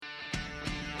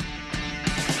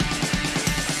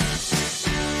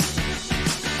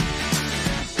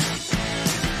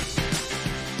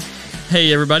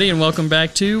Hey everybody, and welcome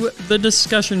back to The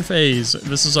Discussion Phase.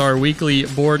 This is our weekly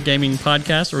board gaming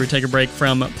podcast where we take a break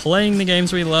from playing the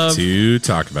games we love to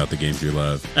talk about the games we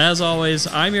love. As always,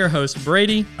 I'm your host,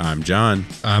 Brady. I'm John.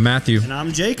 I'm Matthew. And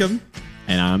I'm Jacob.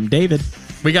 And I'm David.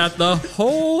 We got the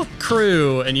whole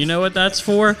crew, and you know what that's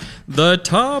for? The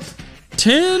Top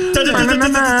 10.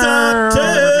 Top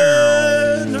 10.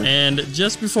 And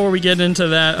just before we get into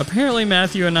that, apparently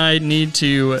Matthew and I need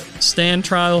to stand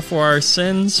trial for our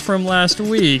sins from last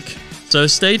week. So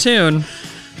stay tuned.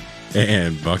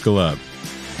 And buckle up.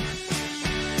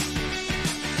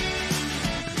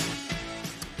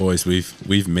 Boys,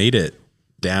 we've made it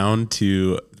down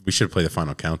to... We should play the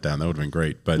final countdown. That would have been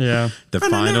great. But yeah. The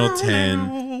final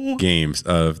 10 games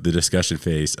of the discussion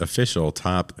phase, official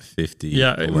top 50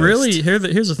 Yeah, list. really,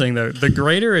 here's the thing, though. The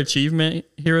greater achievement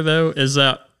here, though, is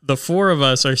that the four of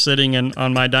us are sitting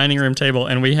on my dining room table,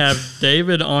 and we have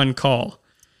David on call.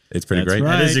 It's pretty great.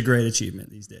 Right. That is a great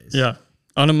achievement these days. Yeah.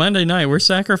 On a Monday night, we're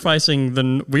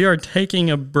sacrificing we are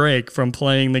taking a break from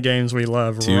playing the games we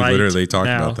love to right literally talk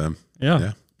now. about them. Yeah.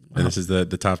 Wow. And this is the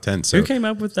top 10. So who came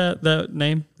up with that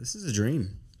name? This is a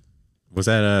dream. was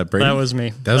that Brady? That was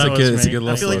me. That was it's a me. good little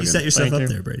I feel like you slogan. set yourself Thank up you.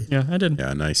 there, Brady. Yeah, I did.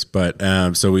 Yeah, nice. But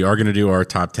so we are going to do our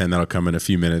top 10. That'll come in a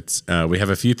few minutes. We have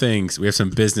a few things. We have some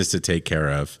business to take care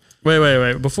of.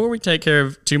 Wait. Before we take care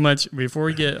of too much, before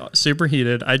we get super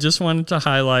heated, I just wanted to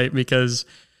highlight because,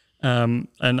 and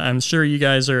I'm sure you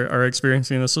guys are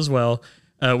experiencing this as well.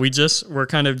 We're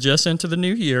kind of just into the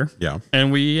new year. Yeah.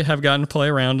 And we have gotten to play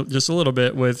around just a little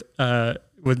bit with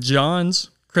John's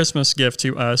Christmas gift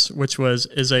to us, which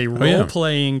is a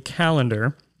role-playing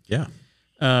calendar. Yeah.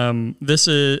 It's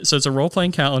a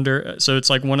role-playing calendar. So it's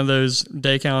like one of those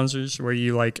day calendars where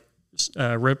you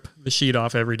rip the sheet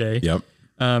off every day. Yep.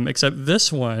 Except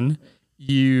this one,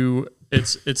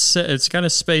 it's got a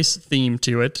space theme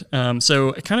to it. So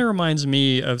it kind of reminds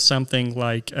me of something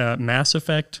like Mass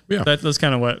Effect. Yeah. That's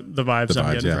kind of what the vibes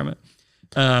I'm getting from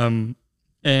it.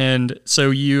 And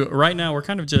so right now we're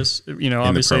kind of just,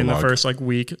 obviously in the first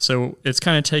week. So it's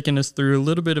kind of taking us through a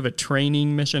little bit of a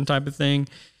training mission type of thing.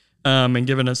 And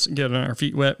getting our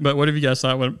feet wet. But what have you guys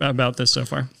thought about this so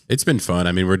far? It's been fun.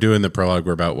 I mean, we're doing the prologue.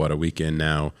 We're about, a week in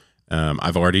now.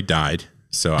 I've already died.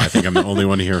 So I think I'm the only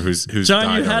one here who's John,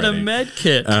 died you had already. a med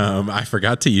kit. I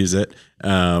forgot to use it.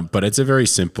 But it's a very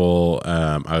simple,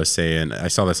 I was saying, I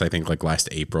saw this, I think last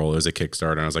April. It was a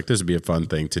Kickstarter. And I was like, this would be a fun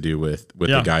thing to do with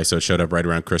the guy. So it showed up right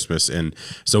around Christmas. And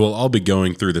so we'll all be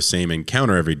going through the same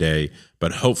encounter every day.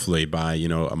 But hopefully by,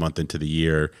 a month into the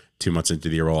year, 2 months into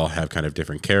the year, we'll all have kind of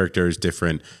different characters,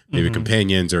 different maybe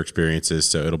companions or experiences.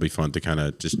 So it'll be fun to kind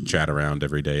of just chat around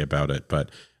every day about it.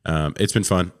 But it's been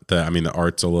fun. The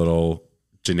art's a little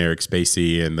generic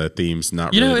spacey and the theme's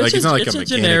not really it's not a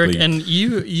generic, and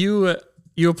you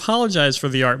apologize for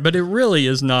the art, but it really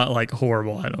is not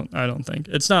horrible. I don't think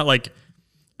it's not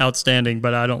outstanding,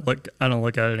 but I don't look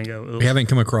at it and go, ugh. We haven't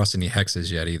come across any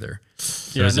hexes yet either.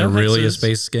 So is no it really hexes. a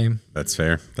space game? That's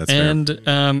fair.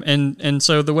 And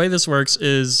so the way this works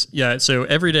is, so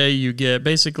every day you get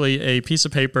basically a piece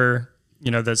of paper,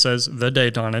 that says the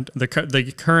date on it,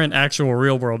 the current actual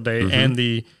real world date, and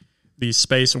the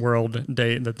space world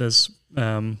date that this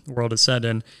world is set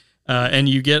in, and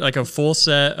you get a full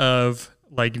set of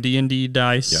D&D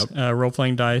dice,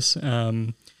 role-playing dice,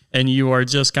 and you are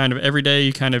just kind of every day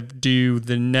you kind of do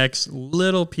the next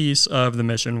little piece of the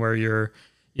mission where you're,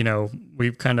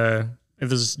 we've kind of,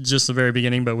 this is just the very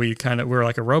beginning, but we're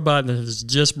like a robot that has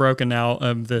just broken out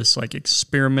of this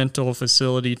experimental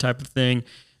facility type of thing,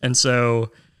 and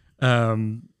so.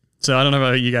 So I don't know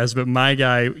about you guys, but my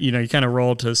guy, you kind of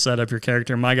roll to set up your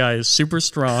character. My guy is super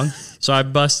strong, so I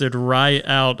busted right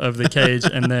out of the cage,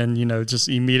 and then just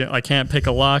immediately I can't pick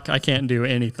a lock, I can't do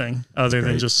anything other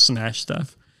than just smash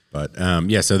stuff. But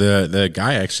so the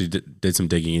guy actually did some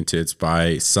digging into it. It's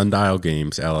by Sundial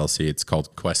Games LLC. It's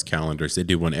called Quest Calendars. They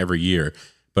do one every year,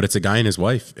 but it's a guy and his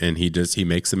wife, and he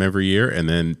makes them every year, and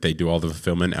then they do all the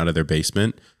fulfillment out of their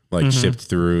basement. Shipped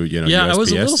through, USPS. I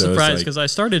was a little surprised because I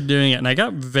started doing it and I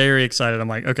got very excited. I'm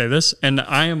like, okay, and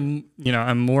I am,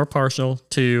 I'm more partial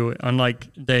to, unlike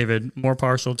David, more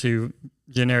partial to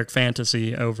generic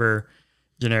fantasy over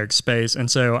generic space.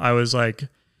 And so I was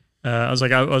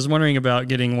wondering about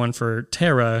getting one for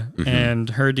Tara and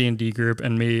her D&D group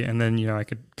and me, and then, I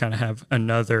could kind of have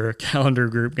another calendar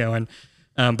group going.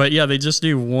 But yeah, they just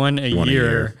do one a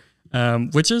year.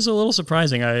 Which is a little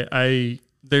surprising.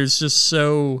 There's just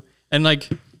so, and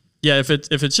if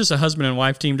it's just a husband and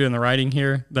wife team doing the writing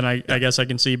here, then I guess I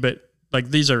can see, but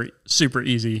these are super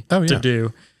easy to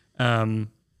do. And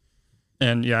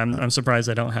I'm surprised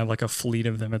I don't have a fleet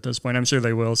of them at this point. I'm sure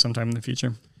they will sometime in the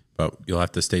future. But you'll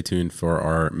have to stay tuned for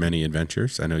our many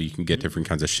adventures. I know you can get different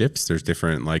kinds of ships. There's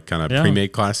different like kind of pre-made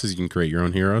classes. You can create your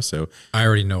own hero. So I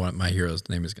already know what my hero's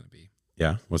name is going to be.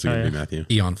 yeah, what's it going to be, Matthew?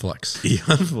 Eon Flux.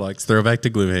 Eon Flux. Throwback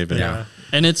to Gloomhaven. Yeah.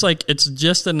 And it's like, it's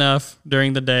just enough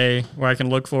during the day where I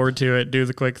can look forward to it, do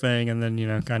the quick thing, and then,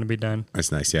 kind of be done.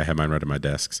 That's nice. Yeah, I have mine right at my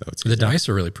desk. So it's The dice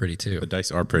are really pretty too. The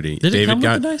dice are pretty. Did it come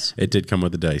with the dice? It did come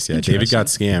with the dice. Yeah, David got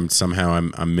scammed. Somehow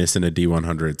I'm missing a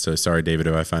D100. So sorry, David,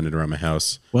 if I find it around my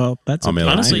house. Well, that's I'll mail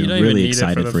it. Honestly, you I'm don't even really need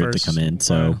excited it for the it to first come in.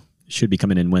 So while. should be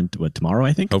coming in tomorrow,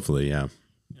 I think. Hopefully, yeah.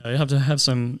 You have to have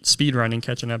some speed running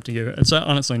catching up to you. It's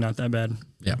honestly not that bad.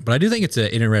 Yeah, but I do think it's an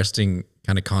interesting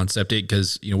kind of concept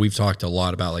because we've talked a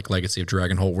lot about like Legacy of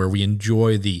Dragonholt, where we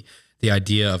enjoy the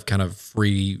idea of kind of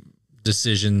free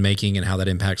decision making and how that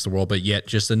impacts the world, but yet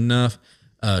just enough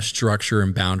structure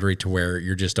and boundary to where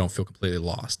you just don't feel completely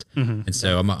lost. And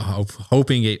so I'm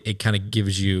hoping it kind of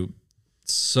gives you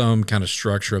some kind of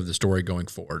structure of the story going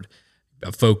forward,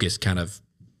 a focused kind of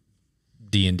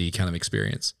D&D kind of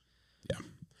experience.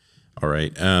 All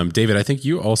right, David. I think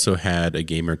you also had a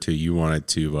game or two you wanted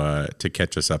to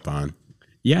catch us up on.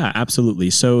 Yeah,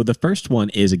 absolutely. So the first one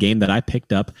is a game that I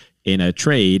picked up in a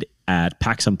trade at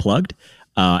PAX Unplugged,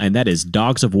 and that is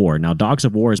Dogs of War. Now, Dogs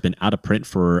of War has been out of print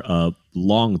for a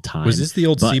long time. Was this the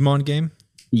old CMON game?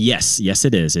 Yes,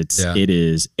 it is. It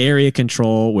is area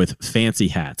control with fancy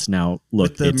hats. Now,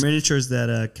 look, with the miniatures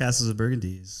that Castles of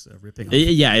Burgundy is ripping off.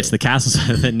 Yeah, it's the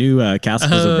castles, the new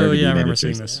Castles of Burgundy. Yeah, I remember miniatures.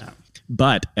 seeing this.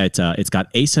 But it's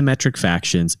got asymmetric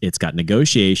factions, it's got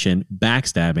negotiation,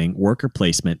 backstabbing, worker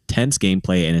placement, tense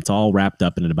gameplay, and it's all wrapped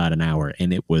up in about an hour.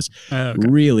 And it was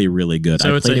really, really good.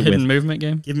 So it's a hidden movement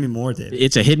game? Give me more, David.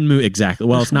 It's a hidden move, exactly.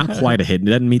 Well, it's not quite a hidden.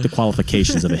 It doesn't meet the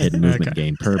qualifications of a hidden movement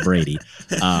game per Brady,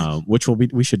 which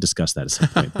we should discuss that at some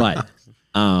point. But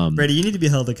Brady, you need to be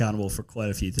held accountable for quite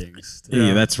a few things.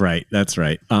 Yeah, that's right.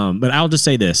 But I'll just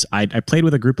say this. I played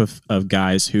with a group of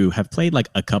guys who have played like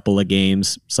a couple of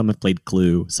games. Some have played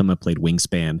Clue, some have played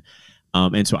Wingspan.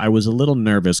 And so I was a little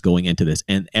nervous going into this,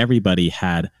 and everybody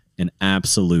had an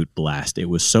absolute blast. It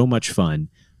was so much fun.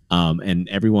 And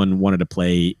everyone wanted to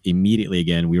play immediately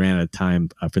again. We ran out of time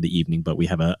for the evening, but we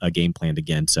have a game planned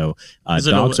again. So is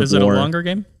it a longer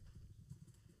game?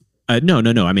 No.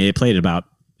 I mean, it plays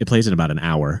in about an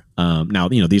hour. Now,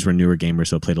 these were newer gamers,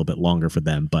 so it played a little bit longer for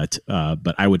them. But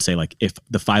I would say, like, if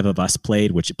the five of us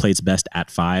played, which it plays best at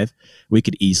 5, we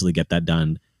could easily get that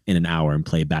done in an hour and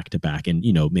play back to back, and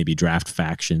maybe draft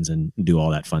factions and do all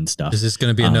that fun stuff. Is this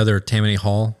going to be another Tammany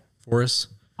Hall for us?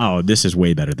 Oh, this is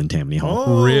way better than Tammany Hall.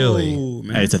 Oh, really?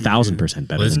 It's 1,000%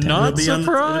 better than Tammany Hall. Not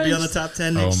surprised. It'll be on the top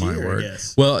 10 next year, word. I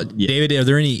guess. Well, David, are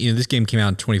there any, this game came out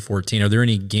in 2014. Are there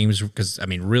any games, because, I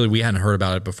mean, really, we hadn't heard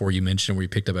about it before you mentioned where you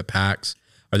picked up at PAX.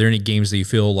 Are there any games that you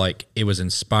feel like it was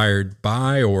inspired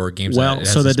by, or games that it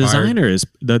has so the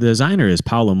inspired? designer is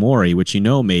Paolo Mori, which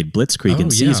made Blitzkrieg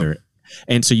and Caesar.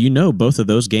 And so both of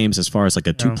those games, as far as like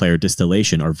a 2-player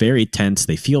distillation, are very tense.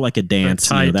 They feel like a dance,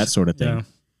 that sort of thing. Yeah.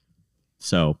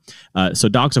 So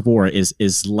Dogs of War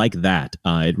is like that.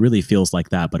 It really feels like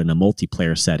that, but in a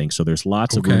multiplayer setting. So there's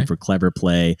lots of room for clever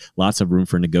play, lots of room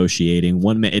for negotiating.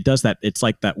 1 minute it does that. It's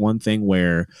like that one thing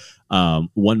where 1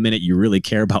 minute you really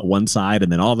care about one side,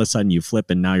 and then all of a sudden you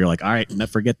flip, and now you're like, all right,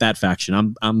 forget that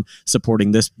faction. I'm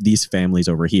supporting these families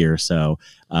over here. So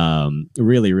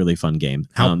really, really fun game.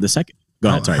 How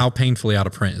painfully out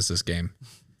of print is this game?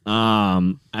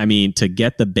 I mean, to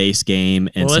get the base game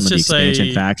and some of the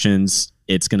expansion factions,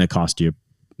 it's going to cost you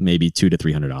maybe $200 to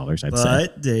 $300. I'd say.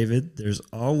 But David, there's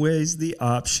always the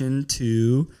option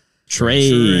to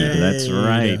trade. That's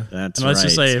right. Let's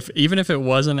just say, even if it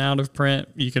wasn't out of print,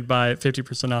 you could buy it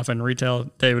 50% off in retail.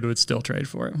 David would still trade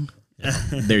for it.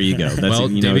 There you go.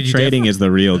 David, trading is the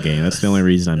real game. That's the only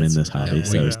reason I'm in this hobby.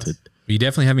 You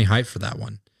definitely have me hyped for that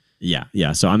one.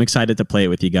 Yeah. So I'm excited to play it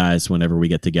with you guys whenever we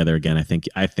get together again.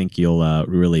 I think you'll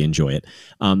really enjoy it.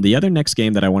 The other next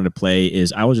game that I wanted to play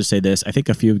is, I will just say this. I think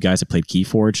a few of you guys have played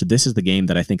Keyforge. This is the game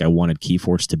that I think I wanted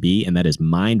Keyforge to be, and that is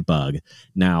Mindbug.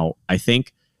 Now, I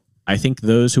think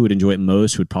those who would enjoy it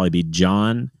most would probably be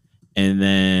John, and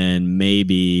then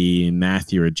maybe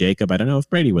Matthew or Jacob. I don't know if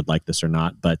Brady would like this or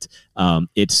not, but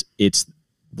it's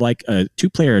like a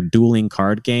 2-player dueling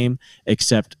card game,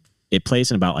 except it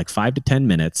plays in about like 5 to 10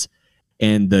 minutes.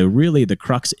 And the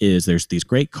crux is there's these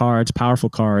great cards, powerful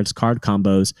cards, card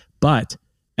combos, but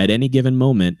at any given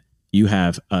moment, you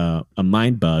have a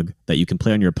mind bug that you can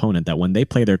play on your opponent, that when they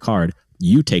play their card,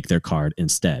 you take their card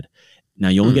instead. Now,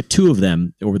 you only get 2 of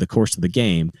them over the course of the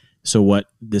game. So what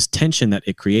this tension that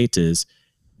it creates is,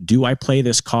 do I play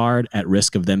this card at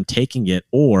risk of them taking it,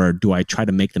 or do I try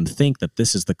to make them think that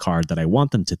this is the card that I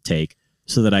want them to take,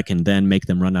 so that I can then make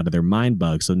them run out of their mind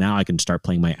bug. So now I can start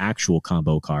playing my actual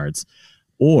combo cards.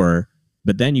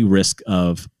 But then you risk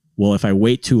of, well, if I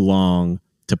wait too long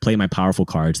to play my powerful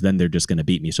cards, then they're just going to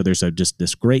beat me. So there's just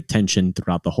this great tension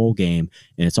throughout the whole game,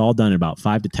 and it's all done in about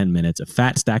 5 to 10 minutes. A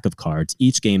fat stack of cards.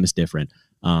 Each game is different.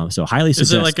 So highly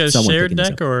suggest. Is it like a shared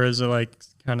deck, or or is it like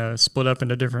kind of split up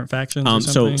into different factions? Or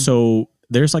something? So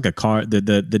there's like a card.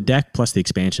 The deck plus the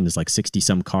expansion is like 60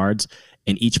 some cards,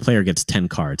 and each player gets 10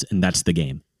 cards, and that's the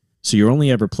game. So you're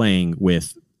only ever playing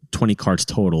with 20 cards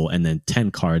total, and then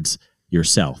 10 cards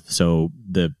yourself. So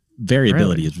the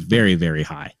variability is very, very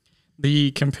high.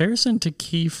 The comparison to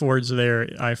Keyforge there,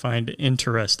 I find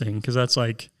interesting because that's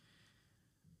like,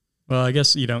 well, I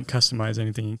guess you don't customize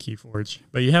anything in Keyforge,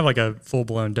 but you have like a full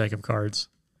blown deck of cards.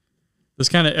 This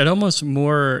kind of,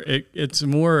 it's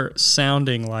more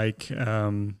sounding like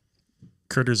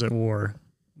Critters at War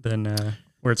than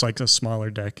where it's like a smaller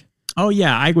deck. Oh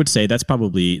yeah, I would say that's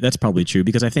probably true,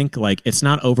 because I think like it's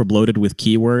not overbloated with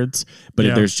keywords, but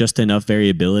if there's just enough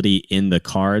variability in the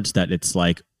cards that it's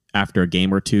like after a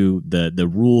game or two, the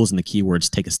rules and the keywords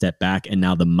take a step back, and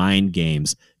now the mind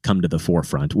games come to the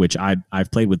forefront, which I've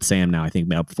played with Sam now, I think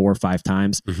about 4 or 5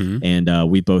 times,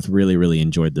 and we both really, really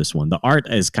enjoyed this one. The art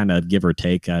is kind of give or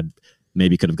take.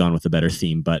 Maybe could have gone with a better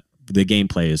theme, but the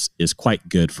gameplay is quite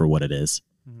good for what it is.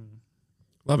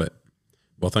 Love it.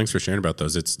 Well, thanks for sharing about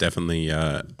those. It's definitely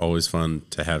always fun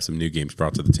to have some new games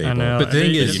brought to the table. I know. But the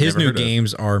thing is, his new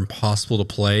games are impossible to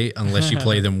play unless you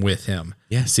play them with him.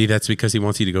 Yeah, see, that's because he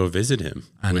wants you to go visit him,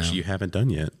 which you haven't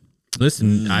done yet.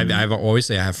 Listen, I've always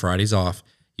say I have Fridays off.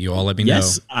 You all let me know.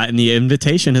 Yes, and the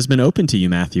invitation has been open to you,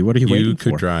 Matthew. What are you waiting for?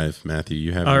 You could drive, Matthew.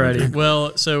 You have. Alrighty.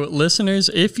 Well, so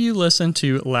listeners, if you listened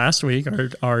to last week,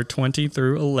 our 20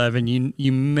 through 11,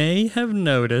 you may have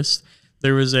noticed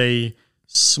there was a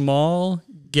small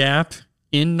gap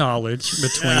in knowledge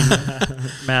between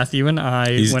Matthew and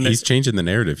I. He's changing the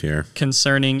narrative here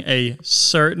concerning a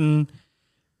certain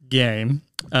game.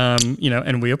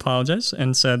 And we apologize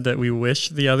and said that we wish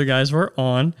the other guys were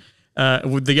on.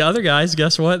 The other guys,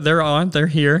 guess what? They're on. They're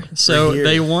here. So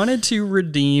they wanted to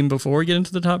redeem, before we get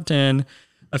into the top 10,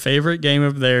 a favorite game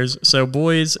of theirs. So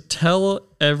boys, tell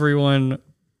everyone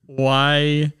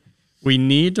why we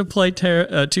need to play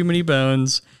Too Many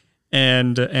Bones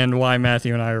and why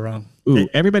Matthew and I are wrong. Ooh,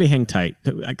 everybody hang tight,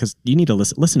 because you need to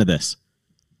listen to this.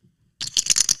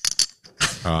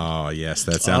 Oh, yes,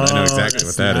 that sound. I know exactly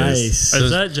what that is. Is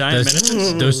that giant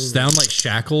miniatures? Those sound like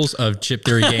shackles of Chip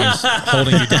Theory games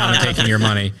holding you down and taking your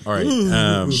money. All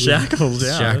right. Shackles,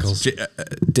 yeah. Shackles.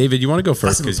 David, you want to go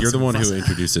first because you're the one who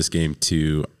introduced this game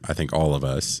to, I think, all of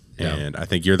us. Yeah. And I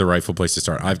think you're the rightful place to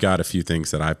start. I've got a few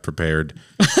things that I've prepared.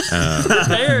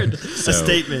 Prepared. So a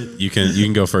statement. You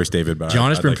can go first, David. But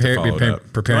John is preparing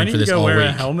for this all wear week.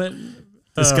 A helmet?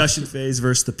 Discussion phase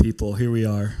versus the people. Here we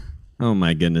are. Oh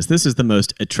my goodness. This is the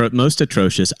most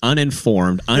atrocious,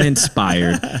 uninformed,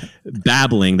 uninspired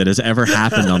babbling that has ever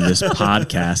happened on this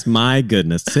podcast. My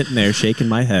goodness. Sitting there shaking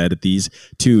my head at these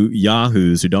two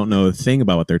yahoos who don't know a thing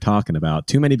about what they're talking about.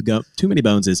 Too Many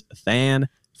Bones is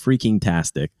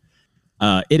fan-freaking-tastic.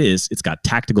 It's got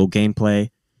tactical gameplay.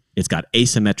 It's got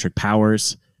asymmetric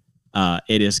powers.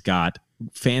 It has got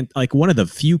one of the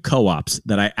few co-ops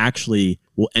that I actually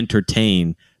will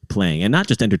entertain playing, and not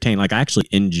just entertain, like I actually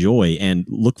enjoy and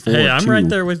look forward to. Hey, I'm right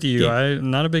there with you. I'm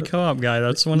not a big co-op guy.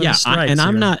 That's one of the strikes.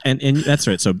 I'm not, and that's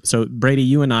right. So Brady,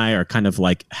 you and I are kind of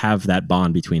like have that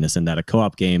bond between us, and that a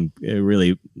co-op game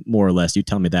really more or less, you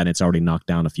tell me that it's already knocked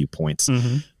down a few points.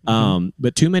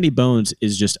 But Too Many Bones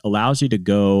is just allows you to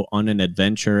go on an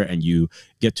adventure, and you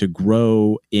get to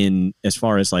grow in as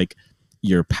far as like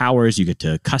your powers, you get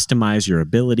to customize your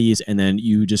abilities, and then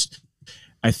you just,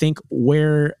 I think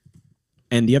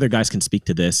and the other guys can speak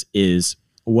to this, is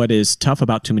what is tough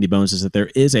about Too Many Bones is that there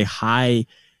is a high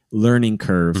learning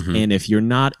curve. And if you're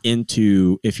not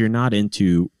into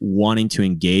wanting to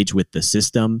engage with the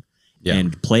system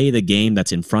and play the game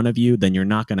that's in front of you, then you're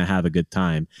not going to have a good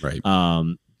time. Right.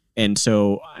 And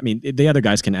so, I mean, the other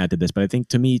guys can add to this, but I think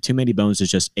to me, Too Many Bones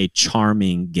is just a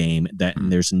charming game that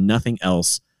there's nothing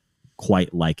else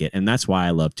quite like it. And that's why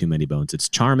I love Too Many Bones. It's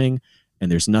charming and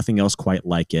there's nothing else quite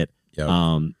like it. Yep.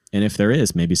 And if there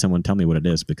is, maybe someone tell me what it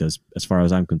is, because as far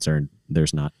as I'm concerned,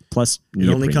 there's not. Plus, it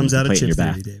only comes out of Chip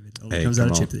Theory, David. It only comes out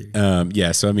of Chip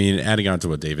Theory. So I mean, adding on to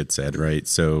what David said, right?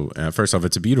 So first off,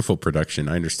 it's a beautiful production.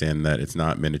 I understand that it's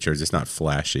not miniatures, it's not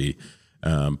flashy,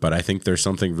 but I think there's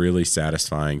something really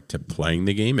satisfying to playing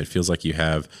the game. It feels like you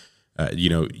have,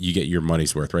 you get your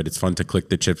money's worth, right? It's fun to click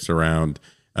the chips around.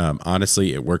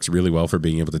 Honestly, it works really well for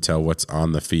being able to tell what's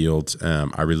on the field.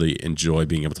 I really enjoy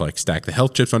being able to like stack the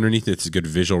health chips underneath. It's a good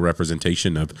visual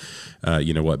representation of,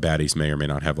 what baddies may or may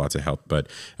not have lots of health, but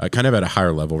kind of at a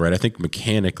higher level, right? I think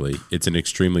mechanically it's an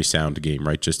extremely sound game,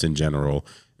 right? Just in general.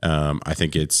 I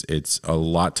think it's a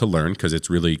lot to learn because it's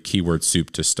really keyword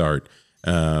soup to start.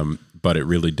 But it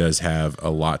really does have a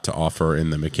lot to offer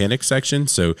in the mechanics section.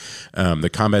 So the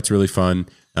combat's really fun.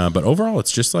 But overall,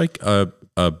 it's just like a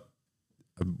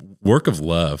work of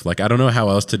love. Like, I don't know how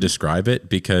else to describe it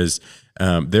because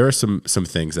there are some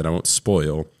things that I won't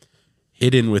spoil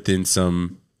hidden within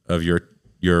some of your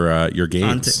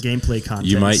games. Gameplay content.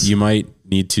 You might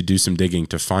need to do some digging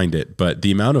to find it. But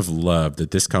the amount of love that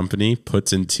this company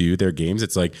puts into their games,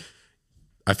 it's like,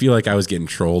 I feel like I was getting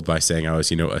trolled by saying I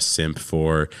was, a simp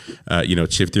for,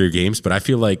 Chip Theory Games, but I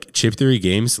feel like Chip Theory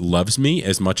Games loves me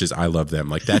as much as I love them.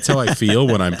 Like, that's how I feel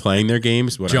when I'm playing their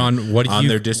games. John, what do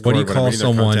you call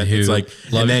someone who? It's like,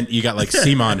 and then you got like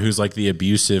Simon, who's like the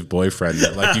abusive boyfriend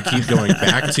that like you keep going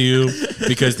back to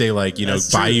because they like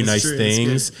buy you nice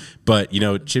things. But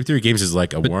Chip Theory Games is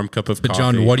like a warm cup of coffee. But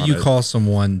John, what do you call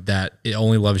someone that it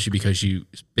only loves you because you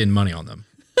spend money on them?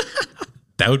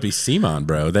 That would be Simon,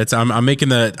 bro. That's I'm making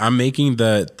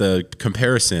the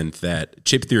comparison that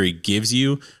Chip Theory gives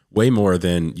you way more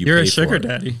than you. You're pay a sugar for.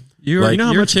 daddy. You know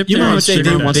how much they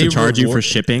wants to charge you for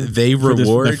shipping? They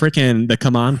reward the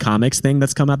Come On Comics thing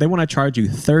that's come out. They want to charge you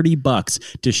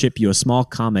 $30 to ship you a small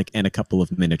comic and a couple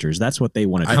of miniatures. That's what they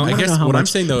want to do. I guess what I'm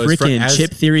saying though is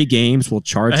Chip Theory Games will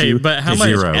charge you. But how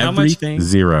much?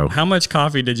 Zero. How much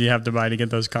coffee did you have to buy to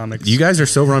get those comics? You guys are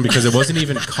so wrong because it wasn't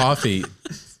even coffee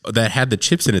that had the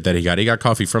chips in it that he got. He got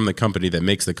coffee from the company that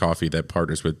makes the coffee that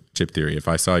partners with Chip Theory. If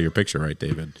I saw your picture right,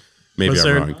 David, maybe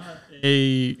I'm wrong.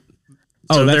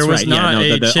 So that's there was right. Not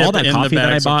all that coffee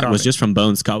that I bought was just from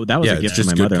Bones Coffee. That was a gift from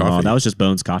my mother-in-law. Coffee. That was just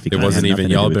Bones Coffee. It wasn't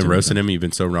even, y'all have been roasting him. You've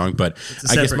been so wrong. But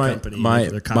I guess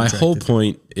my whole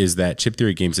point is that Chip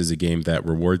Theory Games is a game that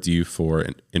rewards you for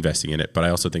investing in it. But I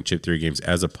also think Chip Theory Games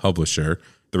as a publisher,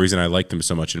 the reason I like them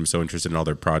so much and I'm so interested in all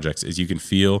their projects is you can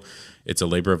feel it's a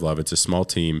labor of love. It's a small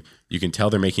team. You can tell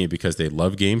they're making it because they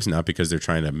love games, not because they're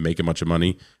trying to make a bunch of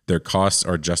money. Their costs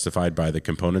are justified by the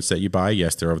components that you buy.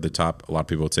 Yes, they're over the top. A lot of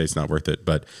people would say it's not worth it,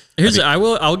 but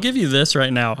I'll give you this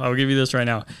right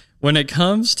now. When it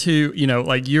comes to,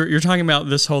 like you're talking about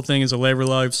this whole thing as a labor of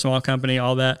love, small company,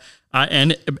 all that,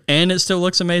 and it still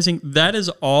looks amazing. That is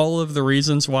all of the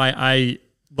reasons why I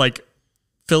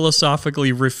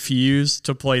philosophically refuse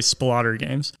to play Splotter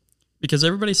games. Because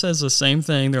everybody says the same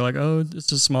thing. They're like, oh,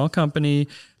 it's a small company.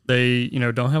 They,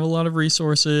 don't have a lot of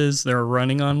resources. They're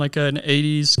running on like an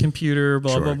 80s computer,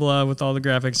 blah, blah, blah, with all the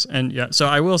graphics. And yeah, so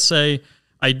I will say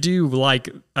I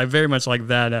very much like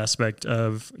that aspect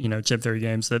of, Chip Theory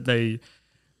Games that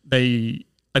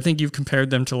I think you've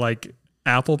compared them to like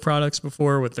Apple products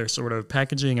before with their sort of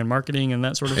packaging and marketing and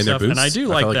that sort of stuff. And I do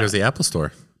like that. It was the Apple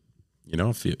Store.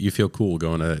 You feel cool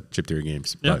going to Chip Theory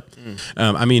Games. Yep.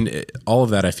 But all of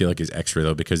that I feel like is extra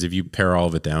though, because if you pare all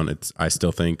of it down, I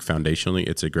still think foundationally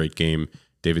it's a great game.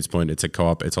 David's point, it's a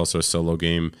co-op. It's also a solo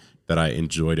game that I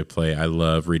enjoy to play. I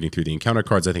love reading through the encounter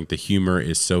cards. I think the humor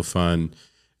is so fun.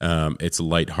 It's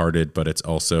lighthearted, but it's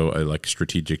also a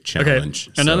strategic challenge.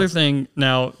 Okay. Another thing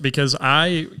now, because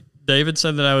David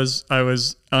said that I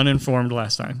was uninformed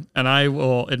last time, and I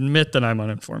will admit that I'm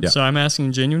uninformed. Yeah. So I'm asking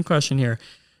a genuine question here.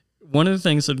 One of the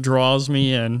things that draws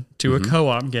me in to a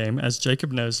co-op game, as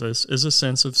Jacob knows this, is a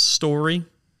sense of story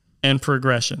and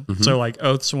progression. So like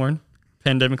Oathsworn,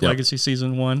 Pandemic Legacy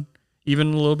Season 1,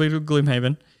 even a little bit of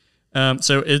Gloomhaven.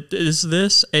 So is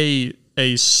this a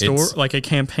story, like a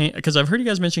campaign? Because I've heard you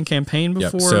guys mention campaign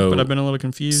before, but I've been a little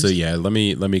confused. So yeah, let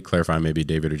me clarify. Maybe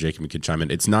David or Jacob could chime in.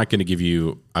 It's not going to give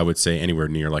you, I would say, anywhere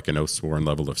near like an Oathsworn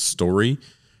level of story.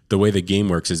 The way the game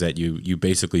works is that you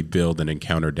basically build an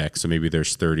encounter deck. So maybe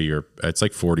there's 30 or it's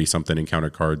like 40 something encounter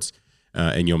cards,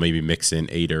 and you'll maybe mix in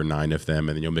 8 or 9 of them,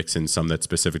 and then you'll mix in some that's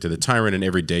specific to the tyrant. And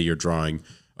every day you're drawing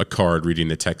a card, reading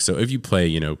the text. So if you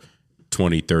play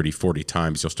 20, 30, 40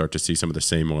 times, you'll start to see some of the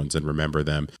same ones and remember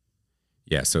them.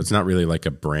 Yeah, so it's not really like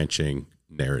a branching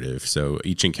narrative. So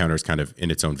each encounter is kind of in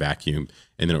its own vacuum,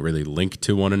 and they don't really link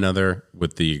to one another,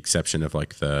 with the exception of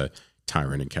like the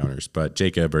tyrant encounters. But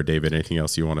Jacob or David, anything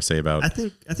else you want to say about? I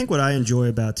think what I enjoy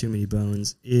about Too Many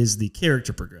Bones is the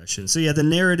character progression. So yeah, the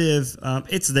narrative,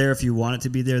 it's there if you want it to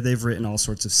be there. They've written all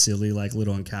sorts of silly like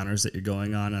little encounters that you're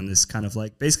going on this kind of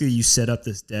like, basically you set up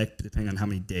this deck depending on how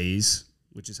many days,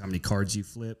 which is how many cards you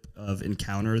flip of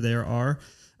encounter there are.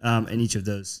 And each of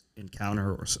those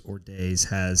encounter or days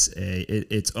has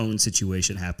its own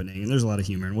situation happening, and there's a lot of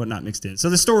humor and whatnot mixed in. So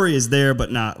the story is there,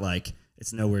 but not like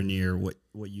it's nowhere near what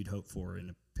you'd hope for in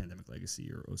a Pandemic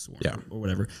Legacy or Oathsworn or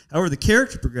whatever. However, the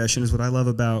character progression is what I love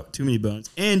about Too Many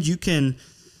Bones, and you can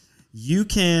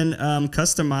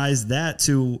customize that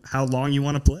to how long you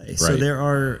want to play. Right. So there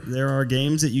are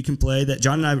games that you can play that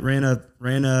John and I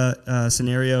ran a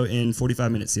scenario in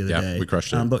 45 minutes the other day. We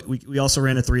crushed it. But we also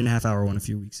ran a 3.5 hour one a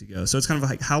few weeks ago. So it's kind of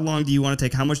like, how long do you want to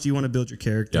take? How much do you want to build your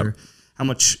character? Yep. How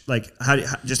much, like,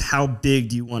 how big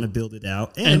do you want to build it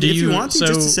out? And if you want to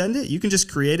just send it, you can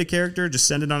just create a character, just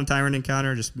send it on a tyrant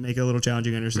encounter, just make it a little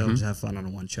challenging on yourself, just have fun on a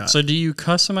one shot. So do you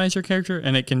customize your character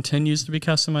and it continues to be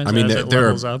customized? I mean, as it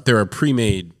levels up? there are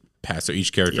pre-made paths. So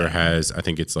each character has, I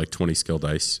think it's like 20 skill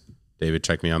dice. David,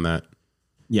 check me on that.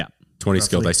 Yeah. 20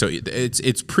 skill dice. So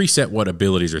it's preset what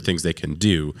abilities or things they can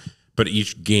do, but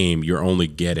each game you're only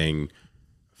getting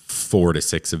 4 to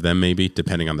 6 of them, maybe,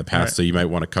 depending on the path. Right. So you might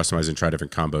want to customize and try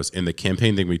different combos. And the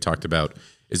campaign thing we talked about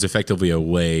is effectively a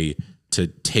way to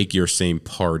take your same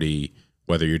party,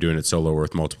 whether you're doing it solo or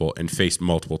with multiple, and face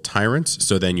multiple tyrants.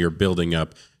 So then you're building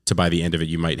up to, by the end of it,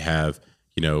 you might have,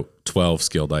 12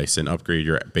 skill dice and upgrade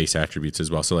your base attributes as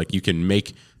well. So like you can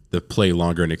make the play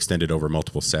longer and extend it over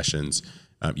multiple sessions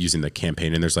using the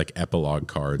campaign. And there's like epilogue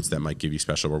cards that might give you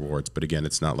special rewards. But again,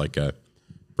 it's not like a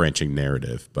branching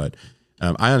narrative. But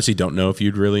I honestly don't know if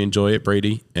you'd really enjoy it,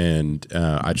 Brady, and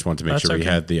I just wanted to make sure we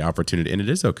had the opportunity, and it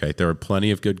is okay. There are plenty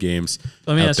of good games.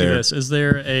 Let me ask you this. Is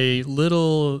there a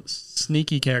little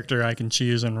sneaky character I can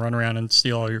choose and run around and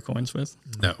steal all your coins with?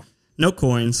 No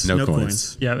coins. No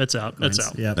coins. Yeah, it's out. It's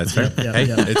out. Yeah, that's fair.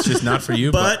 It's just not for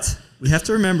you. But we have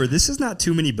to remember, this is not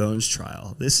Too Many Bones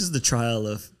trial. This is the trial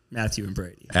of Matthew and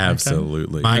Brady.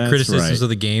 Absolutely. My criticisms of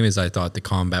the game is I thought the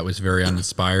combat was very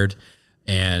uninspired.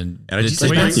 And I just how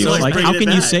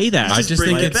can you say that? I just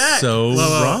think it's so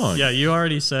wrong. Yeah, you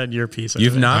already said your piece.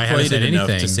 You've not played it enough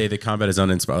to say the combat is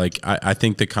uninspired. Like I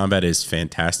think the combat is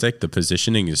fantastic. The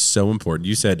positioning is so important.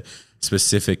 You said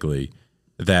specifically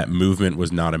that movement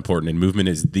was not important, and movement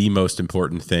is the most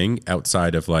important thing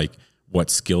outside of like what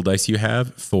skill dice you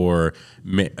have for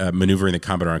maneuvering the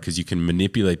combat around, because you can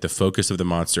manipulate the focus of the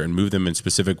monster and move them in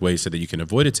specific ways so that you can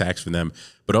avoid attacks from them,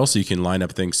 but also you can line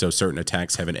up things so certain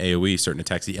attacks have an AoE, certain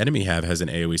attacks the enemy has an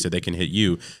AoE so they can hit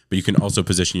you, but you can also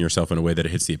position yourself in a way that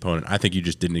it hits the opponent. I think you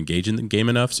just didn't engage in the game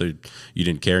enough, so you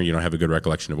didn't care and you don't have a good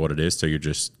recollection of what it is, so you're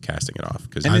just casting it off.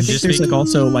 And I think there's like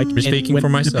also like speaking for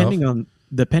myself.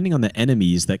 Depending on the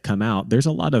enemies that come out, there's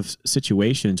a lot of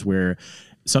situations where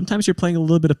sometimes you're playing a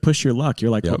little bit of push your luck.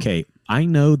 You're like, okay, I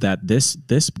know that this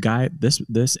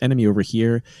enemy over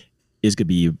here is going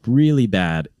to be really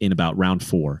bad in about round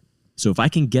 4. So if I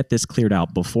can get this cleared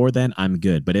out before then, I'm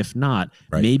good. But if not,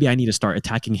 maybe I need to start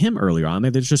attacking him earlier on.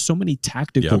 There's just so many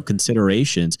tactical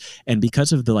considerations, and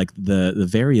because of the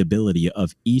variability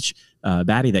of each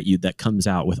baddie that comes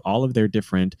out with all of their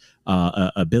different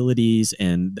abilities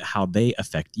and how they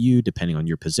affect you depending on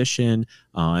your position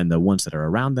and the ones that are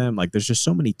around them. Like there's just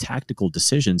so many tactical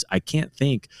decisions. I can't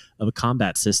think of a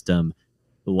combat system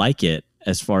like it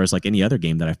as far as like any other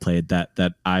game that I've played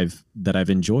that I've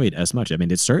enjoyed as much. I mean,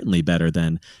 it's certainly better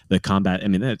than the combat. I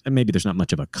mean, maybe there's not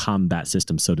much of a combat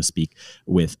system, so to speak,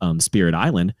 with Spirit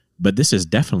Island, but this is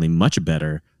definitely much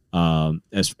better,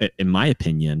 as in my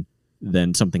opinion,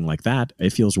 than something like that. It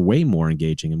feels way more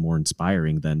engaging and more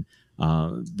inspiring than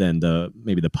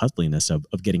the puzzliness of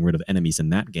getting rid of enemies in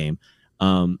that game.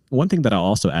 One thing that I'll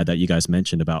also add that you guys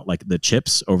mentioned about like the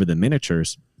chips over the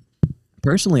miniatures.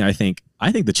 Personally, I think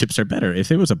the chips are better.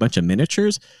 If it was a bunch of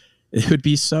miniatures, it would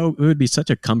be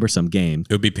such a cumbersome game.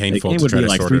 It would be painful. The game would be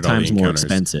like 3 times more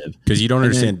expensive because you don't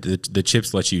understand. The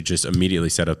chips let you just immediately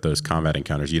set up those combat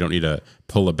encounters. You don't need to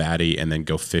pull a baddie and then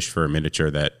go fish for a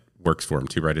miniature that works for him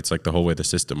too, right? It's like the whole way the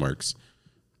system works.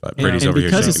 But Brady's over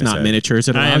because here it's not miniatures,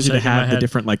 it allows you to have the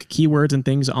different like keywords and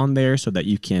things on there so that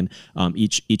you can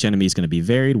each enemy is going to be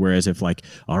varied. Whereas if like,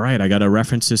 all right, I got a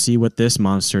reference to see what this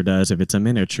monster does. If it's a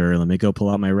miniature, let me go pull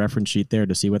out my reference sheet there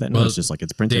to see what that. No, it's just like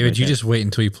it's printed. David, you just wait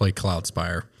until you play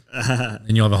Cloudspire.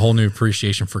 And you'll have a whole new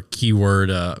appreciation for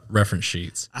keyword reference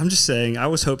sheets. I'm just saying, I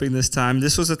was hoping this time.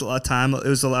 This was a lot of time. It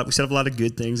was a lot. We said a lot of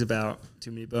good things about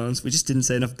Too Many Bones. We just didn't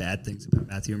say enough bad things about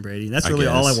Matthew and Brady. And that's really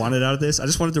all I wanted out of this. I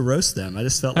just wanted to roast them. I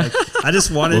just felt like I just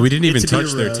wanted. Well, we didn't even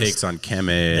touch their takes on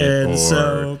Kemet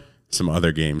or some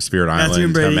other games. Spirit Island.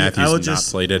 And Brady, Matthew's not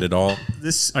played it at all.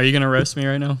 Are you going to roast me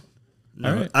right now? No,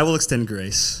 all right. I will extend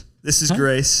grace. This is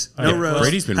grace. No roast.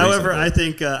 Brady's been However, I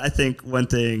think one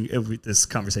thing, this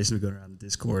conversation we go around the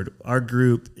Discord, our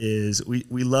group is we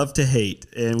love to hate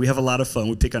and we have a lot of fun.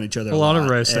 We pick on each other a lot of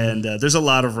roasting. And there's a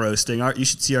lot of roasting. You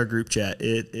should see our group chat.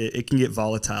 It can get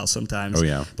volatile sometimes. Oh,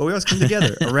 yeah. But we always come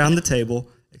together around the table,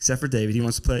 except for David. He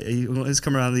wants to play. He wants to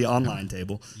come around the online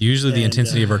table. Usually the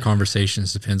intensity of our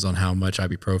conversations depends on how much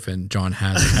ibuprofen John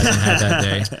hasn't had that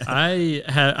day.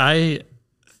 I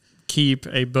keep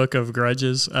a book of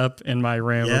grudges up in my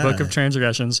room, a book of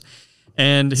transgressions.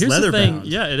 And here's the thing. Bound.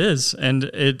 Yeah, it is. And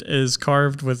it is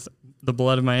carved with the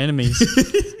blood of my enemies.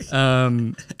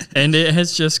 And it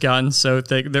has just gotten so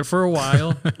thick that for a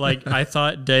while, like I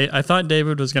thought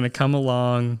David was going to come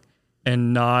along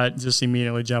and not just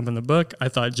immediately jump in the book. I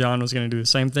thought John was going to do the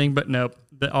same thing, but nope.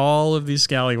 All of these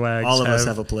scallywags. All of us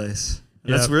have a place.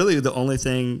 Yep. That's really the only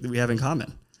thing that we have in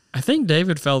common. I think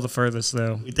David fell the furthest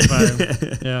though.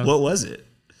 Yeah. What was it?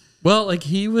 Well, like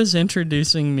he was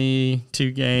introducing me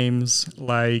to games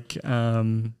like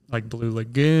Blue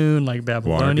Lagoon, like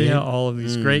Babylonia, Watergate. all of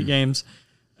these great games.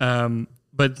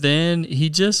 But then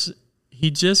he just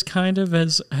kind of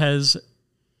has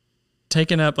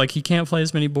taken up, like he can't play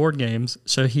as many board games,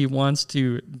 so he wants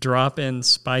to drop in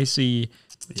spicy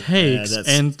takes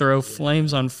and throw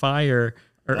flames on fire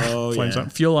or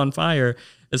fuel on fire.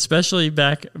 Especially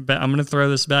back I'm going to throw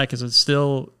this back because it's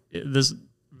still this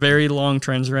very long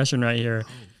transgression right here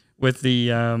with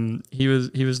the he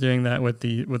was doing that with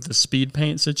the speed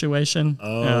paint situation.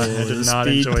 I did not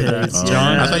enjoy that.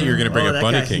 John, I thought you were going to bring up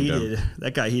Bunny Kingdom.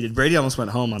 That got heated. Brady almost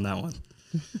went home on that one.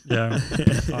 Yeah.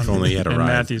 If only he had a ride.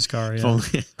 Matthew's car, yeah.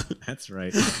 That's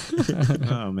right.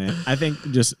 Oh man. I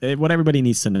think just what everybody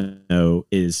needs to know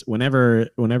is whenever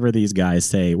these guys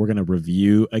say we're going to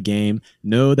review a game,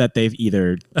 know that they've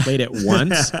either played it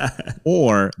once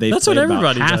or they've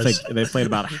played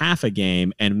about half a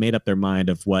game and made up their mind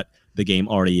of what the game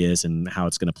already is and how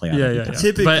it's going to play out. Yeah.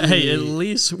 But hey, at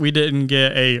least we didn't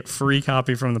get a free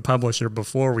copy from the publisher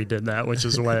before we did that, which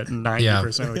is what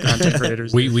 90% of the content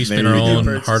creators do. We spent our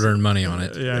own hard-earned money on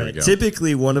it. Yeah.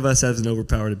 Typically, one of us has an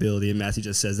overpowered ability, and Matthew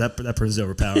just says that person's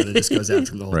overpowered and just goes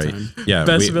after him the whole time. Yeah,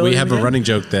 we have a running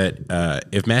joke that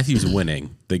if Matthew's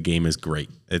winning, the game is great.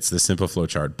 It's the simple flow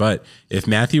chart. But if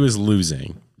Matthew is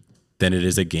losing, then it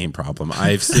is a game problem.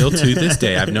 I've still, to this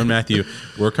day, I've known Matthew,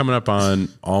 we're coming up on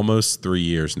almost 3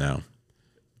 years now.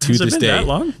 To this day,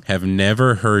 have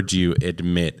never heard you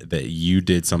admit that you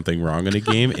did something wrong in a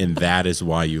game, and that is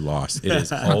why you lost. It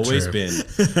has always been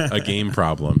a game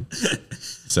problem.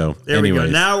 So, there we go.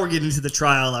 Now we're getting to the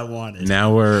trial I wanted.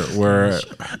 Now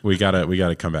we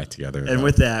gotta come back together. And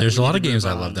with that, there's a lot of games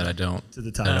I love that I don't. To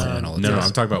the top. No,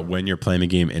 I'm talking about when you're playing the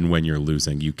game and when you're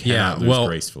losing. You cannot lose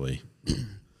gracefully.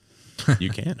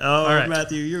 You can't. All right,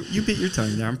 Matthew, you beat your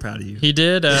tongue there. I'm proud of you. He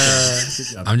did. Good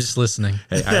job. I'm just listening.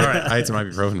 Hey, I had some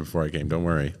ibuprofen before I came. Don't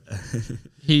worry.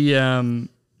 He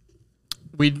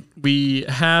we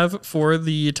have for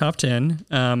the top 10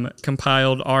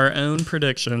 compiled our own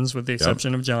predictions with the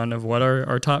exception of John of what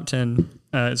our top 10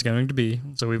 is going to be.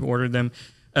 So we've ordered them.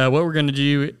 What we're going to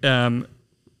do,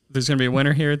 there's going to be a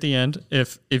winner here at the end.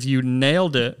 If you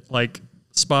nailed it like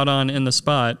spot on in the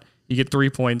spot, you get 3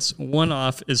 points. 1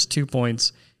 off is 2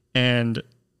 points, and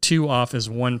 2 off is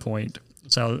 1 point.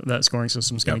 That's how that scoring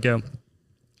system's going to go.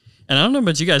 And I don't know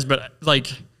about you guys, but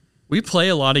like we play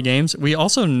a lot of games. We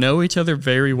also know each other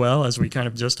very well, as we kind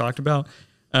of just talked about.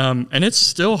 And it's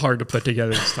still hard to put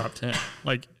together this top 10.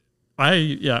 Like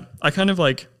I kind of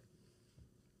like,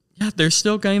 there's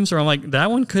still games where I'm like,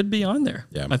 that one could be on there.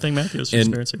 Yeah. I think Matthew is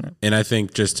experiencing that. And I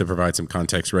think just to provide some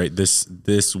context, right,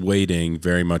 this weighting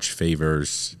very much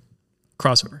favors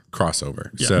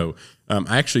crossover. Yeah. So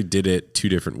I actually did it 2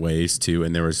 different ways too,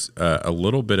 and there was a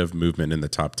little bit of movement in the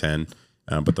top 10,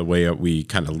 but the way we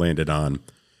kind of landed on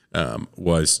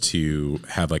was to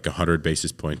have like 100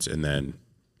 basis points, and then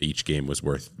each game was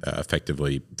worth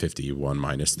effectively 51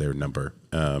 minus their number.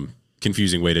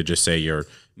 Confusing way to just say your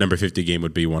number 50 game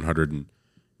would be 100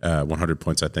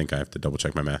 points. I think I have to double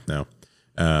check my math now.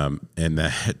 And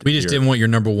that we just didn't want your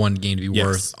number 1 game to be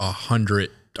worth 100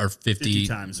 or 50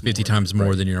 times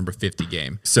more than your number 50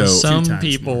 game. So some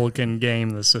people can game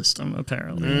the system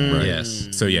apparently. Right. Yes.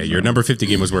 So your number 50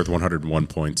 game was worth 101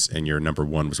 points and your number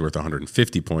 1 was worth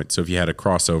 150 points. So if you had a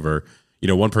crossover,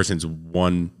 one person's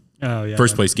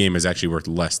first place game is actually worth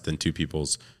less than 2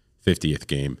 people's 50th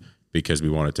game, because we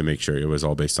wanted to make sure it was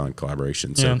all based on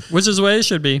collaboration. So, which is the way it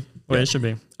should be. It should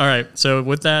be. All right. So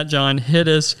with that, John, hit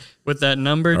us with that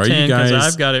number 10, because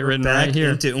I've got it written right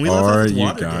here. Are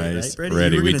you guys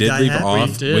ready? We did leave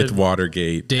off with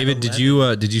Watergate. David, did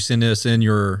you send us in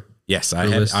your... Yes, I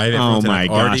have. Oh my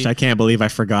gosh! I can't believe I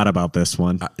forgot about this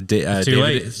one. It's too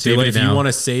late. If you want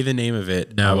to say the name of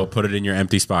it, I will put it in your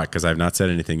empty spot because I've not said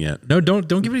anything yet. No, don't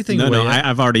give anything away. No,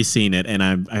 I've already seen it, and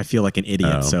I feel like an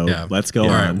idiot. Let's go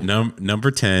on.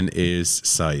 Number 10 is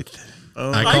Scythe.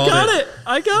 Oh, I got it.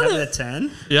 I got have it. it at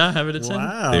 10? Yeah, I have it at 10.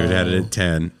 Wow. David had it at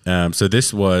 10. So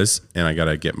this was, and I got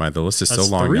to get the list is That's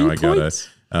so long 3 now. I got points?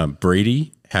 to,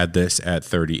 Brady had this at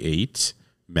 38.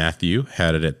 Matthew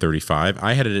had it at 35.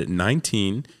 I had it at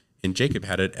 19. And Jacob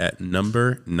had it at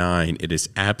number 9. It is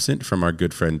absent from our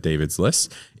good friend David's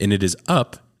list, and it is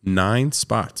up 9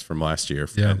 spots from last year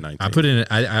at 19. I put in.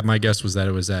 My guess was that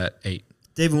it was at 8.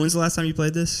 David, when's the last time you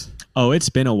played this? Oh, it's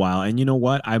been a while, and you know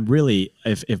what? I'm really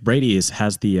if Brady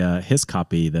has the his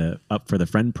copy up for the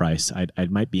friend price, I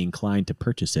might be inclined to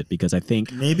purchase it because I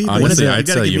think Maybe. Honestly, but I'd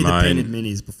sell you mine. The painted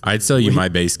minis before I'd sell you my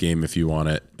base game if you want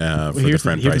it for the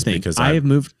friend price because I have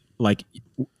moved like.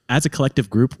 As a collective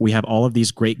group, we have all of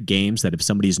these great games that if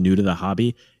somebody's new to the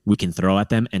hobby, we can throw at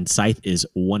them, and Scythe is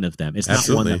one of them. It's not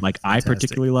one that like I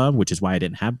particularly love, which is why I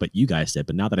didn't have, but you guys did.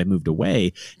 But now that I moved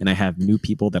away and I have new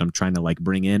people that I'm trying to like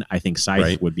bring in, I think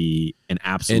Scythe would be an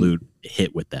absolute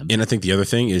hit with them. And I think the other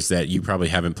thing is that you probably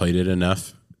haven't played it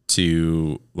enough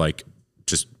to like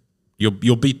just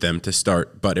you'll beat them to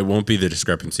start, but it won't be the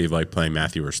discrepancy of like playing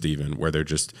Matthew or Steven where they're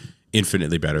just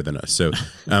infinitely better than us. So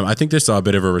I think this saw a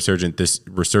bit of a resurgence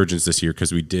this year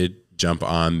because we did jump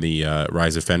on the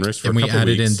Rise of Fenris for and a we couple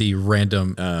added weeks. in the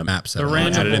random map set. The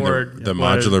random board, the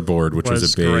modular board, which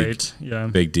was a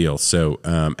big deal. So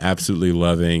absolutely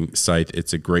loving Scythe.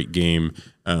 It's a great game.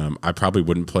 I probably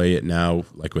wouldn't play it now,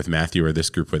 like with Matthew or this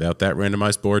group, without that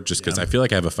randomized board, just because I feel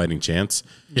like I have a fighting chance.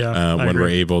 When we're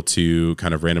able to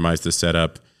kind of randomize the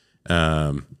setup.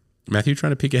 Matthew,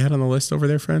 trying to peek ahead on the list over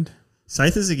there, friend?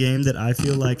 Scythe is a game that I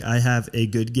feel like I have a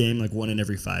good game like 1 in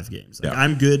every 5 games. Like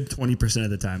I'm good 20% of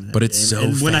the time. But it's game. so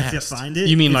and when I fast. find it,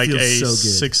 You mean it like feels a so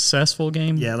good. successful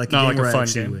game? Yeah, like not a like game a where I fun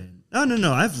actually game. win.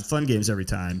 No. I have fun games every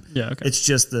time. Yeah, okay. It's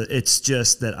just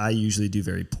that I usually do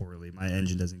very poorly. My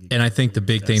engine doesn't get. And I think the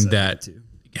big thing that too.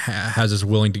 has us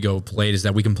willing to go play it is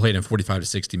that we can play it in 45 to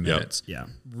 60 minutes. Yeah.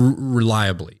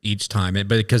 Reliably each time. But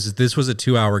because this was a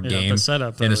 2-hour game the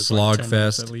setup, and a was like 10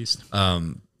 minutes slog at least.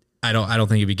 I don't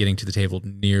think it'd be getting to the table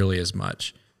nearly as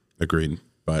much. Agreed.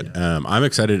 But I'm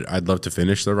excited. I'd love to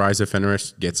finish the Rise of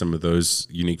Fenris, get some of those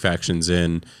unique factions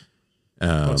in.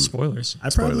 Spoilers. I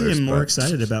probably Spoilers, am more but-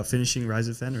 excited about finishing Rise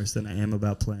of Fenris than I am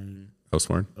about playing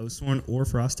Oathsworn. Oathsworn or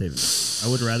Frosthaven. I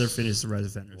would rather finish the Rise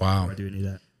of Fenris Wow. before I do any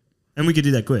of that. And we could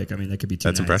do that quick. I mean, that could be 2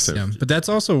 That's nights. impressive. Yeah, but that's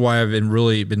also why I've been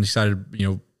excited,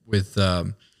 with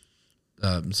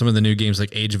some of the new games like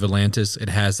Age of Atlantis. It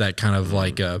has that kind of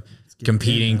like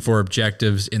competing for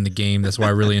objectives in the game. That's why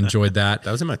I really enjoyed that.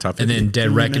 That was in my top 50. And then Dead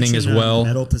Didn't we Reckoning as mention, well.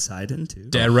 Metal Poseidon too.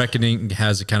 Dead Reckoning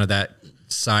has kind of that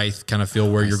Scythe kind of feel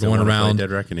where you're going around,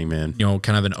 Dead Reckoning, man.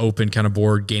 kind of an open kind of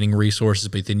board, gaining resources,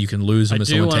 but then you can lose them I if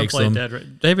do someone want to takes play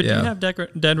them. David, do Yeah. you have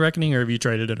Dead Reckoning, or have you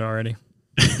traded it already?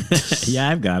 Yeah,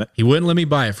 I've got it. He wouldn't let me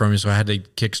buy it from me, so I had to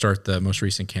kickstart the most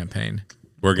recent campaign.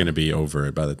 We're going to be over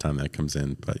it by the time that comes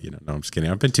in. But, no, I'm just kidding.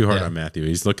 I've been too hard Yeah. on Matthew.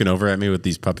 He's looking over at me with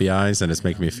these puppy eyes, and it's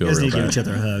making me feel You guys real need to give bad. each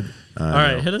other a hug. All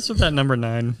right, hit us with that number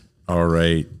 9. All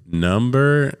right.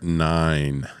 Number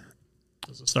 9.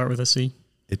 Does it start with a C?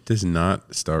 It does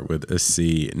not start with a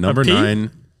C. Number P? 9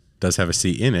 does have a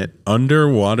C in it.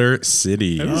 Underwater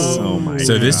City. Oh my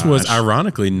So this was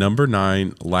ironically number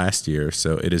 9 last year.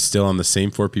 So it is still on the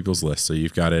same 4 people's list. So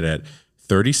you've got it at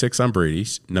 36 on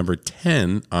Brady's, number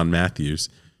 10 on Matthew's,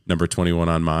 number 21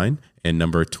 on mine, and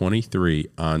number 23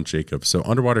 on Jacob. So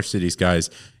Underwater Cities, guys,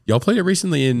 y'all played it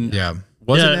recently in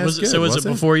Wasn't as good, was it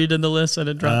before you did the list that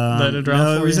it dropped? No, it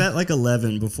for was you? at like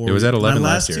 11 before. It was at 11 My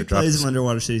last last year. two It dropped plays this- of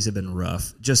Underwater Cities have been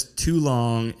rough. Just too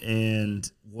long and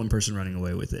one person running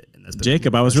away with it. And that's been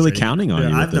Jacob, I was really frustrating. counting on you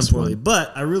with I've done this poorly, one.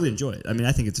 but I really enjoy it. I mean,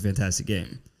 I think it's a fantastic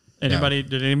game. Did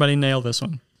anybody nail this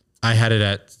one? I had it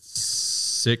at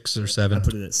 6 or 7. I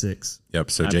put it at 6.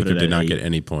 Yep. So I put Jacob it did at not 8. get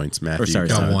any points. Matthew sorry,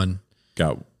 Got seven. 1.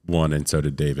 got 1, and so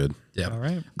did David. Yeah. All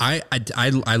right.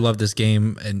 I love this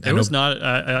game, and It was not.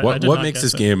 I What did what not makes guess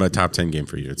this it. game a top 10 game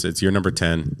for you? It's your number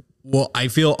 10. Well, I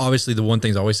feel obviously the one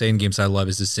thing I always say in games I love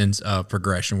is the sense of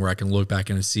progression where I can look back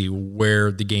and see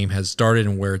where the game has started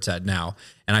and where it's at now.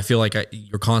 And I feel like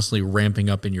you're constantly ramping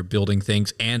up and you're building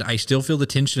things. And I still feel the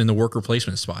tension in the worker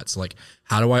placement spots. Like,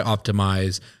 how do I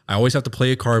optimize? I always have to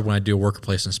play a card when I do a worker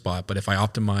placement spot. But if I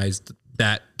optimize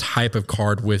that type of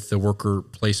card with the worker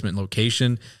placement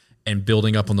location and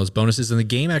building up on those bonuses, and the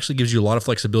game actually gives you a lot of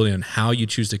flexibility on how you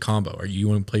choose to combo. Are you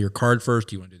want to play your card first?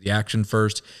 Do you want to do the action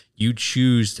first? You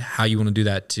choose how you want to do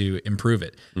that to improve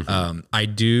it. I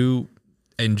do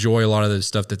enjoy a lot of the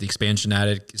stuff that the expansion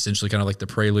added, essentially kind of like the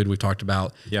Prelude we talked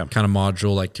about, Yeah. kind of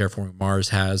module like Terraforming Mars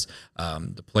has.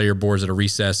 The player boards at a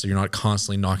recess, so you're not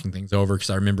constantly knocking things over. Because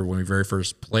I remember when we very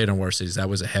first played on War Cities, that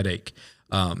was a headache.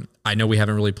 I know we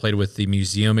haven't really played with the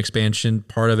museum expansion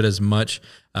part of it as much.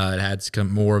 It had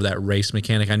more of that race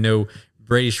mechanic. I know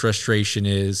Brady's frustration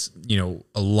is,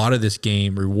 a lot of this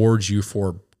game rewards you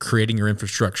for creating your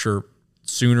infrastructure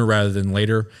sooner rather than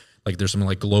later. Like there's some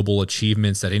like global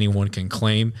achievements that anyone can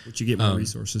claim, which you get more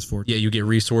resources for. Yeah, you get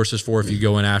resources for if you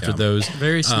go in after those.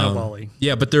 Very snowbally.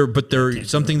 Yeah, but they're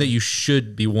something that you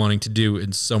should be wanting to do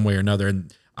in some way or another.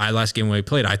 And last game when we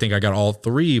played, I think I got all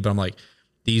 3, but I'm like,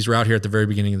 these were out here at the very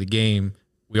beginning of the game.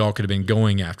 We all could have been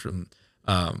going after them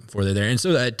before they're there. And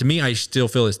so to me, I still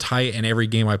feel it's tight. And every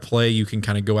game I play, you can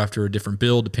kind of go after a different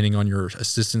build depending on your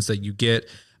assistance that you get,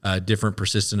 different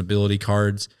persistent ability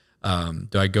cards.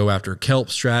 Do I go after kelp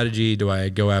strategy? Do I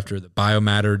go after the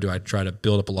biomatter? Do I try to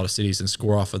build up a lot of cities and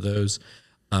score off of those?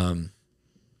 I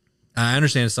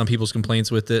understand some people's complaints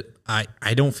with it. I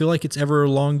don't feel like it's ever a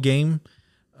long game.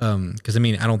 Because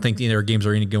I don't think their games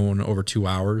are going over 2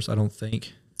 hours. I don't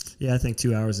think. Yeah, I think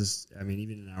 2 hours is.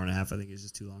 Even an hour and a half, I think is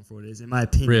just too long for what it is, in my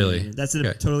opinion. Really, that's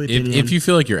totally opinion. If you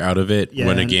feel like you're out of it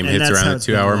when a game hits around the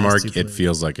 2 hour mark, it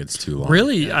feels like it's too long.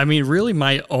 Really, really,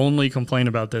 my only complaint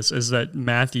about this is that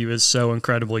Matthew is so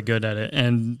incredibly good at it,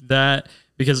 and that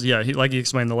because like you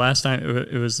explained, the last time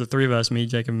it was the 3 of us, me,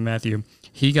 Jacob, and Matthew.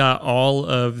 He got all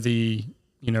of the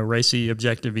racy,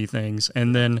 objective-y things,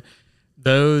 and then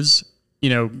those.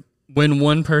 When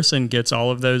one person gets all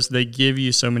of those, they give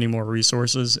you so many more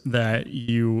resources that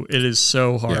it is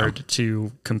so hard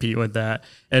to compete with that.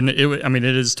 And it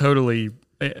is totally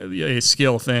a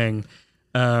skill thing.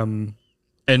 And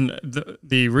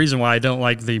the reason why I don't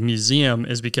like the museum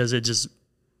is because it just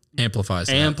amplifies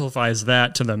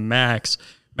that to the max.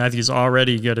 Matthew's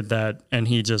already good at that, and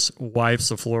he just wipes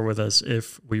the floor with us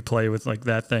if we play with like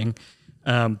that thing.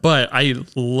 But I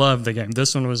love the game.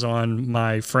 This one was on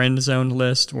my friend zone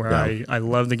list where I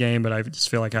love the game, but I just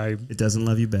feel like it doesn't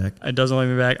love you back. It doesn't love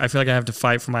me back. I feel like I have to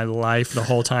fight for my life the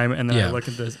whole time, and then I look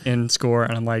at the end score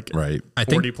and I'm like,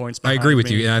 40 points behind I agree with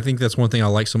me. you, and I think that's one thing I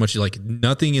like so much. Like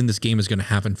nothing in this game is going to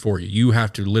happen for you. You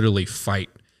have to literally fight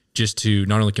just to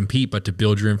not only compete, but to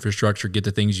build your infrastructure, get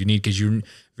the things you need. Because you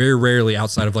very rarely,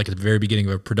 outside of like at the very beginning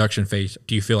of a production phase,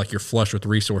 do you feel like you're flush with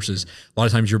resources. A lot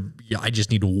of times I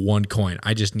just need 1 coin.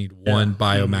 I just need 1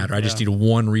 biomatter. I just need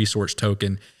 1 resource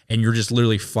token. And you're just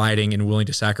literally fighting and willing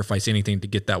to sacrifice anything to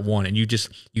get that one. And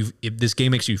if this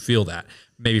game makes you feel that,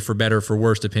 maybe for better or for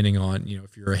worse, depending on,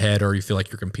 if you're ahead or you feel like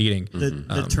you're competing.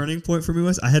 The turning point for me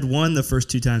was I had won the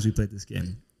first 2 times we played this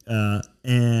game.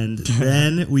 And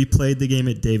then we played the game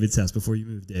at David's house before you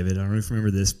moved, David. I don't know if you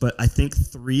remember this, but I think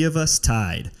 3 of us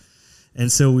tied.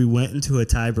 And so we went into a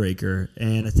tiebreaker,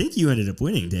 and I think you ended up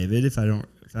winning, David, if I'm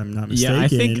not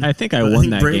mistaken. Yeah, I think I won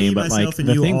that Brady, game, but like and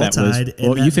the you thing all that tied,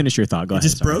 was, you finish your thought. Go ahead. It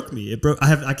just broke me. I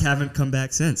haven't come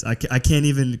back since. I can't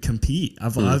even compete.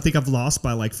 I think I've lost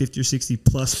by like 50 or 60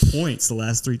 plus points the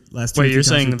last 2 Wait, you're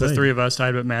saying the 3 of us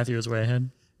tied, but Matthew was way ahead?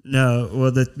 No,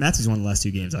 well, Matthew's won the last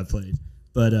 2 games I've played.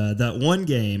 But that one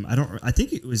game, I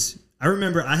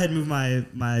remember I had moved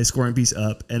my scoring piece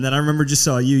up, and then I remember just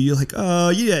saw you're like,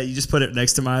 oh yeah, you just put it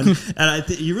next to mine, and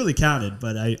you really counted,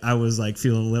 but I was like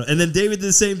feeling a little, and then David did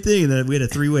the same thing, and then we had a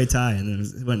 3-way tie, and then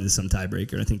it went into some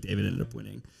tiebreaker, and I think David ended up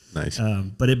winning. Nice.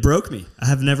 But it broke me. I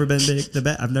have never been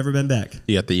back. I've never been back.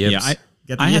 You got the yips.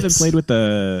 Yeah, I haven't played with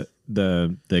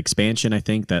the expansion. I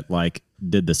think that like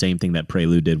did the same thing that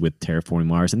Prelude did with Terraforming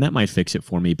Mars, and that might fix it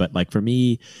for me. But like for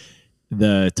me,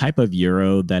 the type of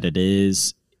Euro that it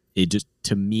is, it just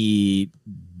to me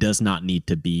does not need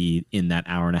to be in that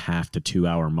 1.5 to 2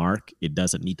 hour mark. It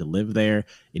doesn't need to live there.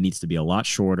 It needs to be a lot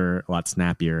shorter, a lot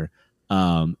snappier.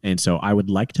 And so I would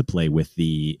like to play with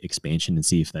the expansion and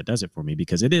see if that does it for me,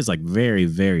 because it is like very,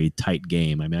 very tight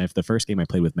game. I mean, if the first game I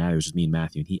played with Matthew, it was just me and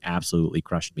Matthew, and he absolutely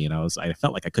crushed me. And I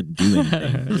felt like I couldn't do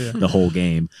anything the whole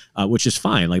game, which is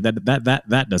fine. Like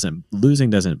losing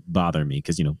doesn't bother me.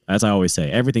 Cause as I always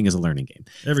say, everything is a learning game.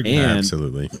 Every game.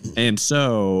 Absolutely. And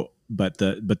so, but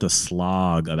the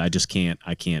slog of, I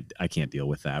can't deal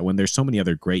with that when there's so many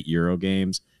other great Euro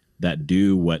games that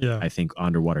do what I think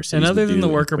Underwater Cities. And other than the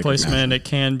worker placement, it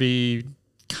can be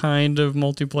kind of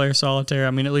multiplayer solitaire. I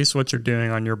mean, at least what you're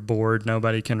doing on your board,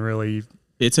 nobody can really.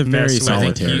 It's a very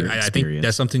solitary I think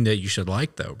that's something that you should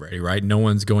like, though, Brady. Right? No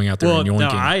one's going out there and yoinking. No,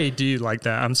 I do like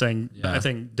that. I'm saying I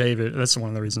think David. That's one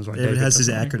of the reasons why David has his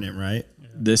acronym, right?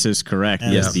 This is correct.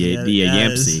 Yes, the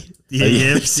AYAMSI. The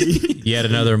AYAMSI. Yet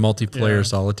another multiplayer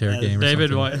solitaire game.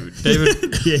 David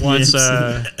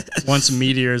wants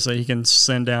meteors that he can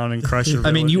send down and crush.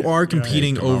 I mean, you are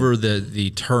competing over the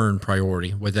turn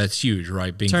priority. Well, that's huge,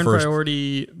 right? Being turn first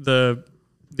priority. The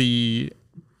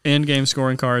end game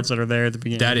scoring cards that are there at the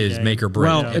beginning. That of the is game. make or break.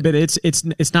 Well, but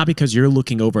it's not because you're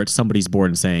looking over at somebody's board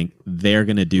and saying they're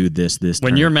going to do this.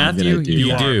 When turn, you're I'm Matthew, gonna do You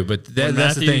that. do, but that's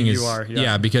Matthew, the thing is, you are,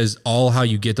 yeah, because all how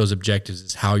you get those objectives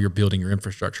is how you're building your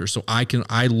infrastructure. So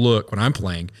I look when I'm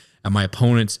playing at my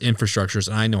opponent's infrastructures,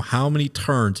 and I know how many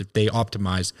turns if they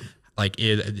optimize, like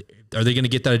are they going to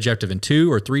get that objective in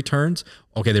 2 or 3 turns?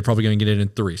 Okay, they're probably going to get it in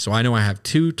 3. So I know I have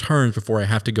 2 turns before I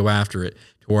have to go after it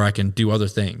to where I can do other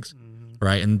things,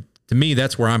 right? And to me,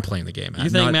 that's where I'm playing the game. You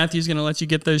think Matthew's going to let you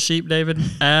get those sheep, David?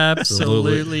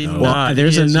 Absolutely not. Well,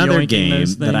 there's He is another yoinking game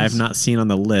those that I've things. not seen on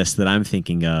the list that I'm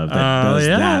thinking of that does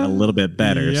yeah. that a little bit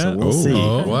better. So Yeah. we'll see.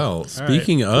 Well,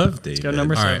 speaking of David, Go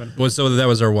number All 7. right. Well, so that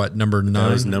was our what, number 9? that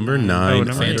was number 9.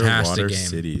 number eight. Fantastic Underwater game.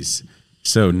 Cities.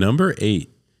 So number 8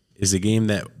 is a game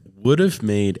that would have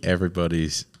made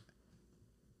everybody's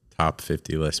top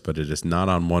 50 list, but it is not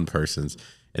on one person's,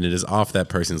 and it is off that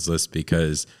person's list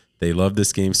because they love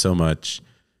this game so much.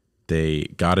 They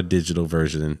got a digital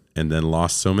version and then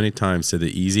lost so many times to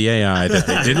the easy AI that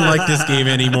they didn't like this game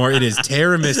anymore. It is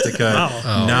Terra Mystica,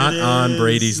 not on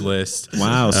Brady's list.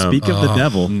 Wow, speak of the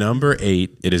devil. Number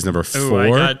 8. It is number 4 Oh, I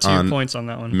got 2 on points on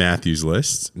that one. Matthew's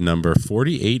list. Number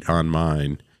 48 on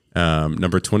mine.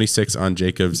 Number 26 on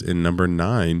Jacob's, and number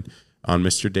 9 on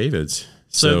Mr. David's.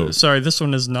 So sorry, this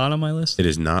one is not on my list. It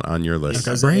is not on your list.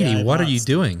 Those Brady, AI what are bots. you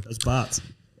doing? Those bots.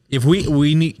 If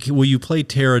we need, will you play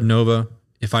Terra Nova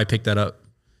if I pick that up?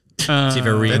 See if it That's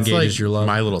re-engages like your love.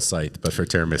 My Little Scythe, but for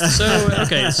Terra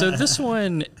Mystica. So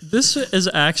this is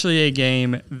actually a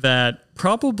game that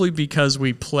probably because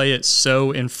we play it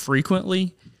so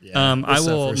infrequently, I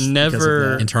will suffers because of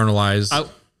never that. Internalize.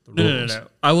 No.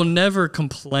 I will never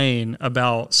complain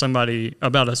about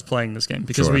us playing this game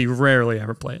because Sure. we rarely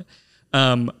ever play it.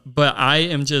 But I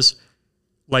am just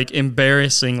like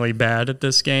embarrassingly bad at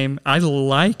this game. I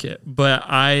like it, but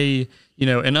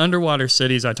in Underwater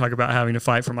Cities, I talk about having to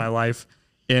fight for my life.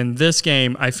 In this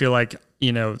game, I feel like,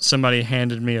 somebody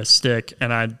handed me a stick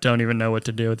and I don't even know what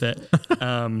to do with it.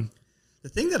 The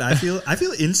thing that I feel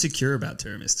insecure about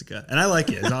Terra Mystica, and I like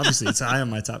it. Obviously, it's high on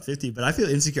my top 50, but I feel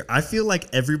insecure. I feel like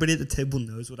everybody at the table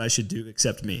knows what I should do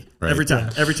except me. Right. Every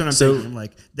time I'm So- thinking, I'm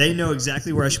like, they know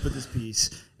exactly where I should put this piece,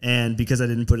 and because I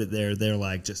didn't put it there, they're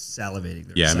like just salivating.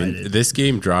 They're Yeah, I excited. mean, this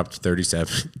game dropped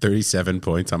 37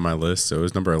 points on my list, so it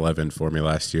was number 11 for me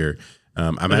last year.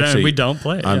 We don't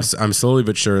play it. I'm slowly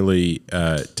but surely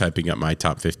typing up my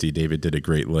top 50. David did a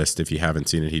great list. If you haven't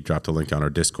seen it, he dropped a link on our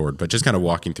Discord. But just kind of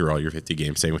walking through all your 50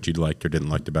 games, saying what you liked or didn't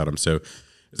like about them. So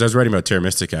as I was writing about Terra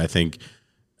Mystica, I think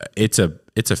it's a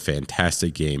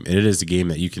fantastic game, and it is a game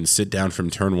that you can sit down from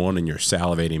turn 1 and you're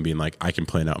salivating, being like, I can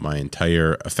plan out my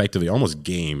entire, effectively almost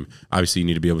game. Obviously, you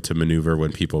need to be able to maneuver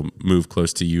when people move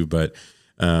close to you, but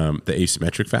the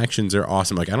asymmetric factions are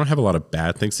awesome. Like, I don't have a lot of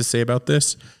bad things to say about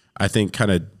this. I think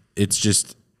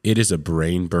it is a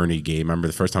brain burny game. I remember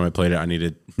the first time I played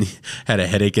it, had a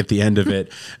headache at the end of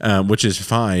it, which is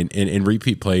fine. And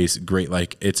repeat plays great.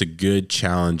 Like, it's a good,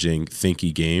 challenging,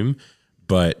 thinky game.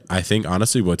 But I think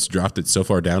honestly, what's dropped it so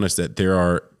far down is that there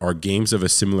are games of a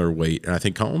similar weight, and I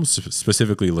think almost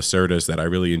specifically Lacerda's that I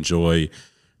really enjoy,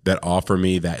 that offer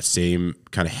me that same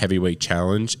kind of heavyweight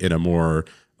challenge in a more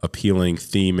appealing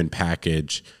theme and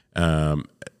package.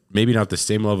 Maybe not the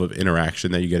same level of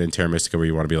interaction that you get in Terra Mystica, where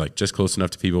you want to be like just close enough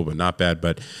to people, but not bad.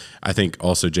 But I think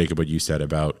also, Jacob, what you said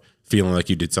about feeling like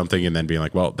you did something and then being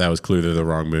like, well, that was clearly the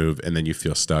wrong move, and then you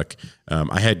feel stuck.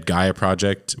 I had Gaia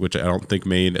Project, which I don't think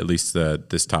made at least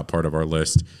this top part of our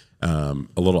list a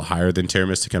little higher than Terra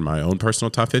Mystica in my own personal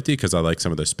top 50, because I like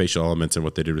some of the spatial elements and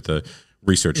what they did with the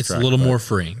research It's track. a little But, more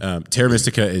freeing. Terra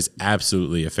Mystica is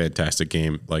absolutely a fantastic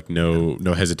game. Like, no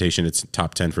hesitation. It's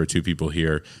top 10 for 2 people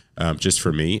here. Just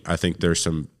for me, I think there's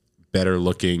some better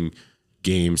looking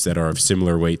games that are of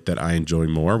similar weight that I enjoy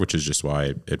more, which is just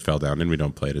why it fell down and we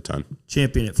don't play it a ton.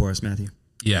 Champion it for us, Matthew.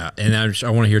 Yeah, and I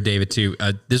want to hear David too.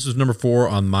 This was number 4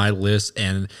 on my list,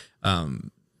 and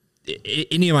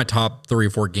any of my top 3 or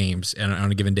 4 games and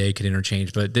on a given day could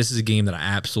interchange, but this is a game that I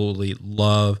absolutely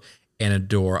love and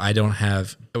adore. I don't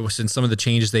have, since some of the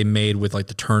changes they made with like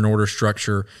the turn order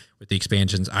structure with the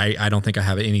expansions, I don't think I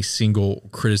have any single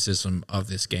criticism of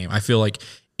this game. I feel like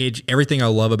everything I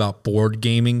love about board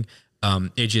gaming,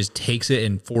 it just takes it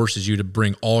and forces you to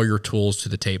bring all your tools to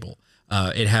the table.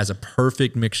 It has a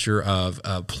perfect mixture of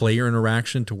player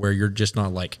interaction to where you're just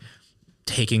not like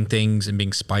taking things and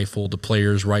being spiteful to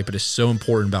players, right? But it's so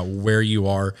important about where you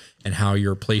are and how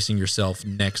you're placing yourself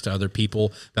next to other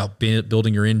people, about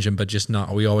building your engine, but just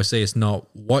not, we always say it's not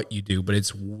what you do, but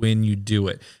it's when you do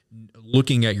it.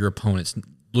 Looking at your opponents,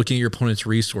 looking at your opponent's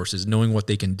resources, knowing what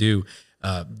they can do.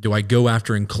 Do I go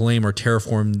after and claim or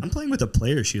terraform? I'm playing with a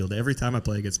player shield every time I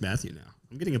play against Matthew now.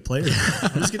 I'm getting a player.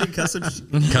 I'm just getting custom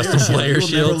player shields. Never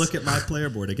shields. look at my player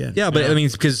board again. Yeah, but I mean,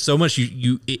 because so much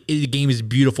the game is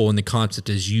beautiful, and the concept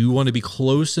is you want to be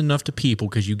close enough to people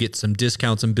because you get some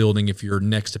discounts in building if you're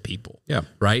next to people. Yeah.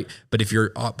 Right. But if you're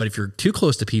too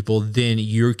close to people, then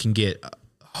you can get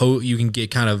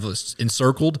kind of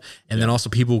encircled, and then also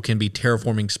people can be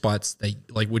terraforming spots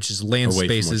that which is land away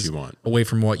spaces from what you want. away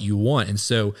from what you want. And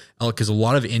so, because a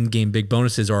lot of in-game big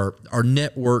bonuses are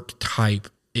network type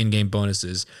in-game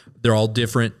bonuses. They're all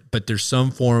different, but there's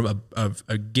some form of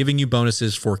giving you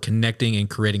bonuses for connecting and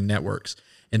creating networks.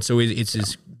 And so it's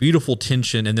this beautiful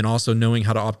tension, and then also knowing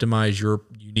how to optimize your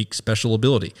unique special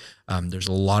ability. There's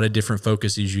a lot of different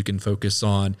focuses. You can focus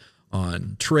on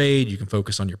trade. You can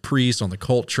focus on your priest, on the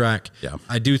cult track. Yeah.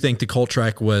 I do think the cult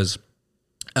track was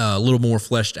a little more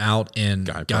fleshed out in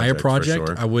Gaia Project.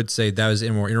 Sure. I would say that was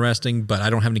more interesting, but I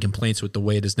don't have any complaints with the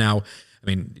way it is now. I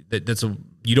mean,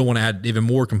 you don't want to add even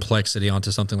more complexity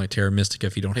onto something like Terra Mystica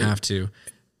if you don't have to.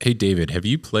 Hey, David, have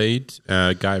you played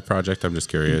Gaia Project? I'm just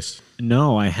curious.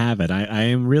 No, I haven't. I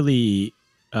am really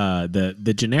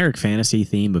the generic fantasy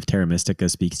theme of Terra Mystica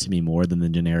speaks to me more than the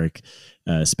generic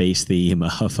space theme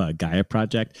of Gaia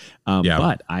Project.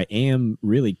 But I am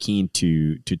really keen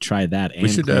to try that. We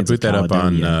should boot that up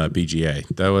on BGA.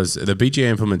 The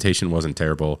BGA implementation wasn't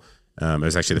terrible. It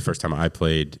was actually the first time I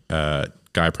played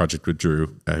Gaia Project with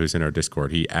Drew, who's in our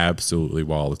Discord. He absolutely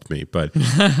walled me. But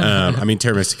I mean,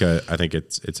 Terra Mystica, I think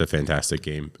it's a fantastic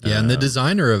game. Yeah, and the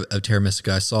designer of Terra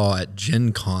Mystica I saw at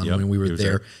Gen Con when we were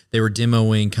there. They were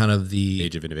demoing kind of the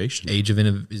Age of Innovation. Is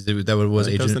that what it was?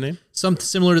 That was the name? Something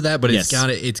similar to that, but Yes.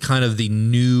 it's kind of the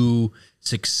new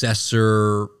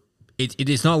successor.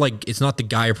 It's not the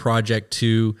Gaia Project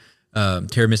to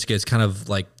Terra Mystica. It's kind of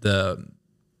like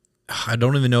I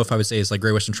don't even know if I would say it's like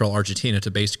Great Western Trail Argentina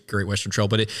to base Great Western Trail,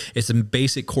 but it's some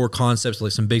basic core concepts.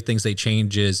 Like some big things they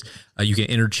change is you can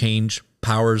interchange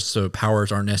powers, so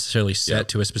powers aren't necessarily set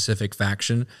to a specific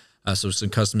faction. So some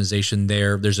customization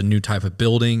there. There's a new type of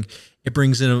building. It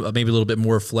brings in maybe a little bit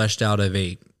more fleshed out of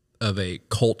a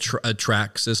cult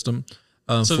track system.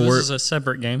 So this is a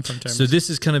separate game from Terra. So this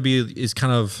is kind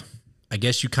of I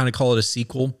guess you kind of call it a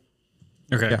sequel.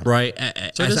 Okay. Right.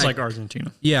 So it is like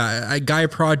Argentina. Yeah. Gaia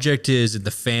Project is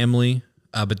the family,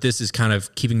 but this is kind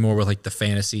of keeping more with like the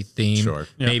fantasy theme. Sure.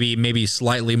 Yeah. Maybe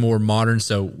slightly more modern.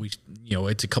 So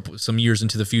it's some years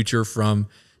into the future from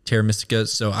Terra Mystica.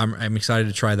 So I'm excited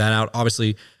to try that out.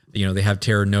 Obviously, they have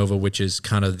Terra Nova, which is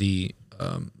kind of the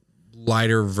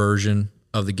lighter version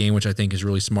of the game, which I think is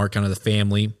really smart. Kind of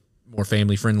the more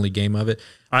family friendly game of it.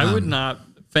 I would not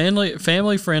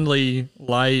family friendly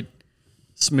light.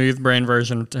 Smooth brain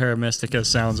version of Terra Mystica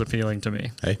sounds appealing to me.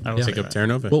 Hey, I will pick up Terra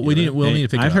Nova. Well, we'll need to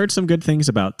pick it up. I've heard some good things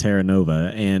about Terra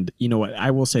Nova, and you know what?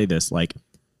 I will say this: my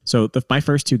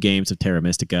first two games of Terra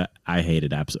Mystica, I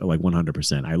hated absolutely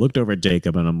 100%. I looked over at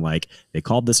Jacob and I'm like, they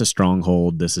called this a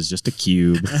stronghold. This is just a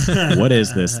cube. What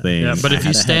is this thing? Yeah, but if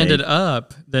you stand it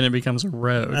up, then it becomes a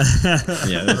road.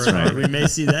 Yeah, that's right. We may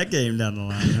see that game down the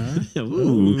line, huh?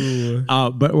 Ooh.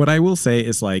 But what I will say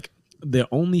is the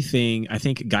only thing I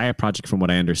think Gaia Project, from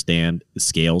what I understand,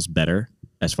 scales better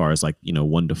as far as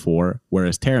 1 to 4,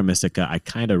 whereas Terra Mystica, I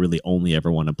kind of really only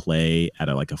ever want to play at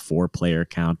a 4-player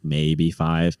count, maybe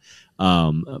 5.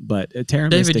 But Terra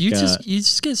David, Mystica, you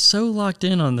just get so locked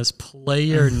in on this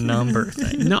player number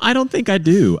thing. No, I don't think I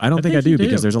do. I think I do do.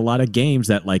 because there's a lot of games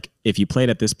that if you played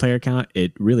at this player count,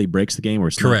 it really breaks the game or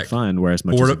it's Correct. not fun. Whereas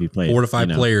much as if you play 4 to 5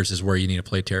 players is where you need to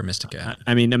play Terra Mystica at.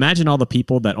 I mean, imagine all the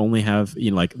people that only have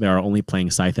they are only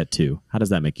playing Scythe at 2. How does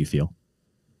that make you feel?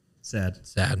 Sad.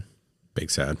 Big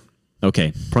sad.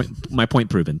 Okay, my point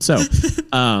proven. So, with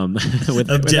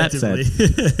that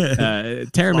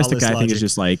said, Terra Mystica, I think, is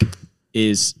just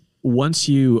is once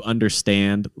you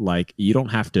understand, you don't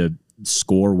have to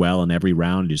score well in every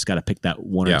round. You just got to pick that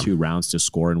 1 or 2 rounds to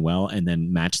score in well, and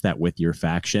then match that with your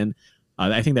faction.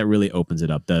 I think that really opens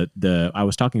it up. I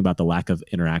was talking about the lack of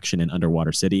interaction in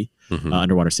Underwater City,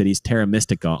 Underwater Cities. Terra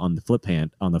Mystica on the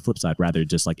flip side, rather,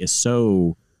 just is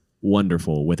so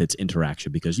wonderful with its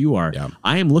interaction because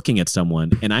I am looking at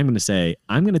someone and I'm going to say,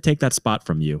 I'm going to take that spot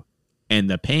from you. And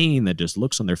the pain that just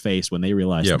looks on their face when they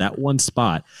realize that one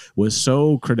spot was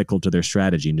so critical to their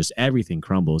strategy and just everything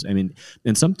crumbles. I mean,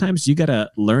 and sometimes you got to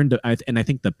learn to, and I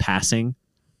think the passing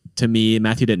to me,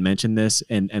 Matthew didn't mention this,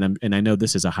 and I know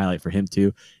this is a highlight for him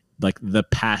too, the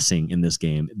passing in this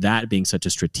game, that being such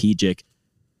a strategic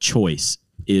choice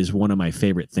is one of my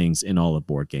favorite things in all of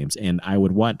board games. And I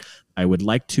would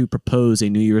like to propose a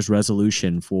New Year's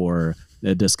resolution for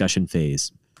the discussion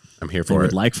phase. I'm here they for would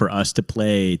it. like for us to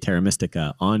play Terra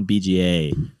Mystica on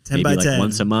BGA 10 maybe by like 10.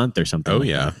 once a month or something. Oh like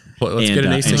yeah. that. Well, let's get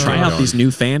an and async try game out going. these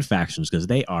new fan factions because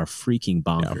they are freaking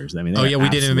bonkers. I mean, Oh they're yeah, we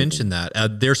didn't even absolutely- mention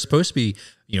that. They're supposed to be,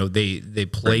 they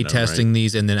play Written out, testing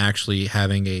these and then actually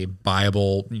having a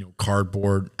viable,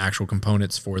 cardboard actual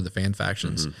components for the fan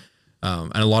factions.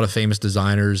 And a lot of famous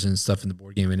designers and stuff in the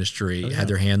board game industry had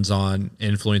their hands on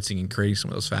influencing and creating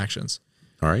some of those factions.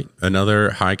 All right. Another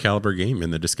high caliber game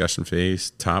in the discussion phase.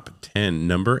 Top 10.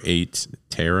 Number 8,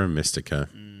 Terra Mystica.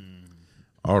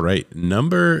 All right.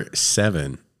 Number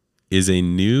 7 is a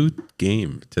new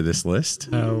game to this list.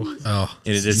 Oh, Oh,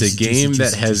 And it is a game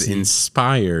that has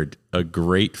inspired a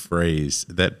great phrase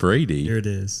that Brady Here it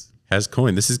is. has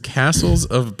coined. This is Castles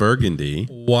of Burgundy.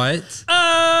 what?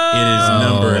 It is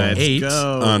number let's 8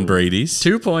 go. on Brady's.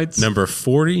 2 points. Number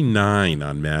 49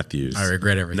 on Matthews. I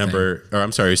regret everything.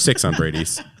 I'm sorry, 6 on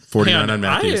Brady's. 49 Hang on, on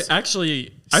Matthews. I put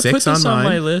 6 this on on my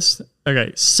mine. list.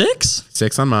 Okay, 6?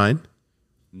 6 on mine.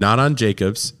 Not on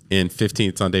Jacob's. And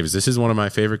 15th on Davis. This is one of my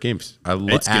favorite games. I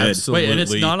It's good. absolutely Wait, and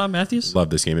it's not on Matthews? love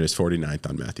this game. It is 49th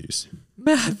on Matthews.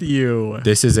 Matthew.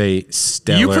 This is a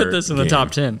stellar You put this in the game.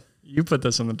 top 10. You put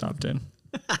this in the top 10.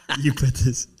 You put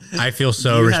this. I feel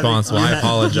so You responsible. I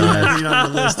apologize.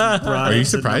 Are you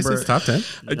surprised it's top 10?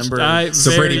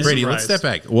 So Very Brady, let's surprised. step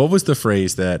back. What was the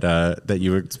phrase that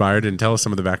you inspired, and tell us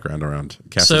some of the background around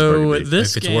Castles So Burgundy.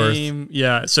 this If it's worth. game,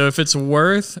 yeah. So if it's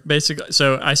worth, basically,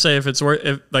 so I say if it's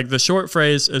worth, like the short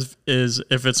phrase is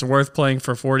if it's worth playing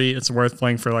for 40, it's worth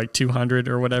playing for like 200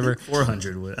 or whatever.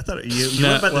 400 would. I thought you No,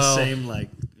 were about well- the same,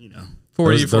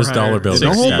 40, Those dollar 400, bills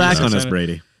Don't are hold Yeah, back on us, 600.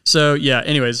 Brady. So yeah.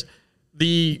 Anyways,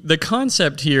 the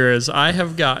concept here is I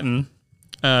have gotten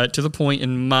to the point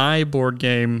in my board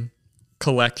game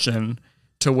collection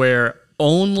to where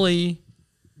only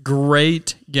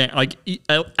great game, like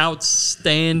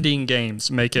outstanding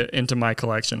games, make it into my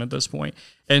collection at this point.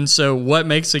 And so, what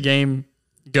makes a game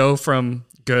go from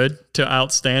good to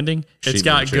outstanding? It's Sheep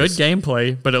got good munchers.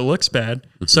 gameplay, but it looks bad.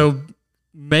 So.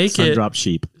 Make Sun it drop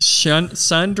sheep.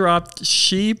 sun dropped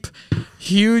sheep,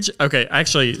 huge. Okay,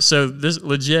 actually, so this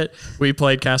legit. We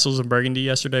played Castles of Burgundy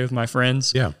yesterday with my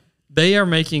friends. Yeah. They are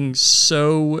making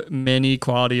so many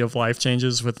quality of life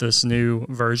changes with this new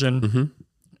version.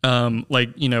 Like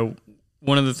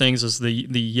one of the things is the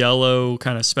yellow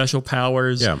kind of special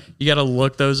powers. Yeah. You got to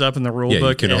look those up in the rule Yeah, you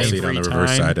book. can all see it every on the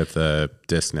reverse time. side of the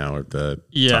disc now, or the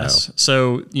Yes. tile.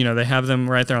 So, they have them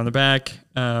right there on the back.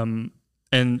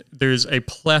 And there's a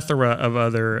plethora of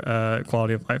other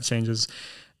quality of life changes.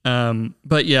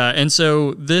 But yeah, and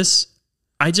so this,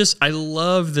 I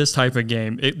love this type of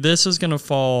game. This is going to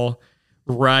fall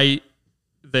right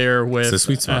there with It's a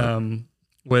sweet spot.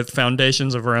 with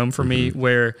Foundations of Rome for me,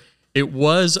 where it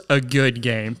was a good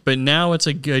game, but now it's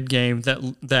a good game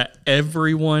that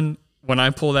everyone, when I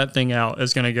pull that thing out,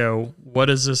 is going to go, what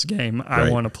is this game? I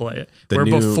Right. want to play it. The Where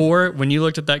new- before, when you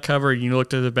looked at that cover, you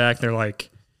looked at the back, they're like,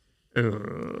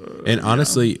 And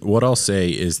honestly, what I'll say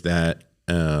is that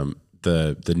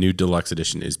the new deluxe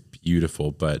edition is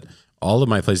beautiful, but all of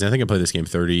my plays, and I think I played this game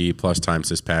 30 plus times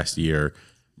this past year,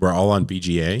 were all on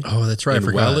BGA. Oh, that's right. I And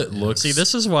forgot. while it looks, see,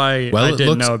 this is why Well, I it didn't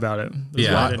looks- know about it. This is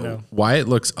Yeah. why I didn't know. why it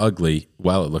looks ugly,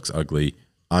 while it looks ugly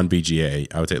on BGA,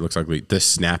 I would say it looks ugly. The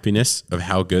snappiness of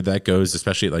how good that goes,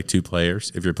 especially at like 2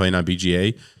 players, if you're playing on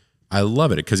BGA, I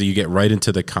love it because you get right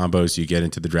into the combos, you get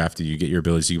into the draft, you get your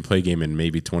abilities. You can play a game in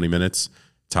maybe 20 minutes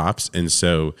tops. And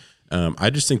so I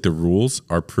just think the rules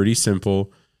are pretty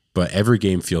simple, but every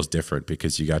game feels different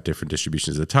because you got different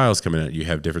distributions of the tiles coming out. You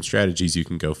have different strategies you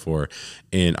can go for.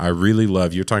 And I really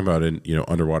love, you're talking about in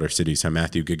Underwater Cities, how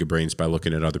Matthew gigabrains by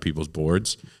looking at other people's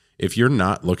boards. If you're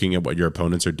not looking at what your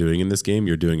opponents are doing in this game,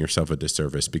 you're doing yourself a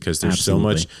disservice because there's so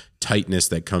much tightness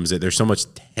that comes in. There's so much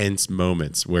tense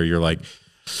moments where you're like,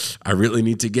 I really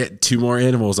need to get 2 more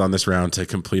animals on this round to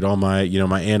complete all my,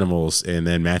 my animals. And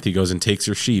then Matthew goes and takes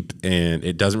your sheep, and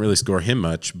it doesn't really score him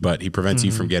much, but he prevents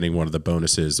you from getting one of the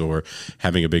bonuses or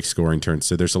having a big scoring turn.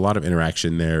 So there's a lot of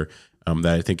interaction there that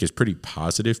I think is pretty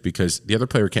positive because the other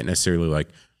player can't necessarily like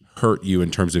hurt you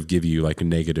in terms of give you like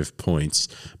negative points,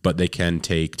 but they can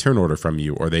take turn order from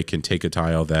you, or they can take a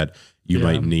tile that you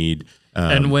might need.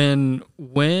 And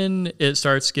when it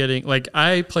starts getting, like,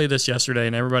 I played this yesterday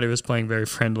and everybody was playing very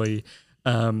friendly,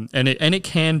 and it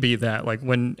can be that, like,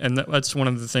 that's one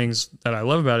of the things that I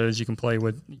love about it is you can play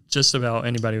with just about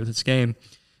anybody with this game,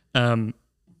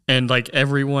 and like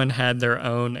everyone had their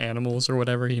own animals or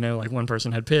whatever, like one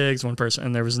person had pigs, one person,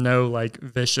 and there was no like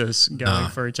vicious going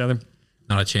for each other.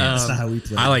 Not a chance. That's not how we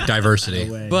play. I like diversity.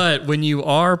 No way. But when you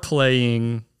are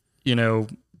playing,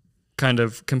 kind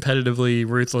of competitively,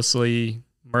 ruthlessly,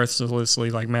 mercilessly,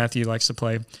 like Matthew likes to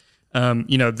play,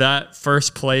 that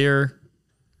first player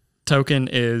token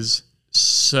is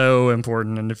so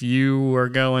important. And if you are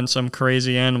going some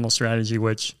crazy animal strategy,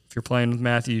 which if you're playing with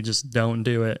Matthew, you just don't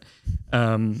do it,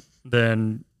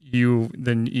 then you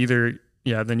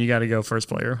got to go first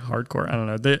player hardcore. I don't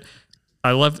know.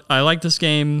 I like this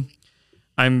game.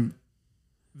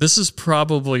 This is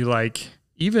probably like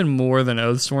even more than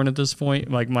Oathsworn at this point,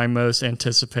 like my most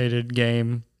anticipated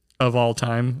game of all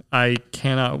time. I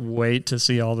cannot wait to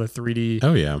see all the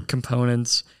 3D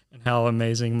components and how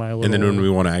amazing my little... And then when we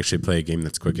want to actually play a game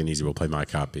that's quick and easy, we'll play my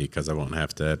copy because I won't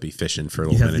have to be fishing for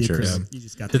little miniatures. You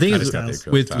just got The thing is, tiles.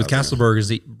 with Castle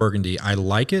Burgundy, I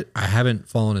like it. I haven't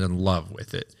fallen in love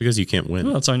with it. Because you can't win.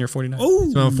 Well, it's on your 49.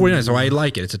 So I'm 49, so I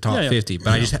like it. It's a top 50, but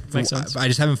I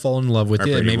just haven't fallen in love with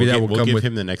it. Maybe that will come give with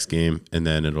him the next game, and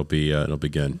then it'll be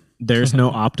good. There's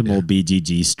no optimal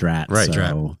BGG strat. Right.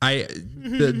 So.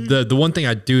 The one thing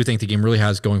I do think the game really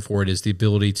has going for it is the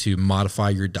ability to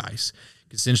modify your dice.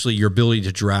 Essentially, your ability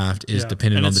to draft is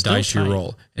dependent on the dice you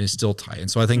roll, and it's still tight.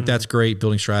 And so I think that's great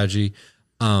building strategy.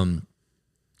 I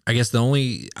guess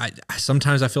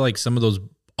sometimes I feel like some of those,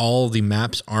 all the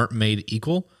maps aren't made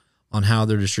equal on how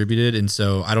they're distributed. And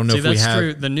so I don't know if we have...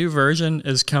 True. The new version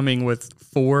is coming with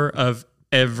 4 of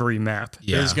every map.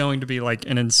 There's going to be like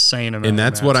an insane amount. And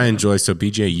that's of what I enjoy. So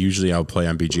BGA, usually I'll play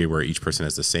on BGA where each person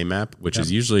has the same map, which is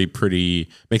usually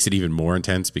makes it even more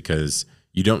intense because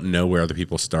you don't know where other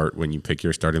people start when you pick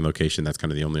your starting location. That's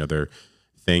kind of the only other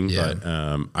thing. Yeah.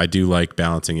 But I do like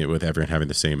balancing it with everyone having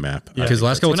the same map. Because the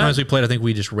last couple times we played, I think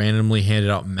we just randomly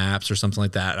handed out maps or something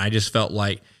like that. And I just felt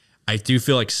like, I do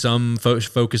feel like some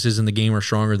focuses in the game are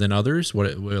stronger than others, what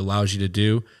it allows you to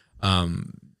do. So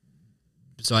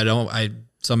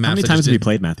some maps. How many times have you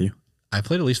played, Matthew? I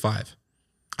played at least 5.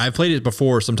 I've played it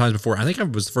sometimes before. I think I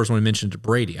was the first one to mention to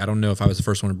Brady. I don't know if I was the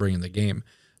first one to bring in the game.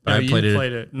 But you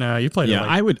played it. No, you played it. Yeah,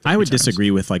 like I would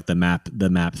disagree with like the map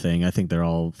thing. I think they're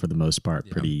all for the most part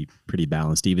pretty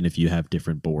balanced. Even if you have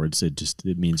different boards, it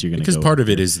means you're going to because part of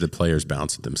it is the players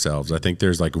balance it themselves. I think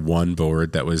there's like one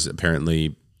board that was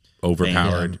apparently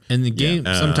overpowered, and the game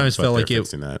sometimes felt like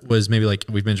it was maybe like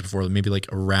we've mentioned before, maybe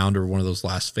like a round or one of those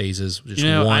last phases, just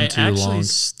I actually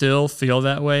still feel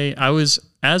that way.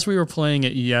 As we were playing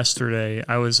it yesterday,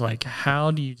 I was like,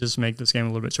 how do you just make this game a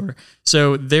little bit shorter?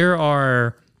 So there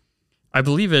are, I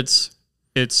believe it's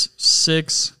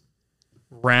 6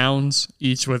 rounds,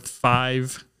 each with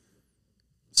 5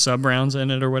 sub rounds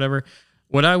in it or whatever.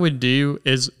 What I would do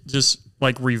is just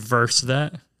like reverse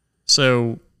that.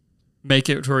 So make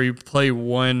it to where you play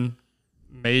one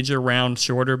major round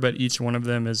shorter, but each one of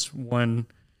them is one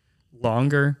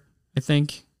longer, I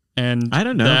think. And I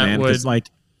don't know, man. Because like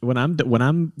when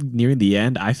I'm nearing the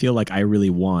end, I feel like I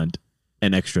really want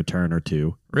an extra turn or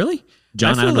two. Really?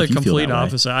 John, I feel the complete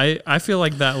opposite. I feel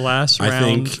like that last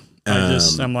round,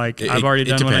 I'm like, I've already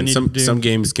done what I need to do. Some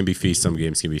games can be feast, some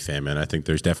games can be famine. I think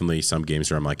there's definitely some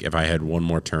games where I'm like, if I had one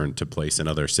more turn to place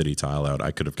another city tile out, I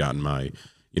could have gotten my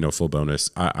full bonus.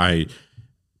 I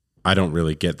don't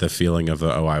really get the feeling of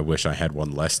I wish I had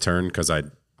one less turn because I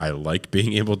like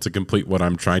being able to complete what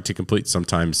I'm trying to complete.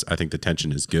 Sometimes I think the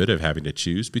tension is good of having to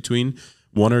choose between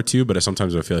one or two, but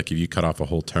sometimes I feel like if you cut off a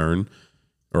whole turn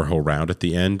or a whole round at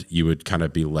the end, you would kind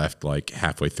of be left like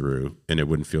halfway through and it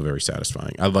wouldn't feel very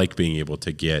satisfying. I like being able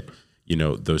to get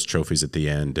those trophies at the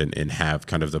end and have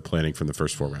kind of the planning from the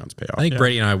first 4 rounds pay off. I think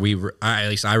Brady and at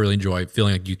least I really enjoy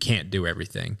feeling like you can't do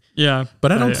everything. Yeah.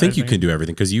 But I don't think you can do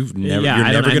everything because you're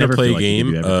never going to play a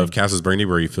game of Castles Burgundy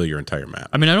where you fill your entire map.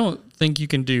 I mean, I don't think you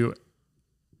can do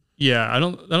I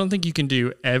don't think you can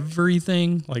do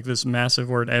everything, like this massive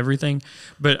word everything,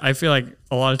 but I feel like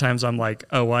a lot of times I'm like,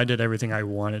 I did everything I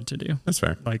wanted to do. That's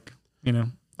fair. Like,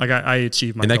 I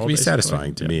achieved my goal. And that can be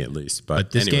satisfying to me at least.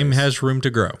 But this game has room to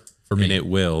grow. For me. And it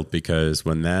will, because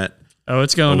when that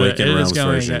it's going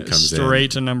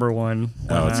straight to number 1.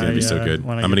 Oh, it's gonna be so good.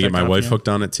 I'm gonna get my wife hooked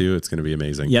on it too. It's gonna be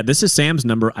amazing. Yeah, this is Sam's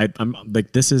number. I'm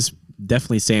like, this is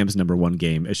definitely Sam's number 1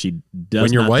 game. As she does.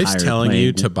 When your wife's telling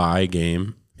you to buy a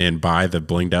game and buy the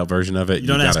blinged out version of it, you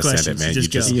gotta send it, man.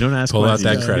 You don't ask. Pull out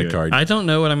that credit card. I don't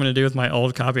know what I'm gonna do with my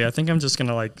old copy. I think I'm just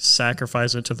gonna like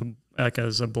sacrifice it to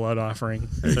as a blood offering.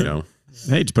 There you go.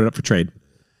 Hey, just put it up for trade.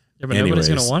 Yeah, but nobody's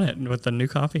gonna want it with the new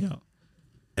copy out.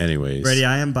 Anyways, Brady,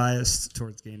 I am biased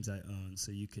towards games I own,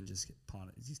 so you can just pawn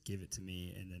it, just give it to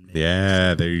me, and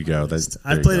then there you go.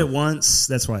 I've played it once.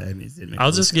 That's why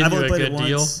I'll just give you a good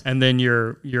deal, and then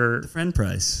your the friend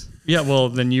price. Yeah, well,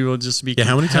 then you will just be. Yeah,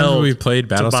 how many times have we played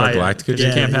Battlestar Galactica?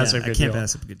 You can't pass up. I can't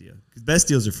pass up a good deal because best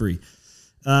deals are free.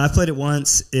 I played it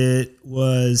once. I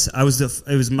was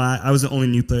the only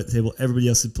new player at the table. Everybody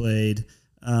else had played.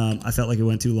 I felt like it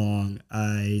went too long.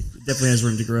 I definitely has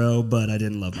room to grow, but I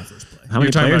didn't love my first play. How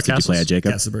many talking players about did you play castles? at,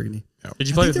 Jacob? Castle Burgundy. Did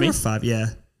you play with There me? were 5. Yeah.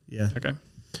 Okay.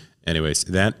 Anyways,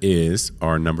 that is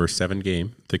our number 7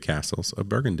 game, The Castles of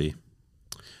Burgundy.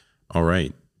 All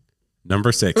right.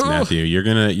 Number 6, Matthew. You're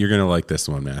gonna like this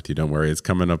one, Matthew. Don't worry, it's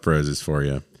coming up roses for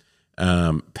you.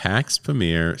 PAX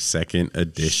Pamir 2nd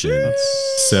edition.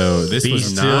 So this Be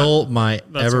was not still my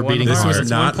That's ever one beating of this ours. heart. was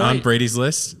It's one not on point. Brady's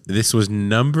list. This was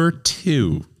number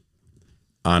 2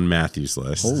 on Matthew's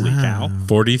list. Holy cow.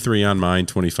 43 on mine,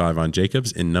 25 on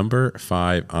Jacob's, and number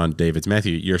 5 on David's.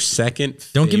 Matthew, your second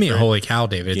Don't give me a favorite holy cow,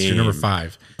 David. It's your number game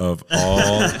 5. of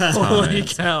all Holy time.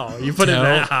 cow! You put it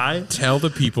that high? Tell the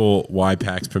people why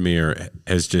PAX Premier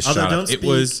has just Although shot up.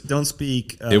 don't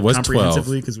speak it was 12.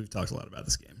 comprehensively because we've talked a lot about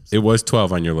this game. So It was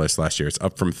 12 on your list last year. It's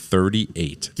up from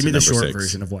 38. give me the short 6.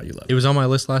 version of why you love It it. was on my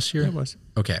list last year? It was.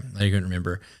 Okay. I couldn't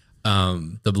remember.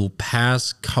 The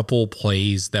past couple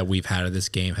plays that we've had of this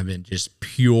game have been just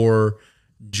pure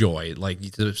joy. Like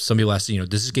some people ask, does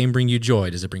this game bring you joy?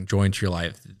 Does it bring joy into your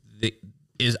life?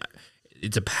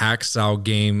 It's a pack style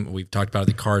game. We've talked about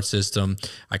the card system.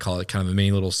 I call it kind of a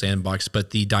mini little sandbox, but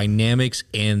the dynamics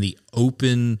and the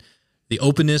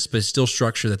openness, but still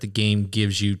structure that the game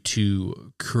gives you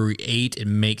to create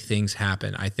and make things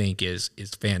happen, I think is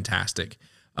fantastic.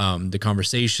 The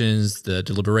conversations, the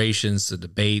deliberations, the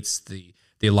debates, the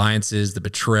alliances, the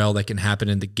betrayal that can happen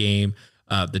in the game,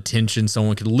 the tension.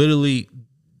 Someone could literally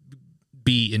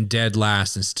be in dead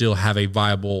last and still have a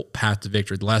viable path to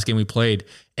victory. The last game we played,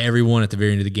 everyone at the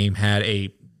very end of the game had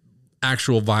a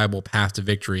actual viable path to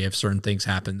victory if certain things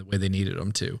happened the way they needed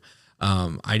them to.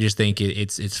 I just think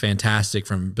it's fantastic,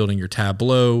 from building your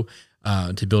tableau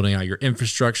to building out your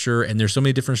infrastructure. And there's so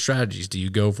many different strategies. Do you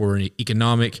go for an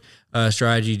economic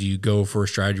strategy? Do you go for a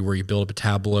strategy where you build up a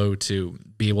tableau to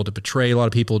be able to betray a lot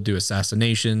of people, do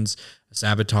assassinations,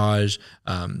 sabotage?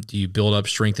 Do you build up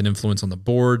strength and influence on the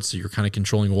board, so you're kind of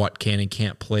controlling what can and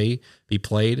can't be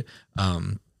played?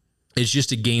 It's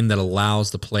just a game that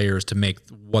allows the players to make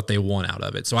what they want out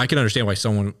of it. So I can understand why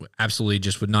someone absolutely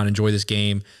just would not enjoy this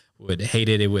game, would hate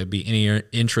it. It would be any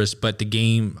interest, but the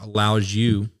game allows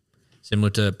you, similar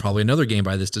to probably another game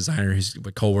by this designer,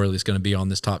 Cole Worley is going to be on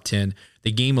this top 10.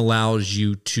 The game allows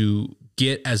you to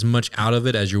get as much out of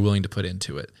it as you're willing to put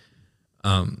into it.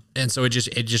 And so it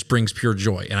just brings pure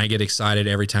joy. And I get excited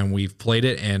every time we've played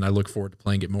it, and I look forward to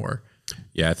playing it more.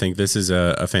 Yeah, I think this is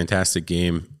a fantastic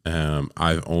game.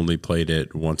 I've only played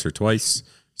it once or twice,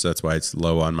 so that's why it's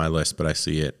low on my list, but I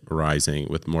see it rising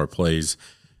with more plays.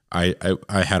 I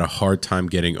had a hard time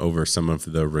getting over some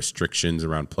of the restrictions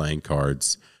around playing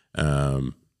cards,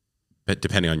 but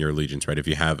depending on your allegiance, right? If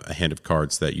you have a hand of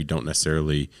cards that you don't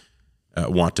necessarily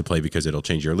want to play because it'll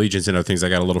change your allegiance and other things, I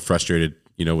got a little frustrated,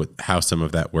 with how some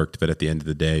of that worked. But at the end of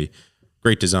the day,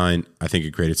 great design. I think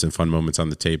it created some fun moments on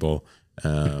the table.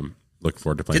 Look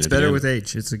forward to playing It's it better again. with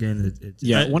age. It's a game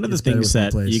that One of the it's better things with more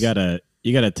that plays.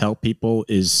 you gotta tell people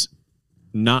is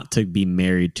not to be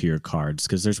married to your cards,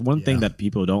 because there's one thing that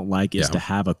people don't like is Yeah. to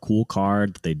have a cool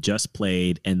card that they just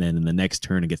played and then in the next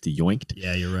turn it gets yoinked.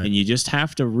 Yeah, you're right. And you just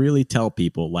have to really tell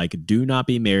people, like, do not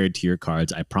be married to your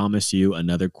cards. I promise you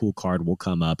another cool card will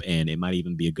come up, and it might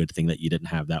even be a good thing that you didn't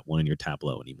have that one in your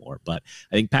tableau anymore. But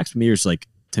I think Pax Pamir is, like,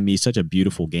 to me, such a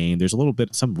beautiful game. There's a little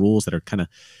bit, some rules that are kind of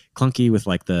clunky with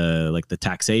like the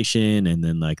taxation, and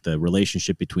then like the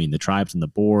relationship between the tribes and the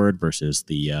board versus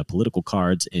the political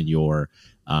cards in your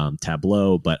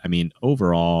tableau. But I mean,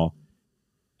 overall,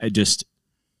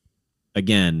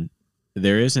 again,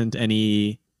 there isn't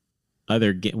any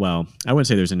other game. Well, I wouldn't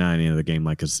say there's not any other game,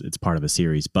 like, 'cause it's part of a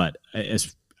series, but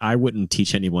I wouldn't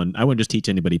just teach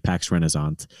anybody Pax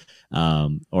Renaissance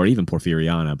or even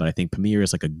Porfiriana, but I think Pamir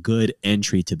is like a good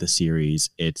entry to the series.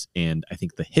 And I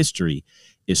think the history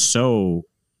is so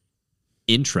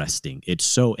interesting. It's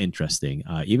so interesting.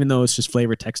 Even though it's just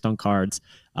flavor text on cards,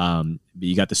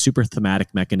 you got the super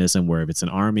thematic mechanism where if it's an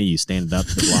army, you stand it up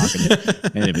to block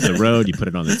it, and if it's a road, you put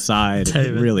it on its side.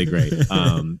 David. Really great.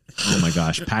 Oh my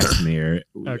gosh, Pax Pamir.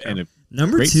 Okay. And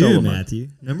Number Great 2, solo mode. Matthew.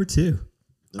 Number 2.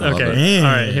 love Okay. it.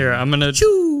 All right. Here, I'm gonna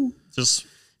just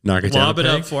Knock it down. lob it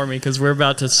up for me because we're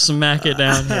about to smack it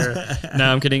down here.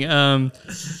 No, I'm kidding.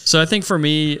 So I think for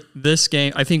me, this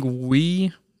game, I think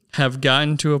we have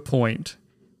gotten to a point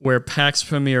where Pax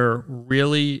Pamir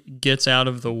really gets out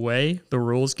of the way. The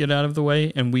rules get out of the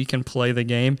way, and we can play the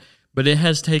game. But it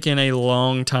has taken a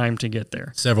long time to get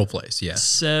there. Several plays, yes.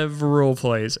 Several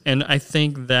plays. And I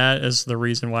think that is the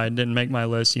reason why I didn't make my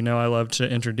list. I love to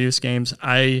introduce games.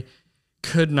 I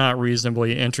could not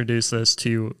reasonably introduce this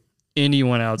to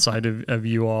anyone outside of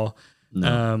you all.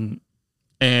 No.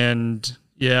 And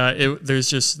Yeah, there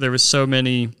was so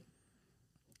many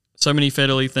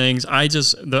fiddly things. I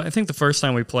think the first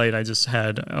time we played, I just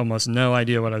had almost no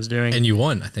idea what I was doing. And you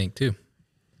won, I think, too.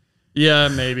 Yeah,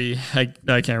 maybe. I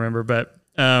can't remember, but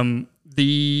I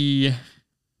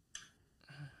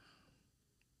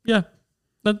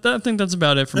think that's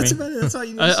about it for me. That's about it. That's all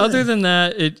you need to say. Other than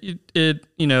that, it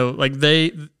like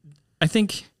I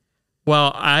think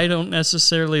while I don't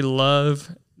necessarily love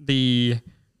the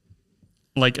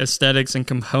like aesthetics and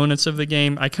components of the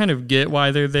game, I kind of get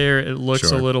why they're there. It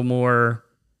looks a little more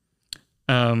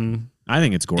I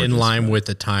think it's gorgeous. In line with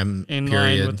the time period.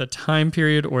 line with the time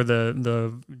period or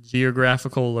the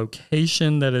geographical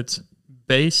location that it's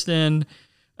based in.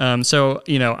 So,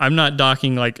 I'm not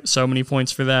docking like so many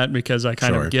points for that because I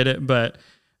kind of get it. But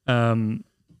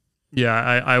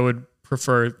I would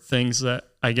prefer things that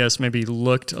I guess maybe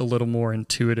looked a little more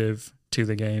intuitive to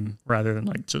the game rather than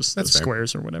like just the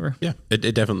squares or whatever. Yeah,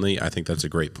 it definitely, I think that's a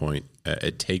great point.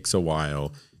 It takes a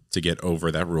while to get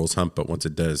over that rules hump, but once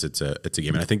it does, it's a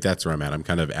game. And I think that's where I'm at. I'm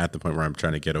kind of at the point where I'm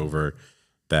trying to get over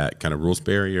that kind of rules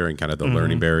barrier and kind of the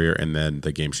learning barrier, and then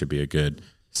the game should be a good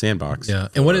sandbox. Yeah,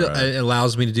 and what it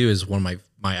allows me to do is one of my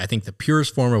I think the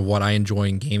purest form of what I enjoy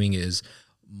in gaming is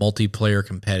multiplayer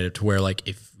competitive, to where like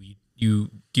if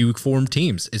you form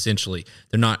teams, essentially.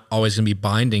 They're not always going to be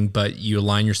binding, but you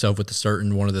align yourself with a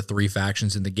certain one of the 3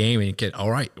 factions in the game and you get,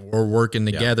 all right, we're working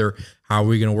together. Yeah. How are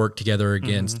we going to work together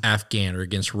against Afghan or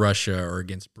against Russia or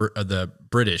against the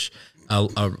British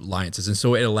alliances? And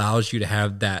so it allows you to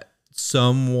have that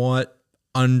somewhat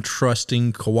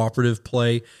untrusting cooperative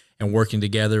play and working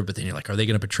together, but then you're like, are they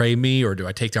going to betray me, or do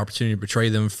I take the opportunity to betray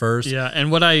them first? Yeah,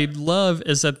 and what I love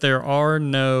is that there are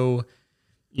no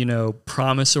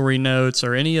promissory notes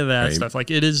or any of that stuff.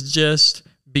 Like, it is just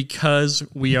because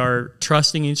we are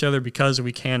trusting each other, because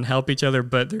we can help each other,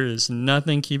 but there is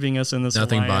nothing keeping us in this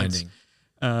alliance.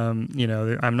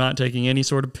 Binding. I'm not taking any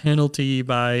sort of penalty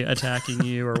by attacking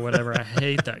you or whatever. I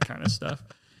hate that kind of stuff.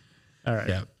 All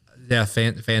right. Yeah.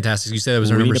 Fantastic. You said it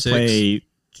was our number 6. Play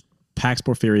Pax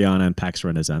Porfiriana and Pax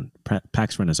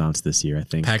Renaissance this year, I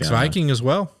think. Pax Viking as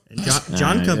well.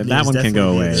 John Company. That one can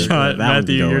go away.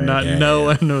 Matthew, you're not. No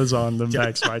one was on the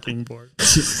Pax Viking board.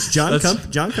 John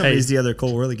Company is the other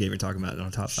Cole Worley game you're talking about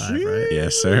on top 5, right?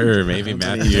 Yes, sir. Maybe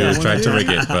Matthew tried to rig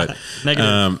it, but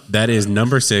that is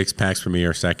number 6, PAX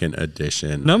Premier 2nd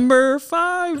Edition. Number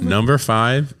 5. Number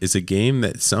 5 is a game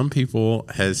that some people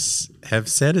have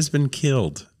said has been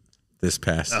killed this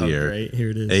past year. Great. Here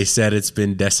it is. They said it's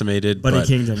been decimated, Buddy but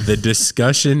Kingdom. The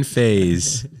discussion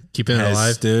phase keeping it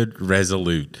alive, stood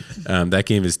resolute. That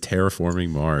game is Terraforming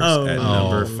Mars at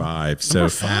number 5. So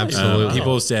absolutely,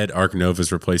 people said Ark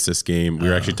Nova's replaced this game. We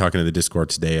were actually talking to the Discord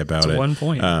today about it. 1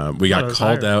 point. We got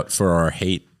called out for our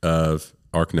hate of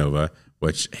Ark Nova,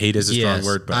 which hate is a strong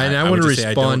word, but I want to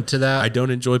respond to that. I don't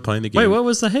enjoy playing the game. Wait, what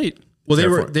was the hate? Well,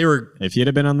 they were. If you'd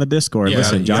have been on the Discord,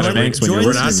 listen, Josh Banks. When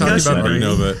we're not talking about Ark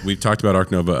Nova. We've talked about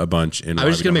Ark Nova a bunch. I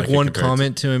was just going to make one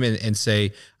comment to him and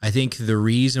say, I think the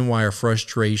reason why our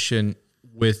frustration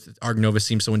with Ark Nova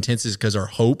seems so intense is because our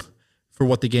hope for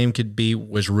what the game could be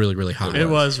was really, really high. It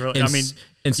was really.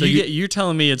 And so you're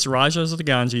telling me it's Rajas of the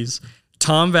Ganges,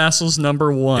 Tom Vassel's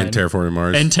number 1, and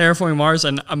Terraforming Mars,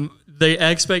 and the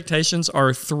expectations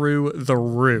are through the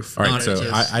roof. All right, so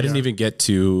I didn't even get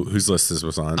to whose list this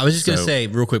was on. I was just going to say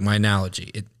real quick my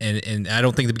analogy, and I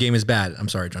don't think the game is bad. I'm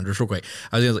sorry, John, just real quick.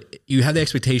 I was gonna say, you have the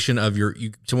expectation of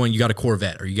you got a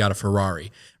Corvette or you got a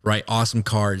Ferrari, right? Awesome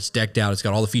car, it's decked out, it's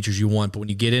got all the features you want, but when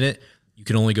you get in it, you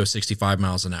can only go 65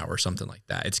 miles an hour or something like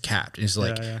that. It's capped. And it's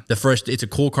like it's a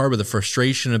cool car, but the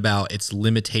frustration about its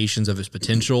limitations of its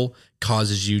potential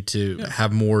causes you to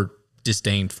have more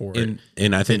disdain for it,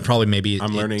 and I think probably maybe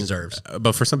I'm learning deserves.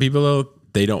 But for some people though,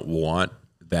 they don't want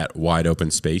that wide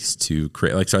open space to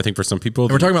create. Like, so I think for some people,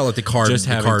 and we're talking about like the card, just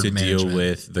having card to management. deal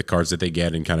with the cards that they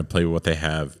get and kind of play with what they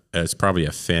have. It's probably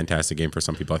a fantastic game for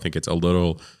some people. I think it's a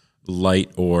little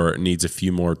light or needs a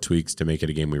few more tweaks to make it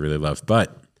a game we really love.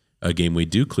 But a game we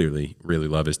do clearly really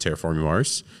love is Terraforming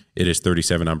Mars. It is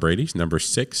 37 on Brady's, number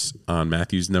 6 on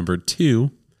Matthew's, number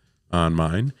 2 on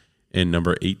mine, and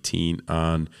number 18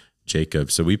 on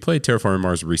Jacob. So we played Terraforming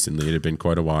Mars recently. It had been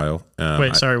quite a while.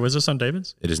 Wait, sorry, was this on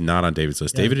David's? It is not on David's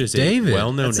list. David is a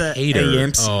well-known hater.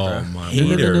 Of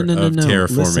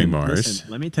Terraforming Mars. Listen,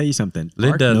 let me tell you something.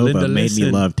 Ark Nova made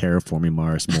me love Terraforming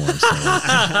Mars more. So.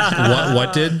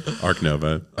 What did? Ark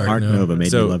Nova. Ark Nova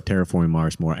made me love Terraforming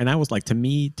Mars more. And I was like, to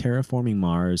me, Terraforming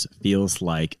Mars feels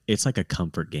like it's like a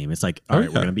comfort game. It's like, all right,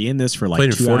 we're going to be in this for like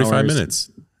played 2 in 45 hours.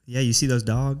 minutes. Yeah, you see those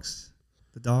dogs?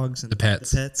 the dogs and The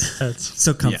pets.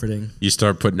 So comforting. You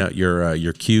start putting out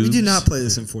your cubes. We do not play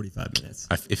this in 45 minutes.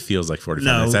 It feels like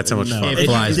 45 minutes. That's how much fun. It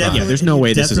flies by. Yeah, there's no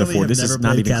way this is a 4. This is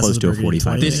not even close to a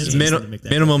 45 This minutes. is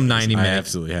minimum 90 minutes. I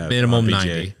absolutely have. Minimum RPG.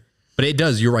 90. But it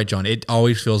does. You're right, John. It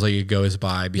always feels like it goes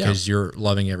by because you're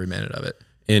loving every minute of it.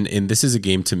 And this is a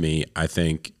game to me, I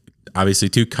think, obviously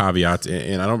 2 caveats,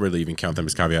 and I don't really even count them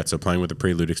as caveats. So playing with the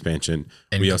Prelude expansion,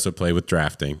 we also play with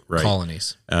drafting, right?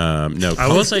 Colonies. No, I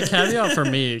will say caveat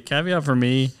for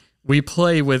me. We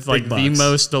play with like the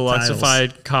most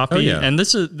deluxified copy, and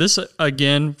this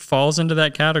again falls into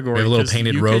that category. We have a little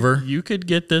painted rover. You could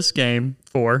get this game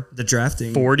for The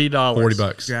drafting. $40.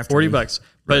 $40. $40.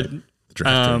 But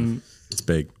drafting. It's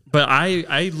big. But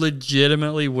I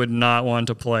legitimately would not want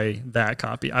to play that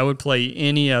copy. I would play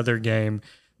any other game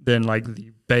than like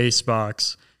the base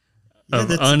box of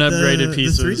unupgraded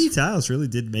pieces. The 3D tiles really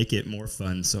did make it more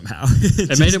fun somehow.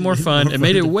 It made it more fun. It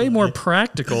made it way more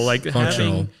practical. Like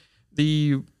Functional. having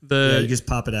you just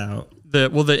pop it out.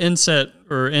 the inset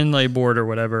or inlay board or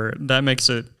whatever, that makes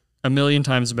it a million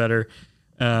times better.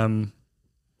 I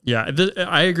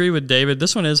agree with David.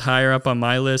 This one is higher up on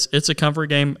my list. It's a comfort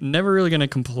game. Never really going to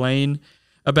complain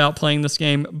about playing this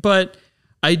game, but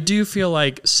I do feel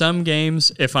like some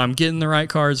games, if I'm getting the right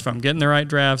cards, if I'm getting the right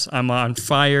drafts, I'm on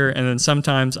fire. And then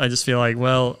sometimes I just feel like,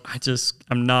 well,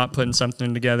 I'm not putting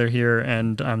something together here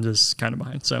and I'm just kind of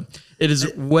behind. So it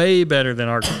is way better than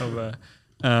Ark Nova.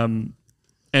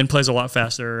 And plays a lot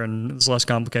faster and it's less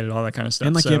complicated, all that kind of stuff.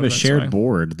 And like you have a shared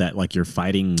board that like you're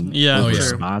fighting over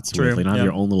spots with. You're not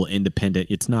your own little independent.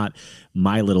 It's not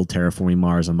my little terraforming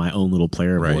Mars on my own little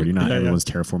player board. You're not everyone's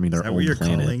terraforming their own planet. Is that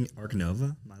what you're calling Ark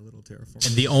Nova? My little terraforming.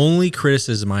 And the only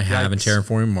criticism I have in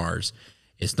Terraforming Mars,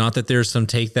 it's not that there's some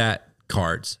take that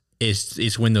cards.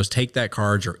 It's when those take that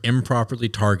cards are improperly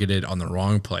targeted on the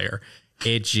wrong player.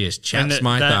 It just chaps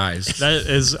my thighs. That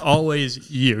is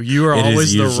always you. You are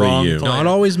always the wrong player. Not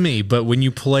always me, but when you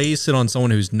place it on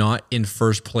someone who's not in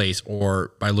first place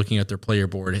or by looking at their player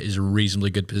board is a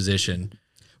reasonably good position.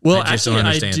 Well, I just don't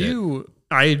understand it.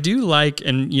 I do like,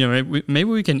 and maybe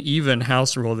we can even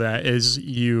house rule that is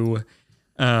you,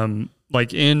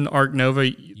 like in Ark Nova,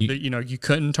 you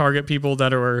couldn't target people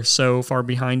that are so far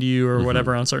behind you or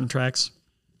whatever on certain tracks.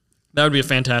 That would be a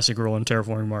fantastic rule in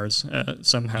Terraforming Mars.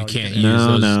 Somehow you can't use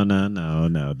those.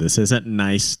 No. This isn't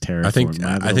nice terraforming.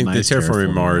 I think the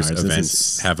Terraforming Mars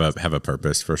events have a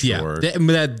purpose for sure.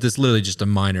 That's literally just a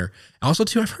minor. Also,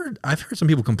 too, I've heard some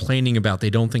people complaining about they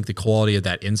don't think the quality of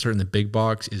that insert in the big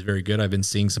box is very good. I've been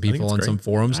seeing some people on some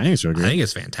forums. I think it's really good. I think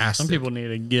it's fantastic. Some people need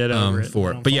to get over it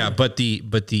for it. But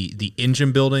the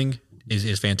engine building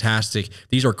is fantastic.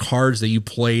 These are cards that you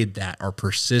played that are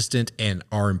persistent and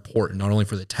are important, not only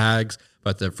for the tags,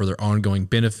 but for their ongoing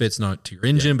benefits, not to your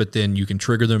engine, but then you can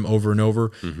trigger them over and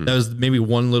over. That was maybe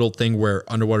one little thing where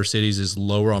Underwater Cities is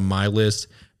lower on my list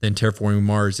than Terraforming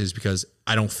Mars is because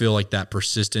I don't feel like that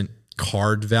persistent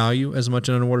card value as much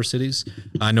in Underwater Cities.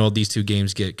 I know these two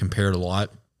games get compared a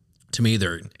lot. To me,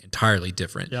 they're entirely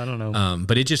different. Yeah, I don't know.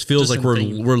 But it just feels like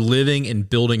we're living and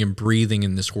building and breathing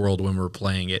in this world when we're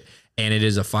playing it. And it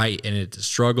is a fight and it's a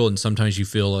struggle. And sometimes you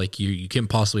feel like you can't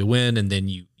possibly win. And then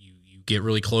you get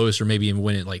really close or maybe even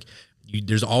win it. Like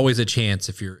there's always a chance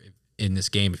if you're in this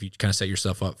game, if you kind of set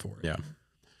yourself up for it. Yeah.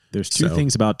 There's two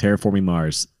things about Terraforming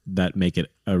Mars that make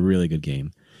it a really good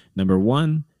game. Number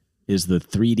one is the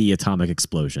 3D atomic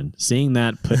explosion. Seeing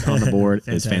that put on the board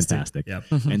is fantastic. Yep.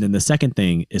 And then the second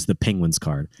thing is the Penguins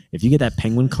card. If you get that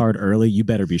Penguin card early, you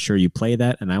better be sure you play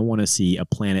that. And I want to see a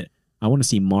planet. I want to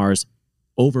see Mars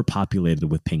overpopulated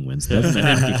with penguins.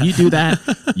 If you do that,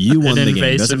 you won the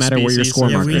game. Doesn't matter where your score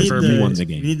marker is. You won the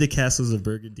game. We need the Castles of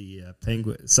Burgundy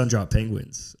Sundrop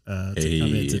penguins to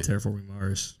come into Terraforming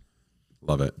Mars.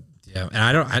 Love it. Yeah,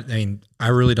 and I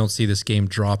really don't see this game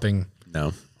dropping.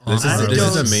 No, this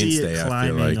is a mainstay. I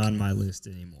feel like on my list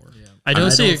anymore. Yeah. I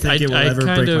don't think it will ever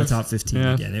break my top 15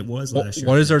 again. It was last year.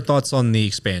 What is our thoughts on the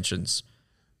expansions?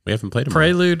 We haven't played them.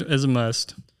 Prelude is a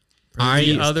must.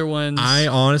 The other ones, I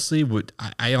honestly would.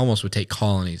 I almost would take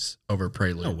Colonies over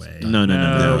Prelude. No way.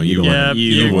 No. You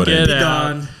wouldn't. Get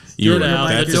out. Get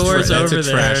out. The door's over there. That's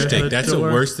a trash take. That's a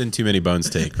worse than Too Many Bones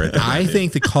take, right there. I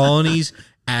think the Colonies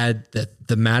add the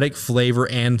thematic flavor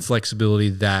and flexibility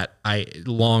that I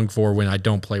long for when I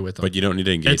don't play with them. But you don't need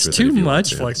to engage with it. It's too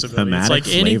much flexibility. It's like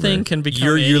anything can become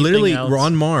You're literally else. We're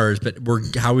on Mars, but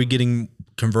how are we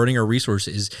converting our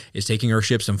resources is taking our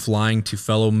ships and flying to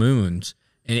fellow moons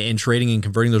and trading and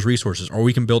converting those resources. Or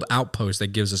we can build outposts that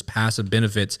gives us passive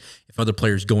benefits if other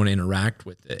players go and interact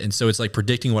with it. And so it's like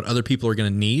predicting what other people are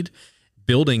going to need,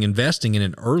 investing in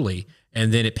it early,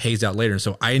 and then it pays out later. And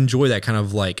so I enjoy that kind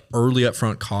of like early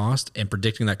upfront cost and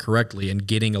predicting that correctly and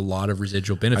getting a lot of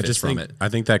residual benefits from it. I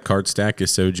think that card stack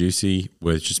is so juicy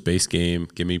with just base game.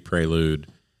 Give me Prelude.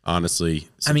 Honestly,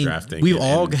 drafting. We've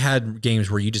all had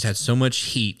games where you just had so much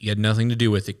heat, you had nothing to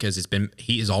do with it because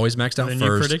heat is always maxed out and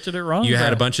first. You predicted it wrong. You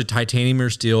had a bunch of titanium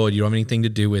or steel, and you don't have anything to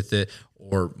do with it,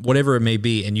 or whatever it may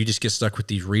be, and you just get stuck with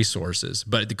these resources.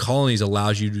 But the colonies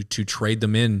allows you to trade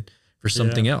them in for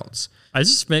something else. I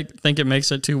just think it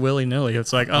makes it too willy-nilly.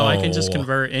 It's like, I can just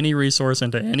convert any resource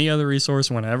into any other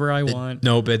resource whenever I want.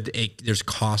 No, but there's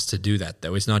cost to do that,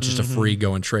 though. It's not just a free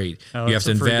go and trade. You have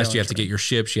to invest. You have to get your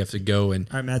ships. You have to go and,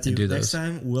 all right, Matthew, do next those.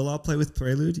 time we'll all play with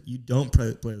Prelude. You don't play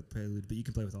with Prelude, but you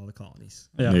can play with all the colonies.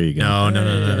 Yeah. There you go.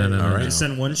 No. All right. Just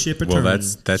send one ship a turn. Well,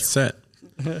 that's set.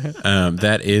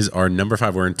 That is our number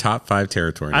 5. We're in top 5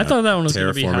 territory. I thought that one was going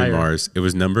to be Terraforming higher. Mars. It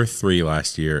was number 3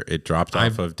 last year. It dropped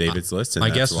off of David's list. And My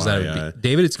that's guess was why, that it would be.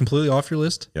 David, it's completely off your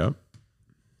list? Yep.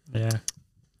 Yeah.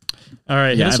 All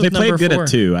right. Yeah, hit us if they with played number good 4. at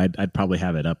 2, I'd probably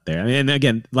have it up there. I mean, and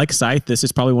again, like Scythe, this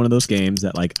is probably one of those games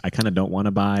that like I kind of don't want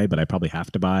to buy, but I probably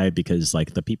have to buy because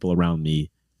like the people around me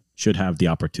should have the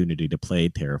opportunity to play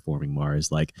Terraforming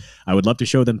Mars. Like I would love to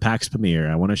show them Pax Pamir.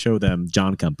 I want to show them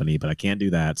John Company, but I can't do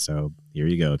that. So here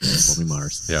you go, Terraforming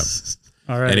Mars. Yep.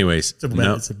 All right. Anyways, It's a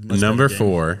much number better game.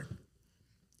 4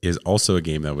 is also a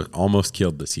game that was almost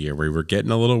killed this year. We were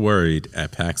getting a little worried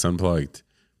at PAX Unplugged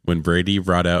when Brady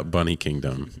brought out Bunny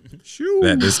Kingdom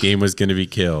that this game was going to be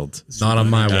killed. Not on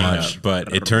my watch.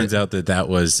 But it turns out that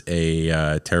was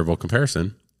a terrible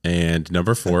comparison. And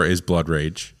number 4 is Blood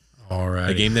Rage, All right.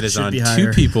 a game that is Should on be 2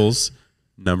 higher. people's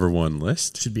number 1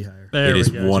 list. Should be higher. There It we is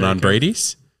go, 1 on Jacob.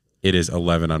 Brady's. It is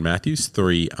 11 on Matthew's,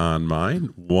 3 on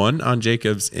mine, 1 on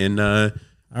Jacob's, and Mr.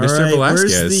 All right,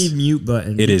 Velasquez. where's the mute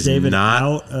button? It Get is David not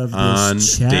out of on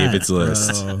this chat, David's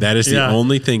list. bro. That is the Yeah.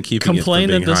 only thing keeping Complain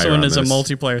it from that being this higher one on is a this.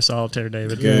 multiplayer solitaire,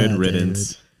 David. Good Yeah,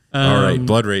 riddance. All right,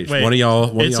 Blood Rage. Wait, One of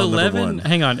y'all it's number 11. 1.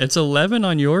 Hang on, it's 11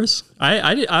 on yours.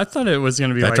 I thought it was going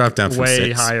to be That like dropped down from way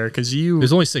 6. higher because It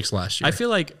was only 6 last year. I feel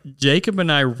like Jacob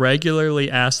and I regularly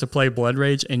ask to play Blood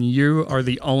Rage, and you are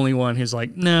the only one who's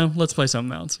like, no, let's play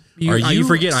something else. you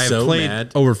forget I have so played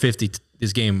mad? over 50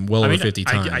 this game over 50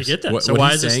 times. I get that. What- So what why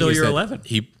he's is it saying still your that 11?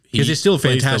 He 'Cause it's still a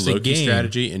plays fantastic the Loki game.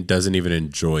 strategy and doesn't even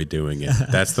enjoy doing it.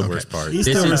 That's the worst part. He's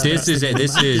This still is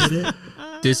respectable.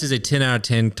 this is a 10 out of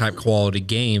 10 type quality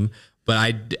game, but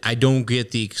I don't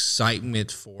get the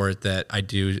excitement for it that I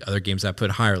do other games that I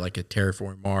put higher, like a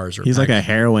Terraforming Mars. Or He's like a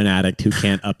heroin addict who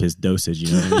can't up his dosage.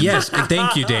 You know what I mean? yes.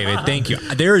 Thank you, David. Thank you.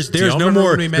 There's Do y'all no remember more.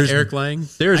 when we met There's, Eric Lang?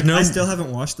 there's no. I still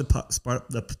haven't watched the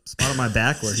spot on my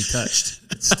back where he touched.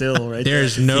 It's still right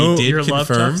There's there. no. He Your did love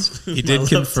confirm. tufts? He did love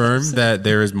confirm tufts. that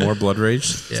there is more Blood Rage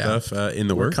Yeah. stuff in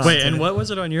the works. Wait, and what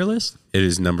was it on your list? It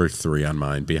is number 3 on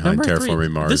mine, behind Number 3.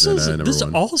 Terraforming Mars This, and number this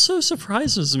 1. also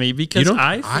surprises me because don't-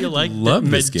 I I feel like love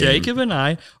this game. Jacob and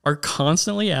I are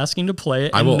constantly asking to play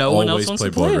it, I and will no one else always wants play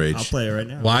to play Blood it. Rage. I'll play it right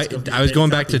now. Why? Let's go get I was a going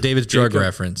big back to copy. David's drug Jacob.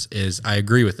 reference. Is I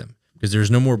agree with him because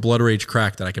there's no more Blood Rage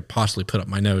crack that I could possibly put up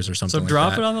my nose or something. So like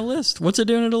drop that. it on the list. What's it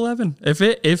doing at 11?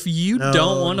 If you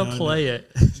don't want to play it,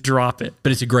 drop it.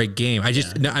 But it's a great game.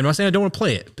 No, I'm not saying I don't want to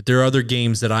play it, but there are other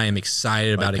games that I am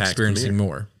excited about Pax experiencing Pamir.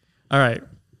 more. All right.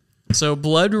 So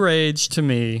Blood Rage to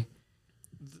me,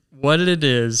 what it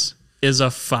is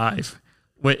a 5.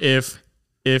 If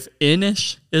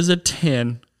Inish is a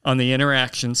 10 on the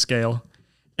interaction scale,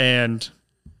 and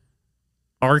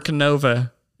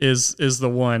Arcanova is the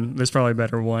 1, there's probably a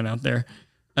better 1 out there.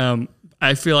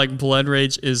 I feel like Blood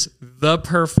Rage is the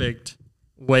perfect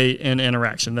way in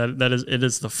interaction. It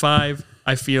is the 5.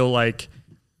 I feel like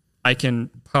I can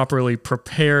properly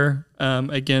prepare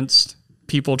against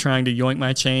people trying to yoink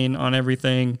my chain on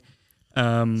everything.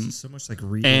 So much like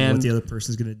reading And what the other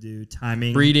person's going to do,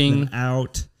 timing, reading- them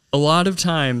out. A lot of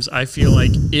times I feel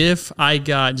like if I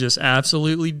got just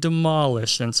absolutely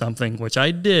demolished in something, which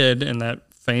I did in that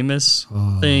famous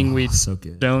thing we so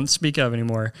good. don't speak of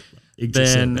anymore,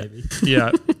 Yggdrasil, then baby.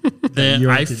 yeah, then Yoinked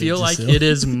I it feel like Yggdrasil. it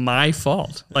is my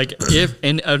fault. Like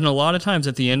and a lot of times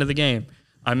at the end of the game,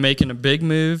 I'm making a big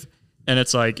move, and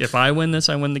it's like if I win this,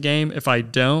 I win the game. If I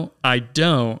don't, I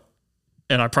don't,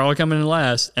 and I probably come in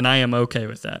last, and I am okay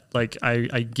with that. Like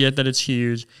I get that it's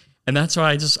huge, and that's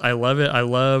why I love it. I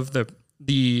love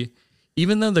the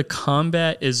even though the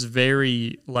combat is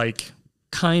very like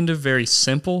kind of very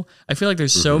simple, I feel like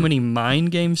there's so many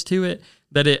mind games to it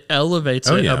that it elevates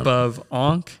it yeah. above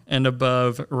Ankh and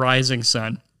above Rising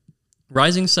Sun.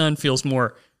 Rising Sun feels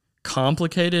more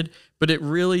complicated, but it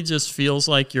really just feels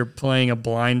like you're playing a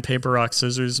blind paper, rock,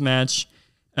 scissors match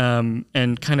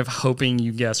and kind of hoping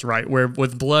you guess right. Where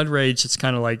with Blood Rage, it's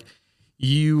kind of like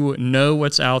you know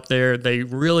what's out there. They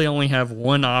really only have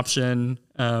one option,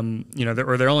 or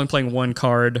they're only playing one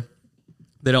card.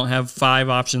 They don't have 5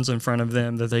 options in front of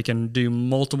them that they can do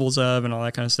multiples of and all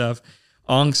that kind of stuff.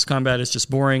 Ong's combat is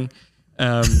just boring.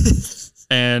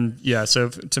 And yeah, so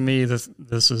to me, this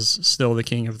is still the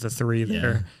king of the 3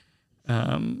 there.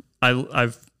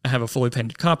 I have a fully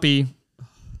painted copy.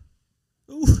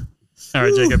 Ooh. All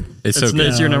right, Jacob.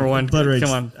 It's your number 1. Blood Rage.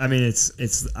 Come on. I mean,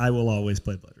 I will always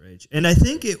play Blood Rage, and I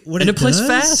think it plays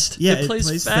fast. Yeah, it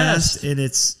plays fast, and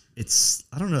it's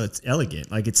I don't know, it's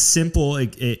elegant. Like it's simple.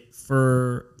 It's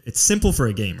simple for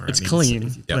a gamer. It's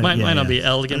clean. Might not be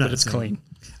elegant, but it's clean.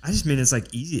 I just mean it's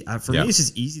like easy. For me, it's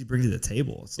just easy to bring to the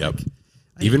table. It's like,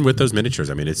 even with those miniatures,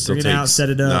 I mean, it still takes set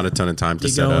it up, not a ton of time to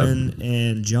set up.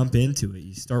 And jump into it.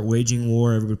 You start waging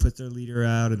war. Everybody puts their leader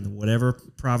out in whatever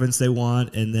province they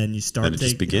want, and then you start. And it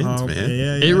just begins,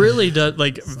 man. It really does.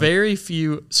 Like very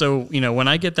few. So when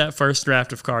I get that first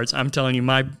draft of cards, I'm telling you,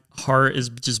 my heart is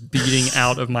just beating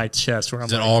out of my chest. Where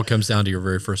it all comes down to your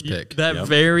very first pick. That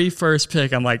very first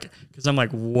pick, I'm like,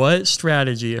 what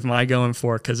strategy am I going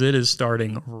for? Because it is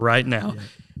starting right now,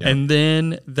 and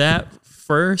then that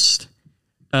first.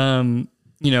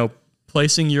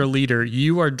 Placing your leader,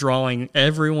 you are drawing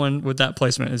everyone with that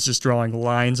placement is just drawing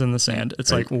lines in the sand.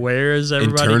 It's like, where is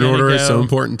everybody? And turn order is so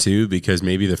important too, because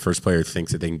maybe the first player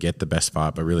thinks that they can get the best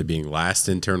spot, but really being last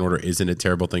in turn order isn't a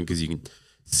terrible thing because you can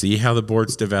see how the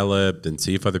board's developed and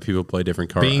see if other people play different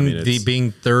cards.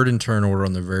 Being third in turn order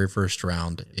on the very first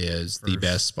round is the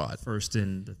best spot. First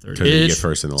in the third. You get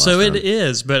first in the last round. It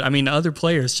is, but I mean, other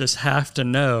players just have to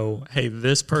know, hey,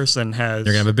 this person has.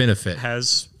 They're gonna have a benefit.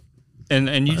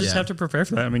 And you just have to prepare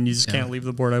for that. I mean, you just can't leave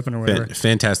the board open or whatever.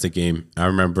 Fantastic game. I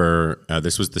remember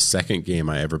this was the second game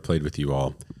I ever played with you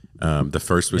all. The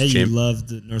first was you loved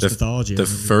the Norse mythology. The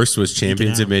first was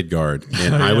Champions of Midgard,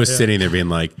 and I was sitting there being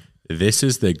like, "This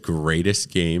is the greatest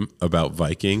game about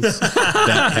Vikings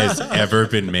that has ever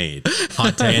been made."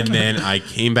 And then I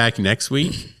came back next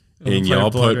week, and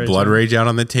y'all put Blood Rage out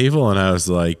on the table, and I was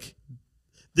like.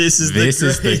 This is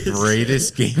the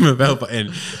greatest game about, and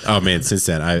oh man! Since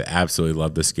then, I absolutely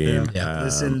love this game.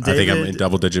 Listen, David, I think I'm in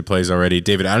double-digit plays already.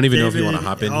 David, I don't even know if you want to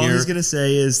hop in all here. All he's gonna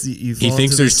say is that he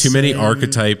thinks there's too many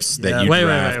archetypes that you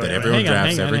draft that everyone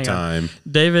drafts every time.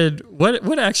 David,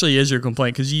 what actually is your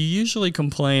complaint? Because you usually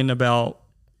complain about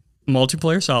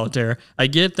multiplayer solitaire. I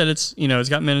get that it's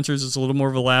got miniatures, it's a little more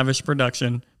of a lavish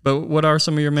production. But what are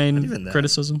some of your main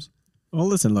criticisms? Well,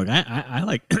 listen, look, I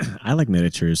like I like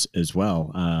miniatures as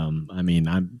well. I mean,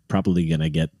 I'm probably gonna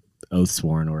get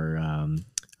Oathsworn or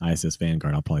ISS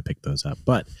Vanguard. I'll probably pick those up.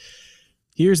 But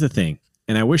here's the thing,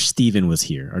 and I wish Steven was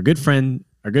here. Our good friend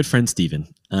Steven,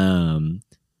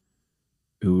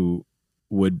 who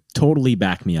would totally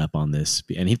back me up on this,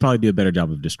 and he'd probably do a better job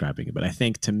of describing it. But I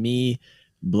think to me,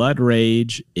 Blood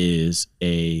Rage is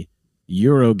a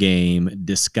Euro game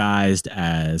disguised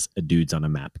as a dudes on a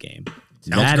map game.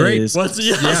 Sounds great.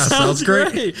 Sounds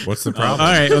great. What's the problem?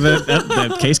 All right. Well,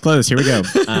 the case closed. Here we go.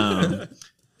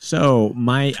 So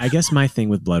I guess my thing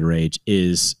with Blood Rage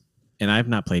is, and I've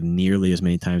not played nearly as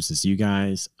many times as you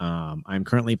guys. I'm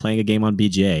currently playing a game on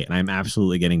BGA, and I'm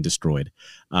absolutely getting destroyed.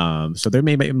 So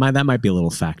that might be a little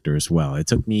factor as well. It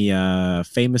took me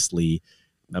famously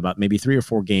about maybe 3 or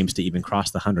 4 games to even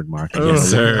cross the 100 mark. A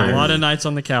lot of nights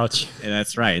on the couch. And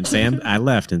that's right. And I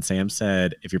left, and Sam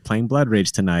said, if you're playing Blood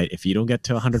Rage tonight, if you don't get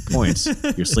to 100 points,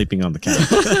 you're sleeping on the couch.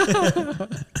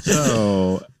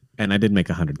 So, and I did make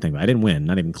 100 thing, but I didn't win,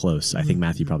 not even close. I think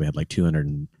Matthew probably had like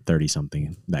 230 something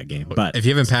in that game. But if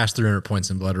you haven't passed 300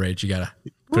 points in Blood Rage, you got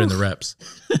to put in the reps.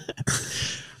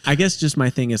 I guess just my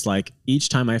thing is like each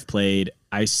time I've played,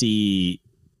 I see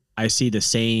the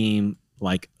same,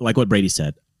 like what Brady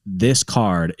said. This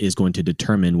card is going to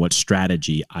determine what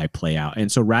strategy I play out.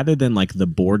 And so rather than like the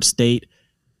board state,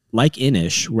 like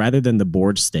Inish, rather than the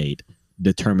board state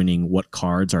determining what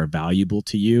cards are valuable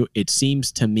to you, it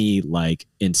seems to me like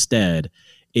instead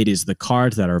it is the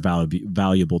cards that are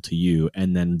valuable to you,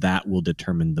 and then that will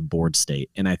determine the board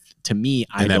state. And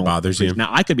that bothers you. Now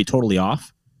I could be totally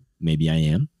off. Maybe I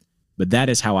am, but that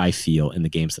is how I feel in the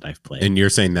games that I've played. And you're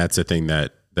saying that's a thing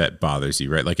that bothers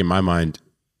you, right? Like in my mind,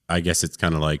 I guess it's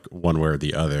kind of like one way or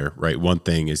the other, right? One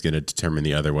thing is going to determine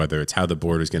the other, whether it's how the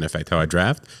board is going to affect how I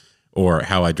draft or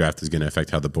how I draft is going to affect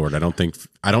how the board. I don't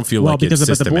feel like it's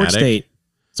systematic. The board state,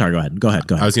 sorry, go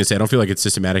ahead. I was going to say, I don't feel like it's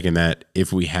systematic in that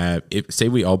if say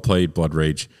we all played Blood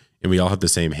Rage and we all had the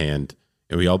same hand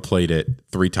and we all played it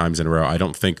 3 times in a row, I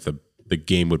don't think the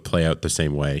game would play out the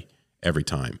same way every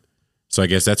time. So I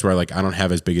guess that's where like I don't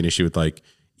have as big an issue with like,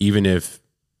 even if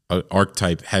an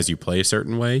archetype has you play a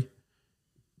certain way,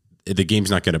 the game's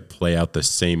not going to play out the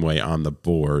same way on the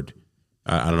board.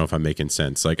 I don't know if I'm making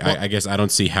sense. Like, I guess I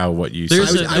don't see how what you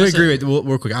said. I agree with,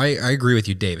 real quick, I agree with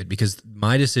you, David, because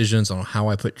my decisions on how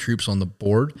I put troops on the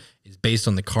board is based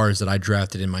on the cards that I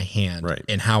drafted in my hand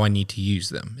and how I need to use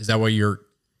them. Is that what you're...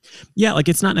 Yeah, like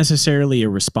it's not necessarily a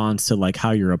response to like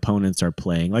how your opponents are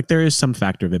playing. Like there is some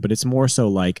factor of it, but it's more so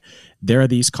like there are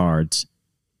these cards.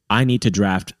 I need to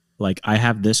draft, like I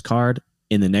have this card.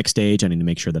 In the next stage, I need to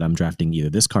make sure that I'm drafting either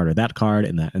this card or that card.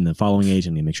 And that in the following age,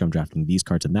 I need to make sure I'm drafting these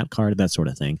cards and that card, that sort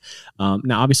of thing.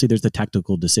 Now, obviously, there's the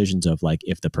tactical decisions of like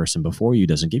if the person before you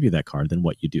doesn't give you that card, then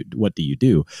what do you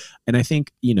do? And I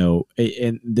think,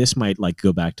 and this might like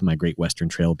go back to my Great Western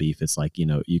Trail beef. It's like,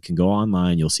 you can go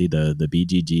online, you'll see the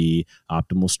BGG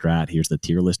optimal strat. Here's the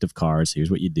tier list of cards.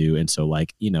 Here's what you do. And so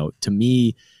like, to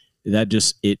me, that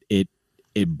just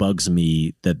it bugs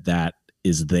me that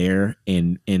is there,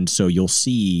 and so you'll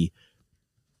see,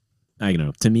 I don't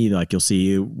know, to me, like you'll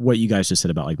see what you guys just said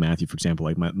about like Matthew, for example,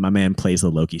 like my man plays the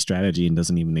Loki strategy and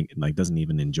doesn't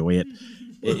even enjoy it.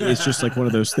 It's just like one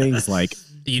of those things like,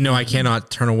 I cannot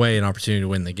turn away an opportunity to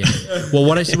win the game. Well,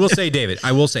 what I will say, David,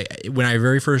 I will say when I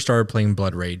very first started playing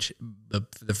Blood Rage,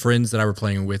 the friends that I were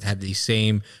playing with had the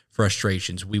same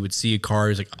frustrations. We would see a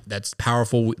card like that's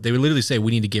powerful. They would literally say,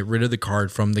 we need to get rid of the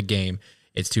card from the game.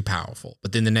 It's too powerful.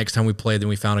 But then the next time we played, then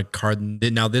we found a card.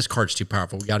 Now this card's too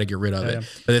powerful. We got to get rid of it.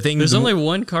 But the thing there's only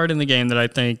one card in the game that I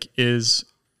think is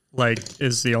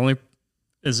the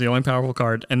only powerful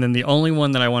card, and then the only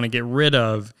one that I want to get rid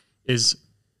of is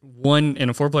one in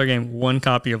a 4-player game. One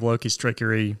copy of Loki's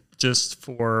Trickery, just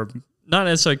for not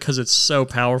necessarily because it's so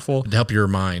powerful to help your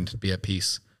mind be at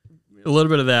peace. A little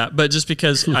bit of that, but just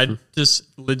because I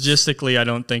just logistically I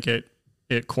don't think it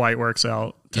quite works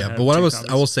out. Yeah, but what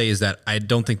I will say is that I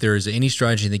don't think there is any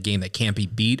strategy in the game that can't be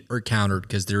beat or countered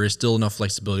because there is still enough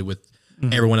flexibility with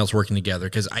everyone else working together.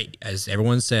 Because as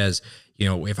everyone says,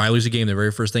 if I lose a game, the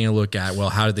very first thing I look at,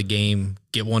 well, how did the game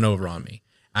get one over on me?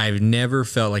 I've never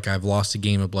felt like I've lost a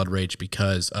game of Blood Rage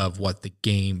because of what the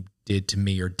game did to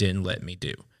me or didn't let me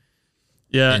do.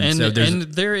 Yeah, and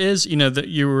there is, that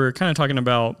you were kind of talking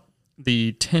about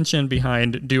the tension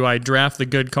behind, do I draft the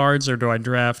good cards or do I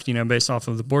draft, based off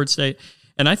of the board state?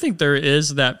 And I think there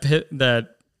is that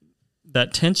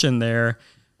tension there,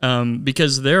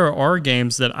 because there are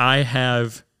games that I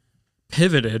have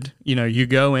pivoted. You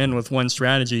go in with one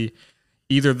strategy,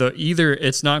 either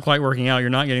it's not quite working out, you're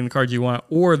not getting the cards you want,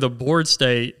 or the board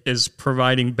state is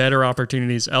providing better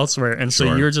opportunities elsewhere, and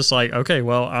so you're just like, okay,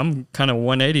 well, I'm kind of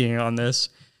 180ing on this.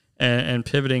 And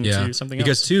pivoting to something else.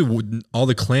 Because too, all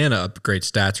the clan upgrade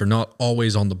stats are not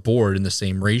always on the board in the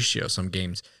same ratio. Some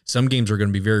games are going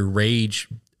to be very rage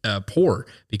poor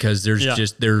because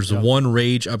there's one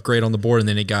rage upgrade on the board, and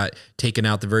then it got taken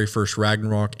out the very first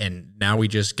Ragnarok, and now we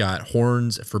just got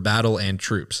horns for battle and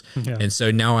troops. Yeah. And so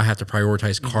now I have to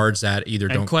prioritize cards that either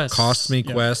don't cost me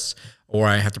quests, or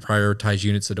I have to prioritize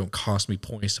units that don't cost me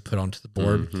points to put onto the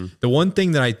board. Mm-hmm. The one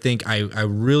thing that I think I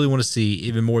really want to see,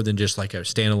 even more than just like a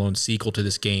standalone sequel to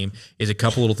this game, is a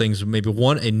couple little things. Maybe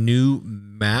one, a new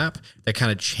map that kind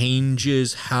of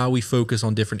changes how we focus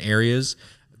on different areas.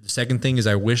 The second thing is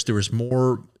I wish there was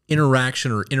more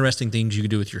interaction or interesting things you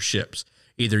could do with your ships.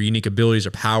 Either unique abilities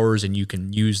or powers, and you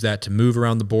can use that to move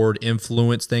around the board,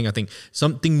 influence thing. I think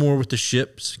something more with the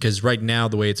ships, because right now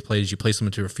the way it's played is you place them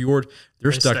into a fjord,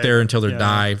 they're stuck there until they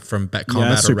die from combat. Yeah,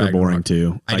 that's super boring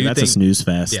too. That's a snooze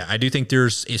fest. Yeah, I do think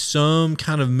there's some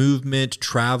kind of movement,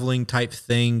 traveling type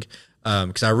thing,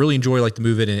 because I really enjoy like the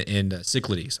movement in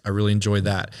Cyclades. I really enjoy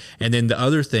that. And then the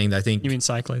other thing that I think... You mean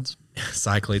Cyclades?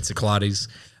 Cyclades.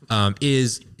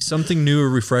 Is something new or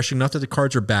refreshing. Not that the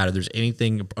cards are bad or there's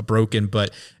anything broken,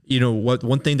 but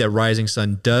one thing that Rising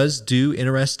Sun does do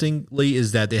interestingly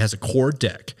is that it has a core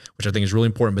deck, which I think is really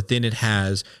important, but then it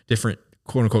has different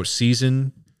quote unquote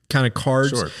season kind of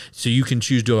cards. Sure. So you can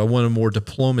choose, do I want a more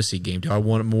diplomacy game? Do I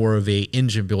want more of a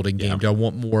engine building game? Do I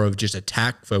want more of just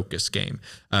attack focused game?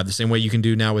 The same way you can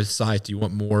do now with Scythe. Do you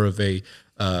want more of a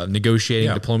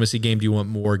negotiating diplomacy game? Do you want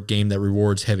more game that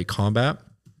rewards heavy combat?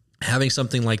 Having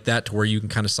something like that to where you can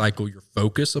kind of cycle your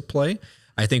focus of play,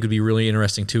 I think would be really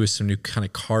interesting too, with some new kind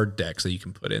of card decks that you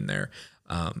can put in there.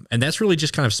 And that's really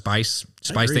just kind of spice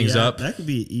things up. That could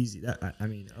be easy. Other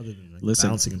than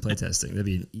balancing and playtesting, that'd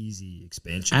be an easy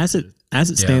expansion. As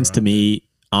it stands to me,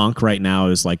 Ankh right now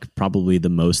is like probably the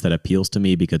most that appeals to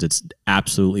me because it's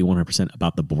absolutely 100%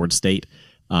 about the board state.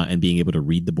 And being able to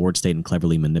read the board state and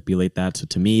cleverly manipulate that. So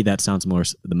to me, that sounds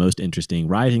the most interesting.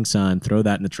 Rising Sun, throw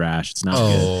that in the trash. It's not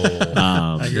good.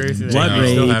 I agree with you. Blood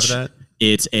Rage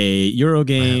It's a Euro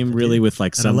game, really, with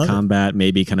like some combat,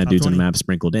 maybe kind of dudes on the map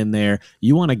sprinkled in there.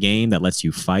 You want a game that lets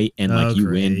you fight and like you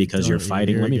win because you're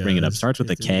fighting. Let me bring it up. Starts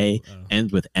with a K,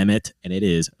 ends with Emmett, and it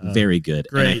is very good.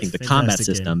 And I think the combat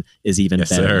system is even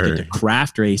better. I think the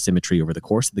craft ray symmetry over the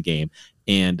course of the game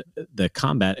and the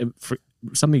combat.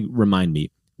 Something remind me,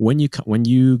 when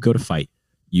you go to fight,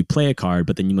 you play a card,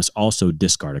 but then you must also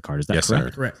discard a card. Is that correct?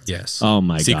 Sir. Correct. Yes. Oh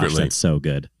my gosh, that's so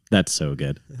good. That's so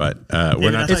good. But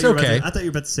we're not. It's okay. I thought you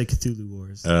were about to say Cthulhu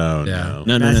Wars. Oh yeah.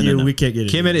 no. Matthew, we can't get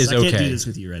it. Kemet is okay. I can't do this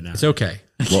with you right now. It's okay.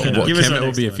 Well, Kemet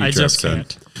will be a future I just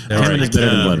episode. can't. All right. Better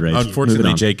than Blood Rage.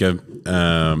 Unfortunately, Jacob.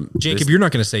 Jacob, you're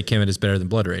not going to say Kemet is better than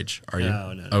Blood Rage, are you?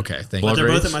 No. Okay, thank But you. they're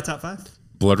both in my top 5.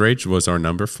 Blood Rage was our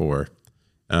number 4.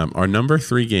 Our number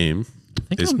 3 game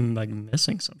I think I'm like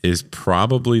missing something. is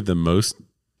probably the most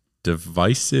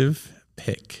divisive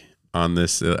pick on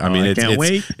this. I mean,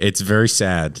 it's very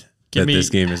sad that this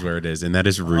game is where it is, and that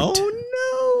is Root.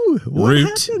 Oh no! What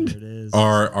Root, happened?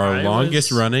 our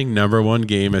longest running number 1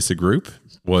 game as a group,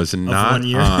 was not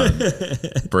on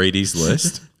Brady's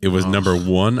list. It was number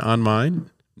 1 on mine,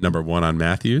 number 1 on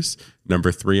Matthew's,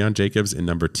 number 3 on Jacob's, and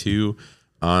number 2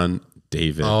 on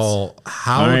David's. Oh,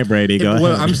 how? All right, Brady, go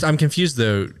ahead. I'm confused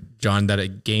though, John, that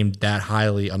it gamed that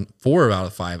highly on 4 out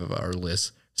of 5 of our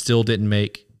lists still didn't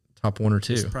make top 1 or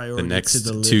 2. The next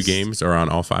 2 games are on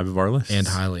all 5 of our lists. And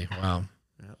highly. Wow.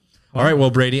 All right,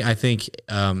 well, Brady, I think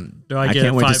I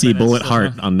can't wait to see Bullet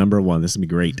Heart on number 1. This will be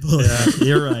great. Yeah,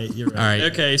 you're right. all right.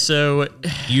 Okay, so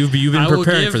You've been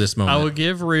preparing for this moment. I will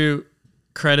give Root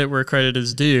credit where credit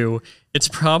is due. It's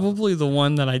probably the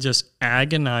one that I just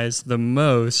agonized the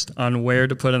most on where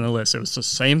to put on the list. It was the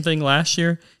same thing last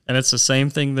year, and it's the same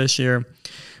thing this year.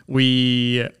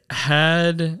 We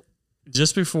had,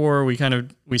 just before we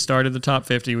started the top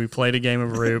 50, we played a game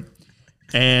of Root,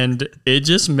 and it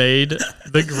just made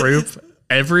the group,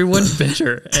 everyone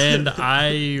bitter. And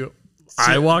I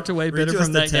walked away bitter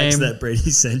from that game. That Brady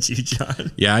sent you,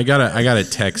 John. Yeah, I got a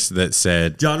text that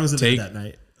said John was in bed that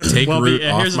night. Take Root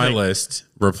off my list.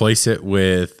 Replace it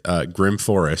with Grim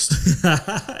Forest.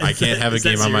 I can't have a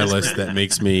game on my list that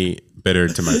makes me bitter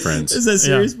to my friends. Is that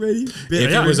serious, Brady?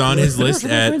 If it was on his list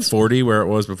at 40 where it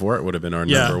was before, it would have been our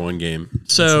number 1 game.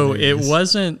 So it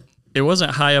wasn't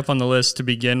high up on the list to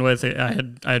begin with. I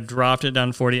had dropped it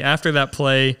down 40. After that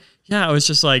play, I was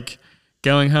just like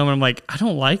going home and I'm like, I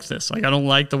don't like this. Like, I don't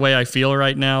like the way I feel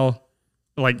right now.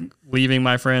 Like leaving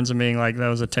my friends and being like, that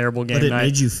was a terrible game. But it night.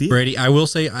 made you feel, Brady, I will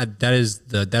say that is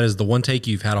the one take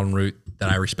you've had on Root that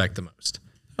I respect the most.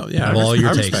 Oh yeah, all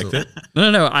your I takes. respect it.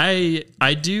 No.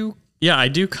 I do. Yeah, I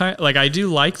do I do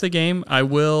like the game. I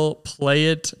will play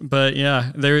it, but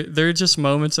there are just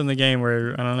moments in the game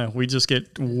where I don't know. We just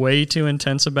get way too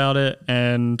intense about it,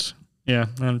 and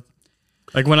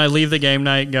like when I leave the game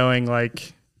night going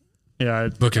like. Yeah,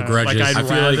 Book of Grudges. Like I'd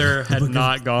rather had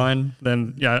not gone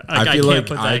than I can't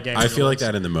put that game. I feel like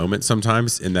that in the moment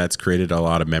sometimes, and that's created a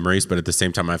lot of memories. But at the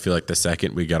same time, I feel like the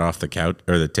second we get off the couch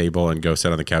or the table and go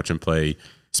sit on the couch and play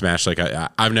Smash, like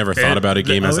I've never thought about a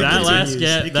game as a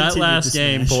kid. That last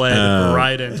game played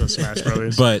right into Smash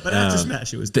Brothers. But after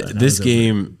Smash, it was done. This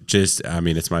game just, I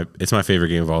mean, it's my favorite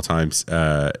game of all times.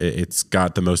 It's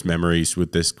got the most memories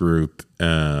with this group.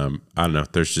 I don't know.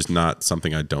 There's just not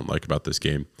something I don't like about this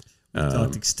game. We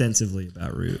talked extensively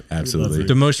about Root. Absolutely.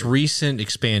 The most recent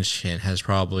expansion has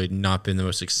probably not been the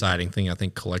most exciting thing, I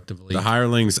think, collectively. The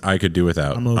Hirelings I could do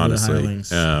without, I'm over honestly.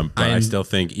 the Hirelings. But I still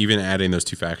think even adding those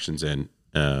 2 factions in.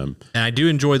 And I do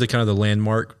enjoy the kind of the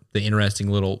landmark, the interesting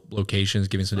little locations,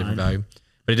 giving some different value.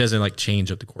 But it doesn't like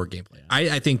change up the core gameplay.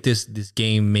 I think this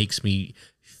game makes me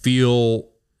feel,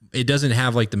 it doesn't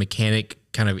have like the mechanic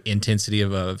kind of intensity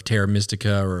of Terra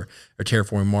Mystica or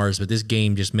Terraforming Mars, but this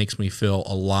game just makes me feel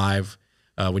alive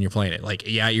when you're playing it. Like,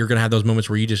 you're going to have those moments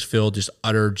where you just feel just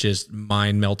utter, just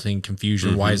mind-melting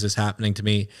confusion. Mm-hmm. Why is this happening to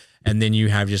me? And then you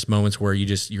have just moments where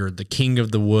you're the king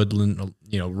of the woodland,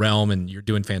 realm, and you're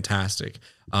doing fantastic.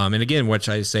 And again, what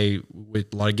I say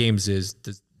with a lot of games is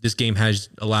this game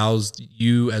allows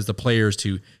you as the players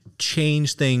to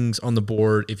change things on the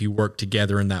board if you work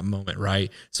together in that moment,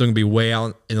 right? So it can be way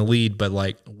out in the lead, but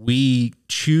like we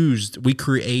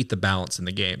create the balance in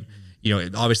the game.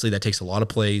 Obviously that takes a lot of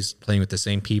plays, playing with the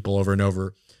same people over and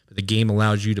over, but the game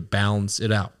allows you to balance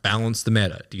it out, balance the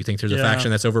meta. Do you think there's a faction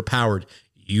that's overpowered?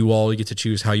 You all get to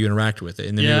choose how you interact with it,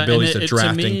 and then your abilities to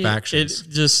drafting factions. It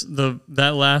just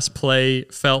that last play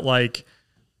felt like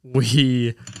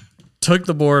we took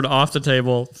the board off the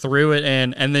table, threw it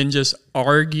in, and then just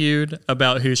argued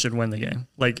about who should win the game.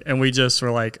 And we just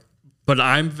were like, but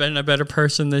I'm been a better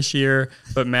person this year,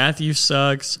 but Matthew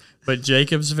sucks, but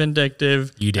Jacob's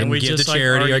vindictive. You didn't and we give just, the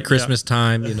charity argue- at Christmas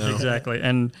time, you know. Exactly.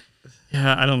 And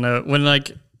yeah, I don't know. When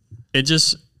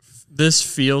this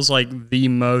feels like the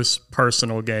most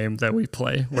personal game that we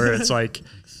play, where it's like,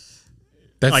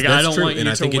 That's I don't true. want you and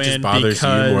I to think win it just bothers you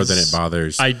more than it because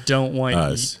bothers. I don't want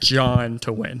us. John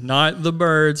to win, not the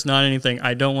birds, not anything.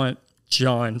 I don't want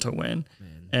John to win.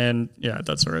 And yeah,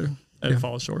 that's where it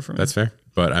falls short for me. That's fair.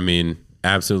 But I mean,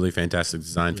 absolutely fantastic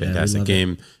design, fantastic love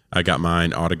game. I got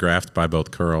mine autographed by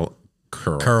both Curl.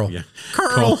 Curly.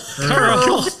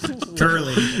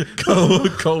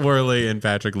 Cole Worley and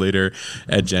Patrick Leader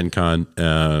at Gen Con.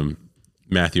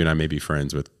 Matthew and I may be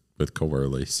friends with Cole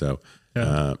Worley. So,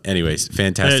 anyways,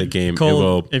 fantastic game.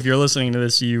 Cole, if you're listening to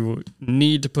this, you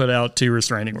need to put out 2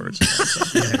 restraining orders.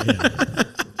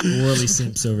 Worley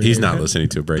simps over He's there. not listening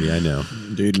to it, Brady. I know.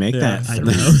 Dude, make that. I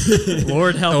know.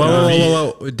 Lord help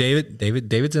Whoa.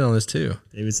 David's in on this too.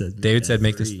 David said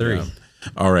make this 3.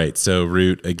 All right. So,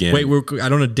 Root again. Wait, I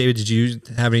don't know, David, did you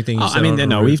have anything you said?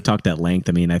 No, we've talked at length.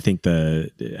 I mean, I think I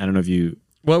don't know if you,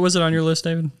 What was it on your list,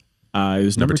 David? it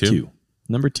was number 2.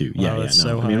 Number 2. Wow, Yeah. that's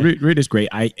No. so I mean, high. Root is great.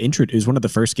 It was one of the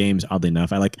first games, oddly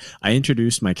enough. I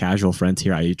introduced my casual friends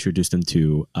here. I introduced them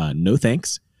to No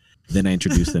Thanks. Then I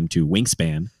introduced them to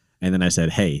Wingspan. And then I said,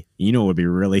 hey, you know what would be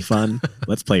really fun?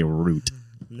 Let's play Root.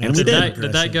 And we did.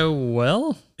 Did that go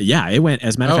well? Yeah, it went.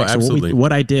 As a matter of fact, so absolutely.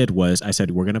 what I did was I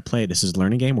said, we're going to play. This is a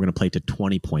learning game. We're going to play to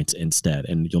 20 points instead.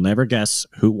 And you'll never guess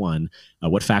who won,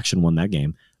 what faction won that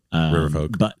game.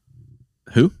 Riverfolk. But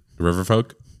who?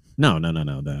 Riverfolk? No.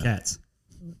 The Cats.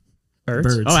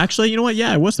 Birds. Oh, actually, you know what?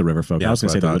 Yeah, it was the Riverfolk. Yeah, I was going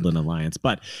to say that's what I the Woodland Alliance.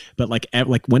 But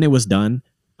like when it was done,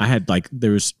 I had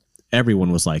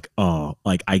everyone was like, oh,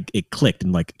 like it clicked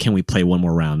and like, can we play one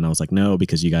more round? And I was like, no,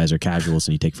 because you guys are casuals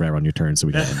and you take forever on your turn. So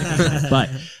we got to end the game.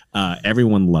 But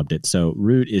everyone loved it. So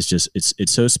Root is just,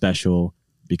 it's so special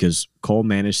because Cole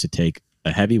managed to take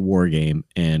a heavy war game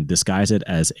and disguise it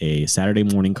as a Saturday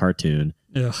morning cartoon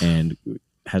and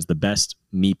has the best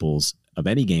meeples of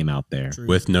any game out there.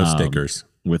 With no stickers.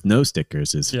 With no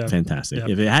stickers is fantastic. Yeah.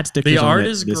 If it had stickers, The on art it,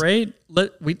 is great.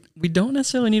 We don't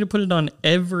necessarily need to put it on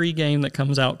every game that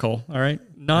comes out, Cole. All right,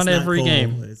 not every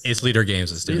game. It's Leader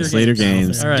Games. Let's do this. Later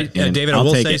games. All right. And David, I I'll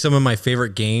will take say it. some of my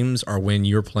favorite games are when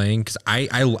you're playing because I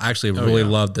actually really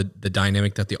love the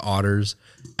dynamic that the otters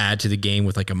add to the game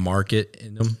with like a market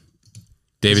in them.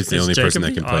 David's the Is only person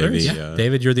that Jacob can the play Otters? the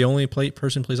David, you're the only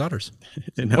person who plays otters.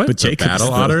 But the Jacob's battle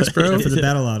the- otters, bro. For the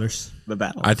battle otters. The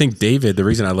battle. I think David, the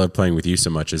reason I love playing with you so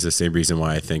much is the same reason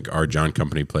why I think our John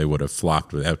Company play would have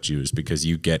flopped without you is because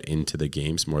you get into the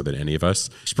games more than any of us.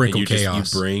 Sprinkle And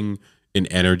chaos. You bring an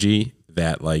energy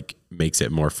that like makes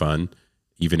it more fun,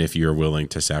 even if you're willing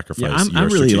to sacrifice. Yeah, I'm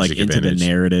your really like strategic into advantage. the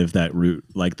narrative that Root,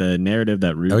 like the narrative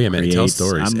that Root. Oh, yeah, man, it tells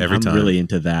creates. stories every I'm time. really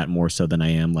into that more so than I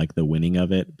am like the winning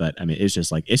of it. But I mean, it's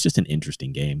just an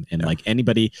interesting game, and like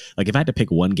anybody, like if I had to pick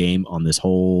one game on this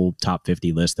whole top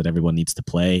 50 list that everyone needs to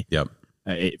play, Yep,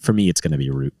 for me, it's going to be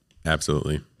Root.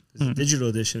 absolutely, The digital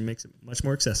edition makes it much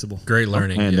more accessible. Great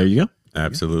learning. And there you go.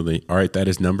 absolutely. All right, that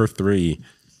is number 3.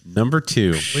 Number 2.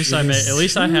 At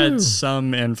least I had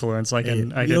some influence. Like,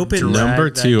 I could opened- drag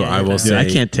Number that 2, game I will out. say, I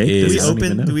can't take is, this. I don't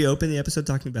even know. Do we open the episode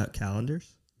talking about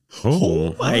calendars?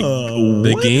 Oh, Oh,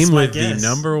 the what? game That's my with the guess.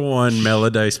 number 1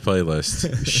 Melodice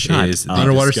playlist is the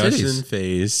Underwater discussion Cities.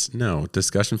 phase. No,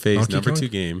 discussion phase Donkey number Kong? 2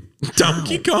 game.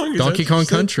 Donkey Kong. Donkey Kong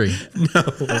Country.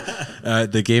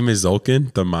 The game is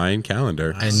Zolkin, the Mayan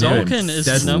calendar. I know it. Zolkin is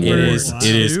That's- number It is.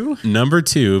 It is 2? number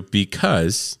 2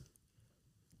 because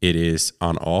it is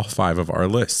on all 5 of our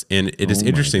lists, and it is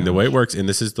interesting the way it works. And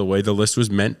this is the way the list was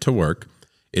meant to work.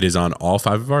 It is on all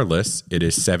 5 of our lists. It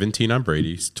is 17 on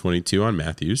Brady's, 22 on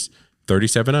Matthew's,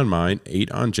 37 on mine,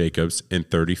 8 on Jacob's, and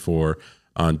 34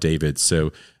 on David's.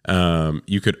 So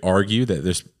you could argue that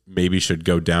this maybe should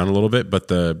go down a little bit, but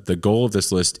the goal of this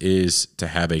list is to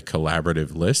have a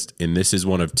collaborative list. And this is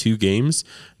one of 2 games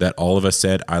that all of us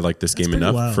said, I like this game pretty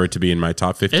enough wild. for it to be in my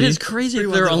top 50. It is crazy.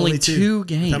 Pretty There are well, only 2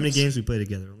 games. How many games we play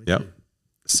together? Only Yep. 2.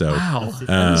 So Wow.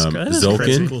 That is crazy.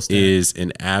 Zolkin cool stat. is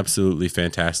an absolutely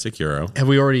fantastic Euro. Have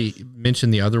we already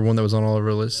mentioned the other one that was on all of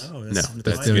our lists? Oh, No, that's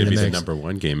that's gonna going to be be the next. number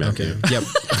 1 game. Okay. Matthew. Yep.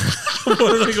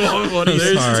 There's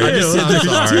Sorry. I'm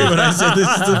sorry. But I said this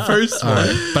is the first All one.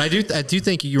 right. But I do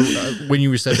think you when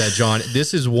you said that, John,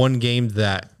 this is one game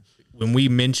that when we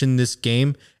mention this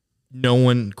game, no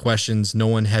one questions, no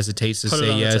one hesitates to Put it say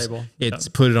on the yes. table. It's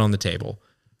put it on the table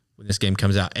when this game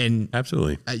comes out. And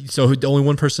Absolutely. so only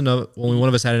one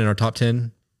of us had it in our top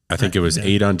 10. I think it was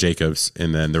 8 on Jacob's,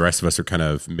 and then the rest of us are kind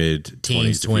of mid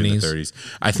Teens, 20s, 20s. 30s.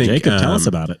 I think Jacob, tell us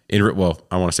about it. Well,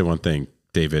 I want to say one thing.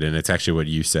 David, and it's actually what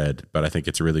you said, but I think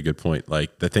it's a really good point.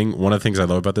 Like one of the things I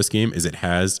love about this game is it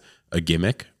has a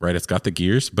gimmick, right? It's got the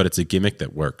gears, but it's a gimmick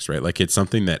that works, right? Like it's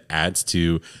something that adds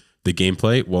to the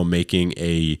gameplay while making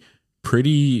a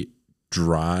pretty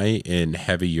dry and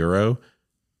heavy Euro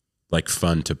like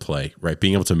fun to play, right?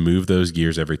 Being able to move those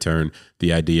gears every turn,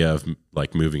 the idea of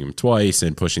like moving them twice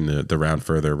and pushing the round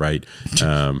further, right?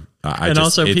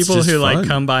 Also people who like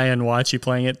come by and watch you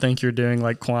playing it think you're doing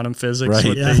like quantum physics right.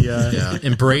 with the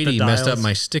And Brady messed up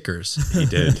my stickers. He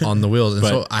did on the wheels, and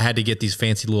so I had to get these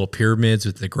fancy little pyramids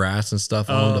with the grass and stuff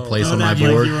on to place on my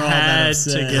board. I had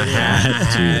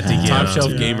to get Top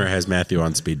Shelf Gamer has Matthew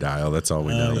on speed dial. That's all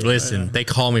we know. Listen, they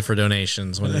call me for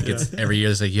donations when it gets every year.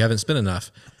 They say you haven't spent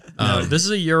enough. No, this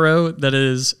is a Euro that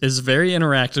is very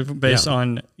interactive based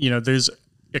on, there's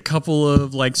a couple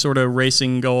of like sort of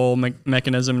racing goal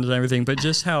mechanisms and everything, but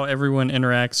just how everyone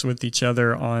interacts with each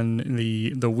other on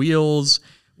the wheels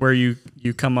where you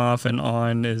come off and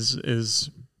on is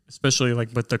especially like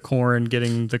with the corn,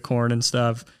 getting the corn and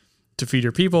stuff to feed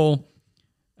your people.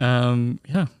 And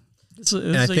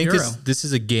I think this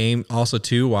is a game also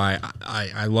too why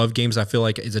I love games. I feel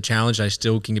like it's a challenge. I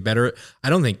still can get better at. I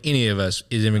don't think any of us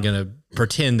is even going to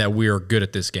pretend that we are good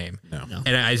at this game. No. And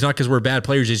it's not because we're bad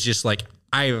players. It's just like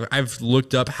I've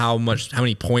looked up how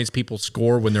many points people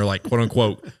score when they're like quote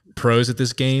unquote pros at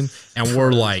this game, and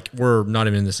we're not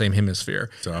even in the same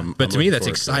hemisphere. So but to me that's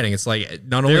exciting. It's like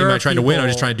not only am I trying to win, I'm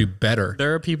just trying to do better.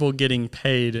 There are people getting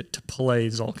paid to play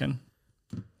Tzolk'in.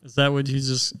 Is that what you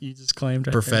just claimed?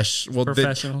 Right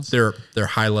Professionals. They're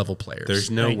high level players.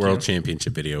 There's no world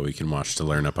championship video we can watch to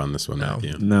learn up on this one.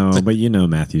 Matthew. No, but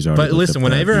Matthew's already. But listen,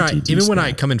 when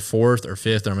I come in fourth or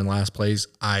fifth or I'm in last place,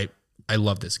 I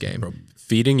love this game. Bro,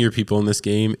 feeding your people in this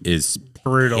game is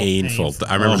brutal, painful.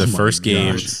 I remember the first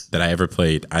game that I ever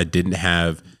played. I didn't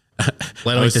have. I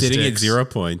was sitting at 0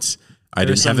 points. I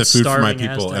didn't have the food for my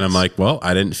people. Aztecs. And I'm like, well,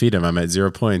 I didn't feed him. I'm at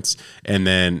 0 points. And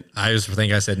then I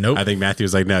said, nope. I think Matthew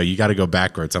was like, no, you got to go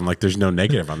backwards. I'm like, there's no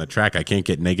negative on the track. I can't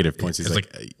get negative points. He's like,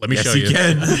 let me show you.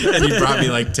 Can. And he brought me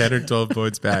like 10 or 12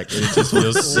 points back. And it just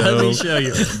feels so. Let me show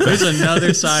you. There's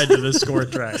another side to the score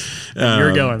track.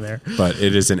 You're going there. But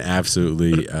it is an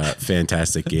absolutely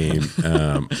fantastic game.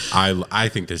 I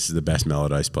think this is the best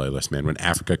Melodice playlist, man. When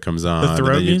Africa comes on, the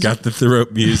throat music? You've got the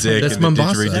throat music. That's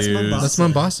Mombasa. That's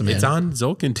Mombasa, man. It's on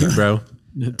Tzolk'in too, bro.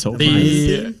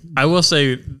 I will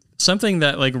say something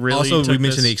that like really also we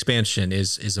mentioned the expansion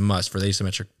is a must for the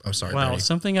asymmetric. Oh, sorry. Wow,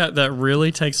 something that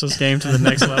really takes this game to the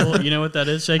next level. You know what that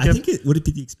is, Jacob? I think would it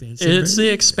be the expansion? It's the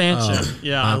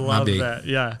expansion. I love that.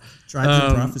 Yeah, Tribes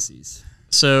and Prophecies.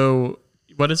 So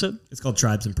what is it? It's called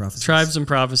Tribes and Prophecies. Tribes and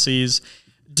Prophecies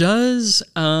does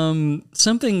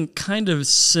something kind of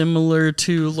similar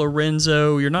to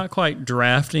Lorenzo. You're not quite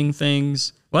drafting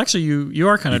things. Well, actually, you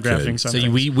are kind of drafting something. So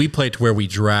we play to where we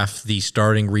draft the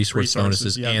starting resources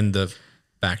bonuses and the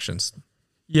factions.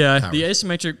 Yeah, the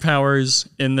asymmetric powers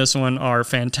in this one are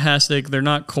fantastic. They're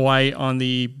not quite on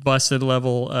the busted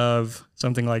level of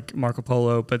something like Marco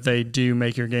Polo, but they do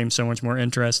make your game so much more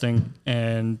interesting.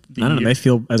 And I don't know, they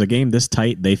feel, as a game this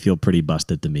tight, they feel pretty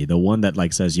busted to me. The one that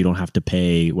like says you don't have to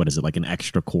pay, what is it, like an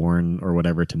extra corn or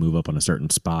whatever to move up on a certain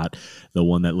spot. The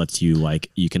one that lets you like,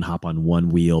 you can hop on one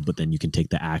wheel, but then you can take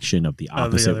the action of the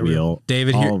opposite wheel.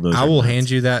 David, here, I will hand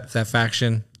you that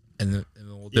faction and then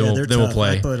we'll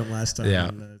play. I played them last time.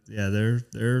 Yeah, they're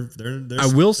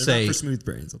I will say for smooth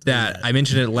brains. that I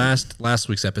mentioned it last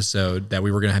week's episode that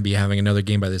we were going to be having another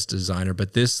game by this designer,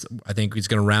 but this I think is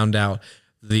going to round out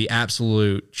the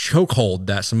absolute chokehold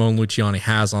that Simone Luciani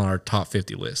has on our top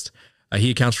 50 list.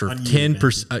 He accounts for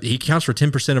 10%. He accounts for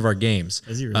 10% of our games.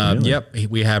 Is he really? Yep,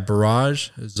 we have Barrage,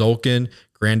 Tzolk'in,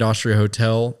 Grand Austria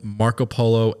Hotel, Marco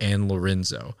Polo, and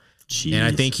Lorenzo. Jeez. And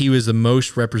I think he was the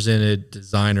most represented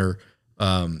designer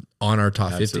on our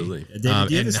top 50. David, do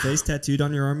you have his face tattooed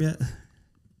on your arm yet?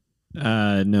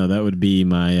 No, that would be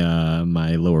my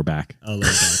my lower back. Oh, lower back.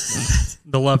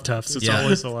 The love tufts. It's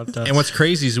always the love tufts. And what's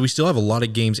crazy is we still have a lot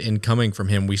of games incoming from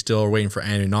him. We still are waiting for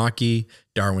Anunnaki,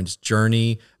 Darwin's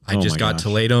Journey. I just got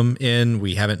Toledo in.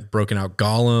 We haven't broken out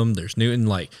Gollum. There's Newton.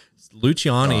 Like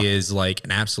Luciani is like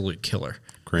an absolute killer.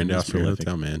 Grand Austria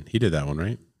Hotel, man. He did that one,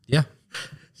 right? Yeah.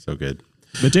 So good.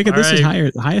 But Jacob, this is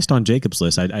highest on Jacob's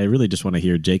list. I really just want to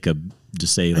hear Jacob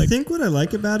just say like. I think what I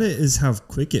like about it is how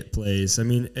quick it plays. I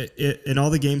mean, in all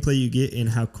the gameplay you get and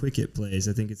how quick it plays.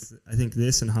 I think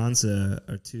this and Hansa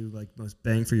are two like most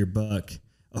bang for your buck,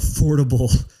 affordable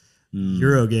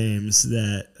Euro games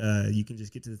that you can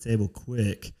just get to the table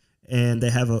quick, and they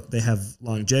have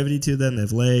longevity to them. They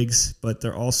have legs, but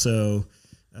they're also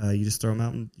You just throw them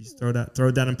out and you just throw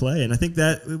it down and play. And I think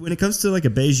that when it comes to like a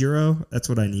beige Euro, that's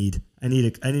what I need. I need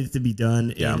it to be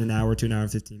done in an hour to an hour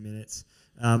and 15 minutes.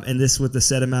 And this with the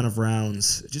set amount of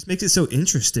rounds, it just makes it so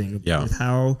interesting with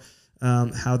how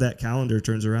that calendar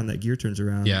turns around, that gear turns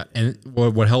around. Yeah, and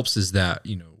what helps is that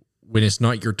when it's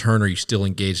not your turn, are you still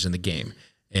engaged in the game?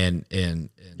 And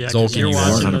Zolkin, you're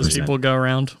watching those people go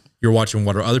around. You're watching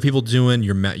what are other people doing.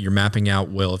 You're mapping out.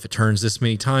 Well, if it turns this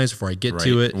many times before I get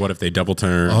to it, what if they double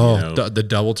turn? Oh, the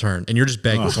double turn, and you're just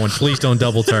begging someone, please don't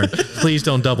double turn. Please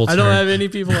don't double turn. I don't have any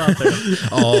people out there.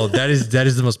 That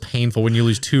is the most painful when you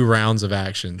lose 2 rounds of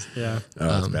actions. Yeah,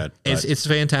 that's bad. It's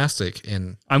fantastic,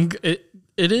 and it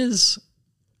is.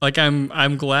 Like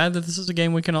I'm glad that this is a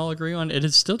game we can all agree on. It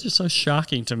is still just so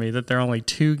shocking to me that there are only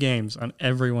 2 games on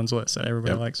everyone's list that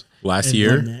everybody likes. Last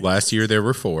year there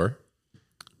were 4.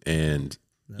 And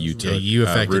you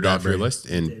affected Root off your list,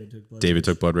 and David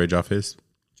took Blood Rage off his.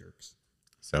 Jerks.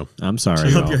 So I'm sorry.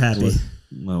 I hope you're happy.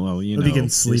 Well, you can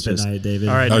sleep at night, David.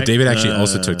 All right. David actually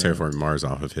also took Terraforming Mars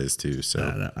off of his too. So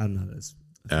I'm not as.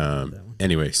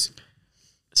 Anyways,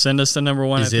 send us the number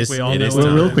 1. I think we all know.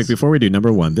 Well, real quick before we do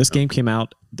number 1, this game came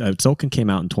out. Tzolk'in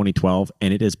came out in 2012,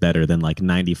 and it is better than like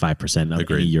 95% of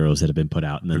any Euros that have been put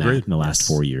out in the last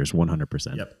 4 years.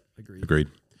 100%. Yep. Agreed.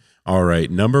 All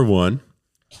right, number 1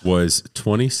 was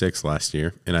 26 last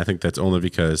year, and I think that's only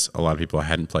because a lot of people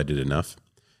hadn't played it enough.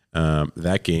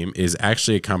 That game is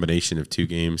actually a combination of 2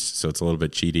 games, so it's a little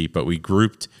bit cheaty, but we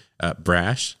grouped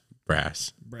Brash,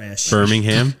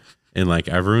 Birmingham, and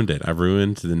I've ruined it. I've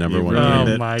ruined the number 1 game.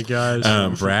 Oh my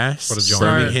gosh. Brash,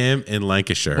 Birmingham, and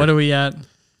Lancashire. What are we at?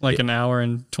 An hour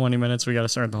and 20 minutes. We got to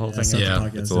start the whole thing. Yeah,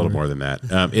 it's a little more than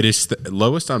that. It is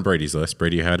lowest on Brady's list.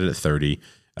 Brady had it at 30.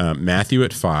 Matthew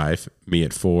at 5, me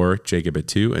at 4, Jacob at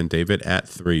 2, and David at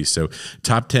 3. So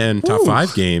top 10, top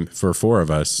 5 game for 4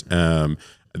 of us.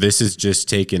 This is just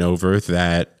taking over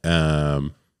that,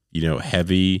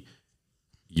 heavy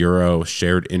Euro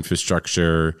shared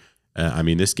infrastructure.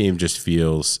 This game just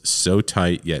feels so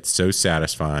tight yet so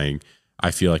satisfying. I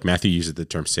feel like Matthew uses the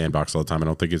term sandbox all the time. I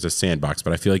don't think it's a sandbox,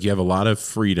 but I feel like you have a lot of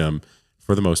freedom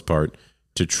for the most part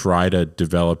to try to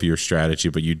develop your strategy,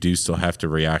 but you do still have to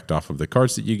react off of the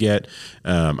cards that you get.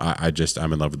 I'm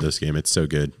in love with this game. It's so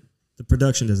good. The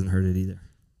production doesn't hurt it either.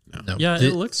 No. Yeah,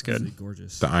 it looks good. It's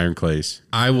gorgeous. The Iron Clays.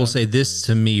 I will say this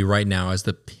to me right now as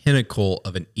the pinnacle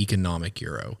of an economic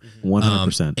Euro.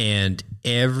 100%. And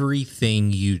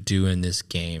everything you do in this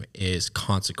game is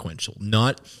consequential.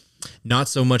 Not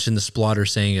so much in the splotter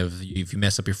saying of if you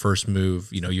mess up your first move,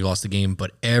 you lost the game,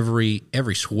 but every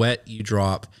sweat you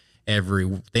drop, every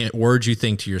word you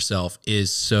think to yourself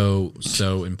is so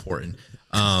important.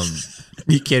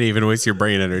 You can't even waste your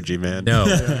brain energy, man. No,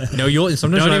 you'll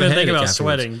sometimes don't even think about afterwards.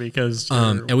 sweating because.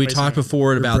 And we talked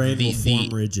before about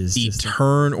the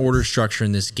turn order structure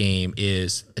in this game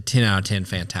is a 10 out of 10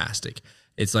 fantastic.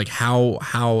 It's like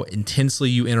how intensely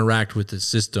you interact with the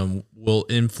system will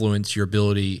influence your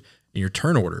ability in your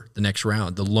turn order the next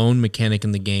round. The lone mechanic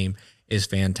in the game is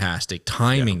fantastic.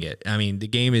 Timing it. The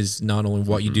game is not only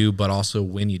what you do, but also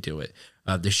when you do it.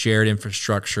 The shared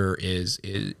infrastructure is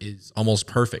almost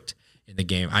perfect in the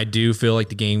game. I do feel like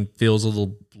the game feels a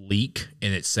little bleak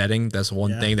in its setting. That's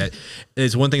one thing that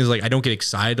is one thing is I don't get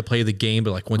excited to play the game,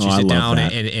 but once you sit down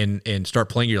and start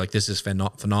playing, you're like, this is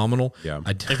phenomenal. Yeah.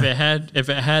 If it had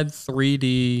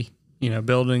 3D,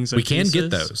 buildings, and we can pieces,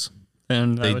 get those.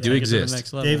 And they do exist. The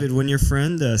next level. David, when your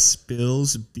friend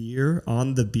spills beer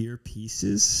on the beer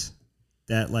pieces,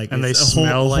 that and they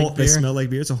smell like beer. They smell like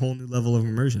beer. It's a whole new level of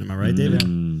immersion. Am I right, David?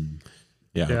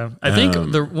 Yeah. I think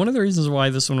one of the reasons why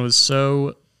this one was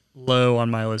so low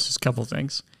on my list is a couple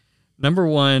things. Number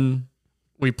 1,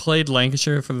 we played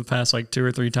Lancashire for the past 2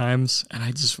 or 3 times, and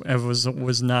I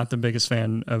was not the biggest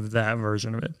fan of that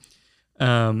version of it.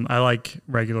 I like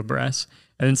regular brass.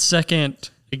 And then second,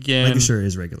 again, Lancashire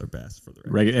is regular brass for the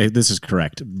record. This is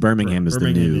correct. Birmingham is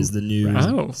the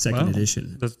new second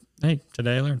edition.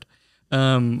 Today I learned.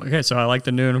 Okay, so I like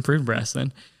the new and improved brass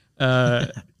then.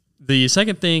 The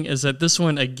second thing is that this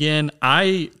one, again,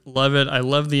 I love it. I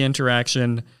love the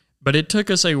interaction, but it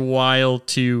took us a while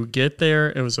to get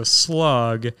there. It was a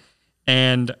slog,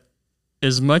 and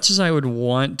as much as I would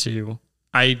want to,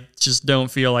 I just don't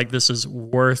feel like this is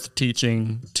worth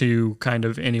teaching to kind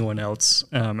of anyone else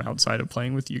outside of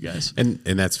playing with you guys. And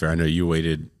that's fair. I know you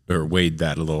weighed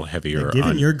that a little heavier.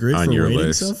 Given your grid on for your weighting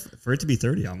list. stuff, for it to be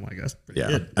 30, I'm like, that's pretty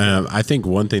good. I think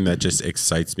one thing that just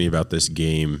excites me about this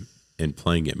game and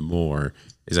playing it more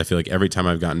is I feel like every time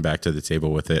I've gotten back to the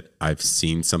table with it, I've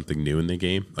seen something new in the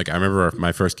game. I remember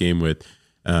my first game with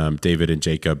David and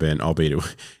Jacob, and albeit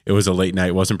it was a late night,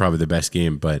 it wasn't probably the best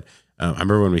game, but I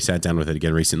remember when we sat down with it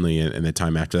again recently, and the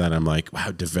time after that, I'm like,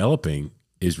 wow, developing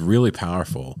is really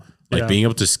powerful. Like being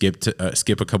able to skip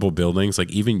a couple buildings,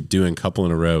 like even doing a couple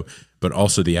in a row, but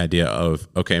also the idea of,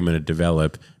 okay, I'm going to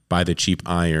develop, buy the cheap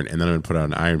iron, and then I'm going to put out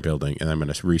an iron building, and I'm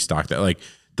going to restock that. Like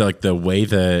the way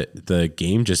the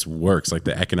game just works, like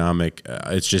the economic,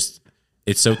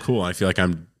 it's so cool. I feel like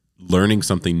I'm learning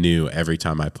something new every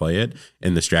time I play it,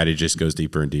 and the strategy just goes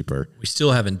deeper and deeper. We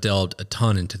still haven't delved a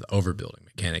ton into the overbuilding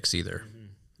mechanics either.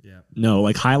 No,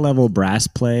 like high level brass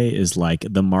play is like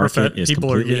the market is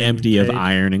completely empty of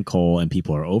iron and coal, and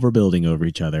people are overbuilding over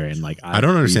each other. And like, I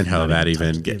don't understand how that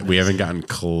we haven't gotten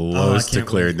close to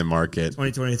clearing the market.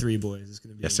 2023, boys. It's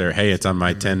gonna be yes, sir. Hey, it's on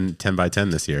my 10 by 10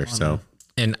 this year. So,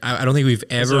 and I don't think we've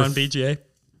ever on BGA.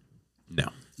 No,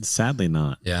 sadly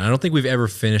not. Yeah, and I don't think we've ever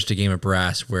finished a game of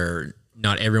brass where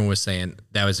not everyone was saying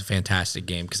that was a fantastic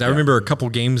game. Because I remember a couple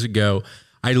games ago,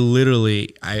 I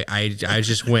literally, I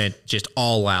just went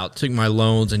all out, took my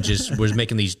loans, and just was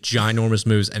making these ginormous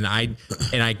moves, and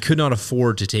I could not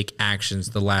afford to take actions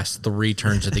the last 3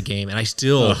 turns of the game, and I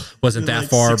still wasn't that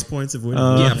far. 6 points of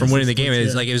winning. From winning the game.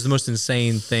 It's like it was the most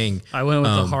insane thing. I went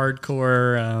with the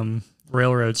hardcore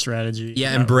railroad strategy.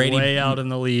 Yeah, and Brady way out in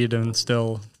the lead and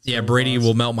still. Yeah, Brady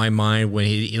will melt my mind when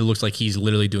it looks like he's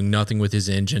literally doing nothing with his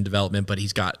engine development, but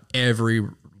he's got every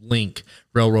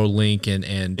railroad link, and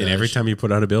every time you put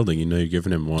out a building, you know you're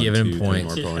giving him points.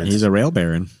 More points. He's a rail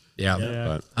baron.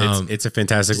 Yeah. But it's a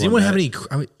fantastic. Does anyone have any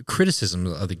criticism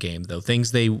of the game though?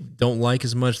 Things they don't like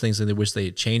as much, things that they wish they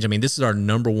had changed. I mean, this is our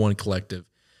 #1 collective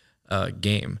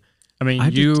game. I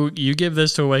mean, you give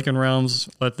this to Awakened Realms,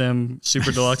 let them super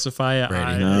deluxeify it.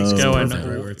 It's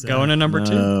going to number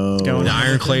 2. It's going the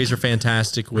Iron Clays are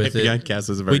fantastic with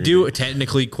it. We do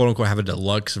technically, quote unquote, have a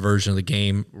deluxe version of the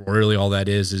game. Really, all that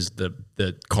is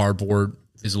the cardboard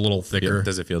is a little thicker.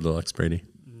 Does it feel deluxe, Brady?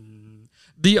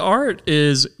 The art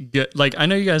is good. Like, I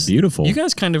know you guys, beautiful. You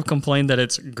guys kind of complain that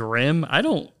it's grim. I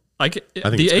don't. Like the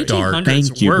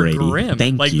 1800s were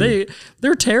grim.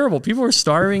 They're terrible. People are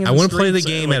starving. I want to play the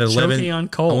game at 11. On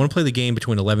coal. I want to play the game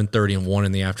between 11:30 and 1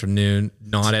 in the afternoon,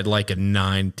 not at like a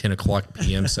 9-10 o'clock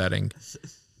p.m. setting.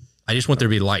 I just want there to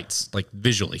be lights, like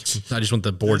visually. I just want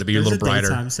the board to be a little brighter.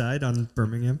 Daytime side on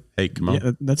Birmingham. Hey, come on.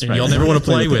 Yeah, that's right. Y'all never want to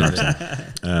play with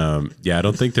it. I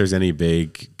don't think there's any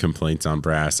big complaints on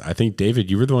brass. I think, David,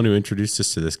 you were the one who introduced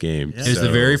us to this game. Yeah. It was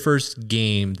the very first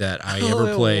game that I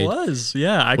ever played. It was,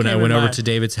 yeah. When I went over to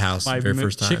David's house the very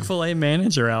first time. Chick-fil-A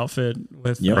manager outfit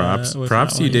with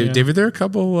props to you, David. David, there are a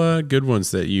couple good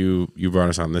ones that you brought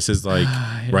us on. This is like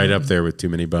right up there with Too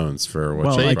Many Bones for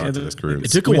what you brought to this group.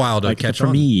 It took a while to catch on.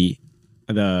 For me,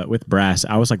 with brass,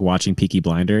 I was like watching Peaky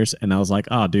Blinders, and I was like,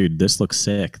 "Oh, dude, this looks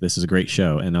sick. This is a great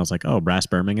show." And I was like, "Oh, Brass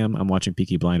Birmingham. I'm watching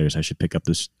Peaky Blinders. I should pick up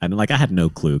this." And like, I had no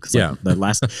clue because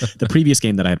the previous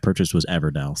game that I had purchased was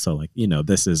Everdell. So like,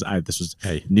 this was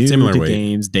new to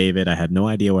games. David, I had no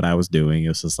idea what I was doing. It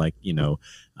was just like,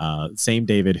 same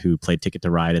David who played Ticket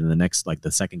to Ride, and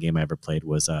the second game I ever played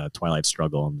was Twilight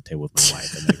Struggle on the table with my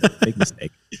wife, and like, a big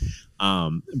mistake.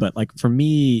 But like for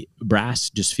me, Brass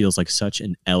just feels like such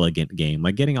an elegant game.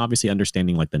 Like obviously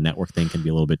understanding like the network thing can be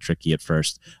a little bit tricky at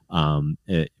first.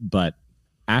 But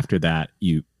after that,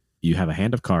 you have a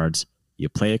hand of cards, you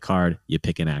play a card, you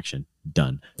pick an action,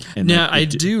 done. And yeah, I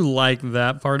do like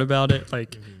that part about it.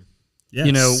 Like,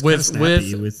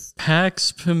 with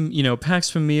PAX,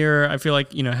 PAX Premier, I feel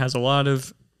like, has a lot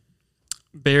of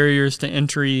barriers to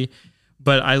entry.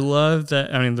 But I love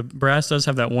that. I mean, the Brass does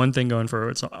have that one thing going for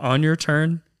it. It's on your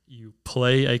turn, you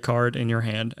play a card in your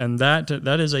hand, and that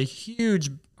is a huge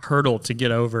hurdle to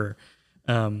get over.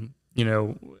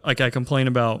 Like I complain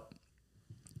about,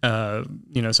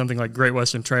 something like Great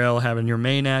Western Trail having your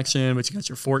main action, but you got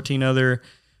your 14 other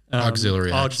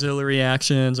auxiliary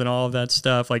actions and all of that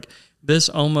stuff. Like this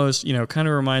almost, kind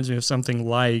of reminds me of something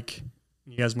like,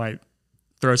 you guys might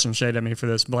throw some shade at me for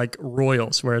this, but like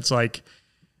Royals, where it's like,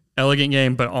 elegant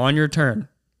game, but on your turn,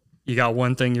 you got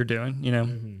one thing you're doing,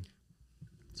 Mm-hmm.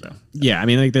 So yeah, I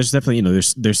mean, like there's definitely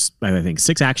there's I think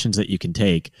 6 actions that you can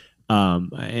take,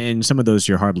 and some of those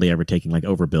you're hardly ever taking. Like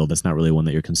overbuild, that's not really one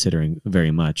that you're considering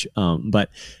very much. But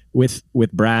with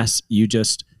Brass, you're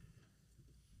just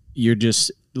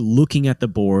looking at the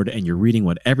board and you're reading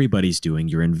what everybody's doing.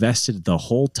 You're invested the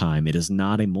whole time. It is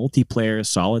not a multiplayer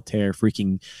solitaire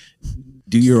freaking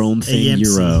do your own thing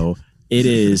AMC. Euro. It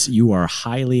is, you are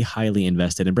highly, highly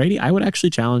invested. And Brady, I would actually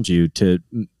challenge you to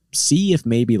see if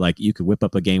maybe like you could whip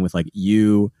up a game with like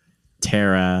you,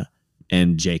 Tara,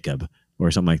 and Jacob,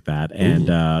 or something like that, and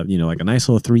like a nice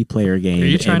little 3-player game. Are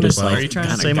you trying and to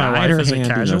say my wife is a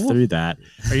casual? Through that?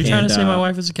 Are you trying to say my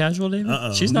wife is a casual,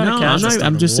 David? She's not a casual.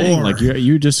 I'm just saying, like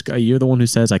you're the one who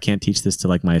says I can't teach this to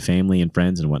like my family and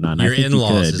friends and whatnot. And Your I think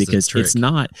in-laws you could, because it's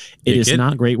not. It is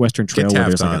not Great Western Trail where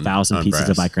there's like 1,000 pieces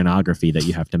of iconography that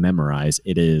you have to memorize.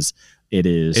 It is.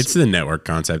 It's the network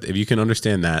concept. If you can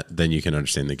understand that, then you can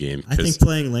understand the game. I think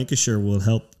playing Lancashire will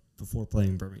help before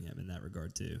playing Birmingham in that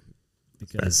regard too,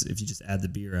 because if you just add the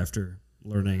beer after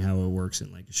learning how it works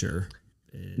in Lancashire.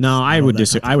 No, I would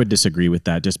disagree with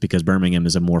that, just because Birmingham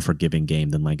is a more forgiving game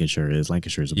than Lancashire is.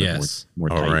 Lancashire is a bit more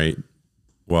tight. All right.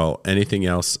 Well, anything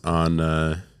else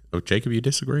on? Jacob, you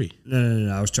disagree?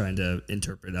 No. I was trying to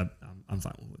interpret. I'm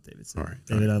fine with what David said. All right,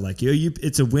 David, I like you.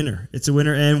 It's a winner. It's a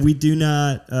winner, and we do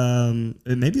not.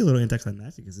 It may be a little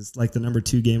anticlimactic because it's like the number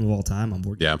 2 game of all time on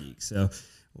Board Game Geek. So,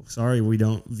 sorry, we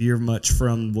don't veer much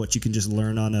from what you can just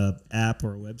learn on a app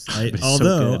or a website.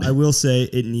 Although I will say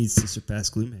it needs to surpass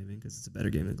Gloomhaven because it's a better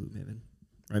game than Gloomhaven,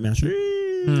 right, Master?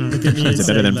 Look at me. Is it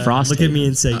better than Frosthaven? Look at me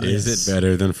and say, Is it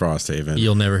better than Frosthaven?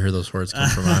 You'll never hear those words come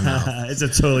from my mouth. It's a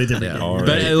totally different game. Right.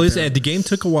 But it was the game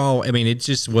took a while. I mean, it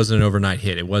just wasn't an overnight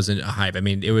hit. It wasn't a hype. I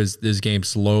mean, it was this game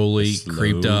slowly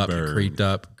creeped up.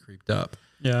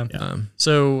 Yeah.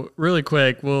 So really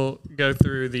quick, we'll go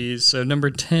through these. So number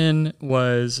 10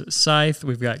 was Scythe.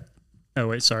 We've got. Oh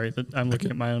wait, sorry, I'm looking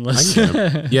at my own list.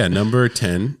 Number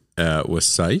 10 was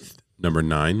Scythe. Number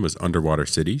 9 was Underwater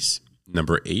Cities.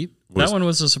 Number 8 was that one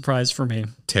was a surprise for me.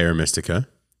 Terra Mystica.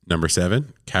 Number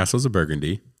 7, Castles of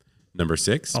Burgundy. Number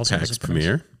 6, Also PAX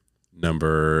Premier.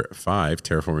 Number 5,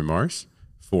 Terraforming Mars.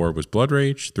 4 was Blood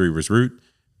Rage. 3 was Root.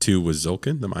 2 was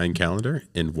Zulkin, the Mayan calendar.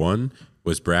 And 1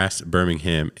 was Brass,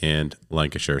 Birmingham, and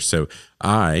Lancashire. So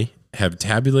I have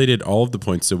tabulated all of the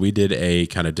points. So we did a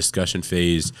kind of discussion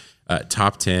phase,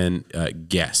 top 10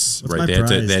 guess. What's right? my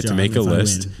They had to make a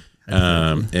list.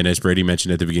 And as Brady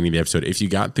mentioned at the beginning of the episode, if you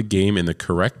got the game in the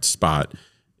correct spot,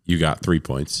 you got 3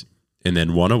 points. And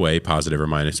then 1 away, positive or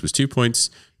minus, was 2 points.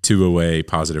 2 away,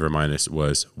 positive or minus,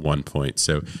 was 1 point.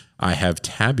 So I have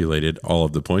tabulated all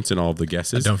of the points and all of the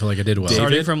guesses. I don't feel like I did well. David,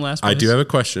 Starting from last place. I do have a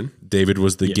question. David,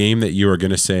 was the game that you were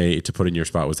going to say to put in your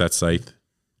spot, was that Scythe?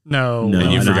 No.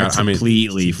 And you forgot. I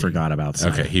completely forgot about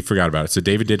Scythe. Okay, he forgot about it. So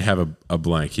David did have a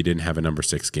blank. He didn't have a number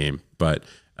 6 game. But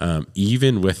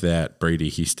even with that, Brady,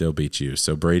 he still beat you.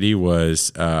 So Brady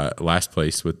was last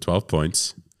place with 12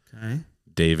 points. Okay.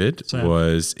 David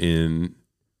was in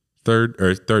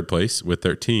third place with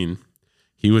 13.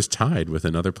 He was tied with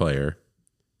another player.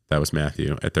 That was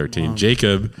Matthew at 13.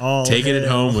 Jacob taking it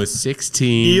home with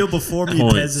 16 Kneel before me,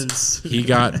 points. peasants. He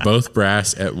got both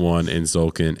Brass at 1 and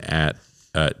Zulkin at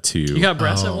 2. You got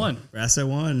Brass at 1. Brass at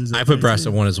 1. I put Brass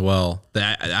at 1 as well.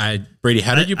 Brady,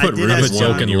 how did you put I did Root ask at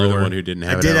John. Zulkin? You were the one who didn't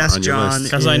have I it did out ask on your John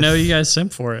list. Because I know you guys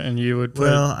simp for it, and you would put.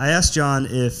 Well, I asked John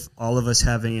if all of us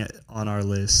having it on our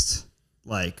list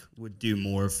would do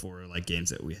more for games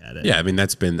that we had. Yeah, I mean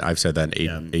I've said that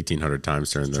 1,800 times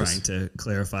during this. Trying to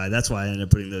clarify. That's why I ended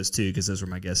up putting those 2 because those were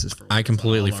my guesses for. I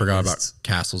completely forgot about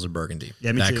Castles of Burgundy.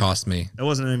 Yeah, me that too. cost me. That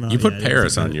wasn't even. You put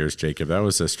Paris on yours, Jacob. That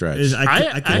was a stretch.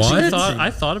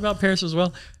 I thought about Paris as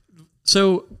well.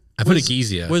 So I put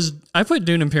Egizia. I put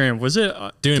Dune Imperium? Was it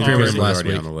Dune Imperium was last already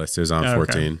week on the list. It was on 14.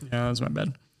 Okay. Yeah, that was my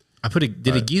bad.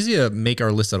 Did Egizia make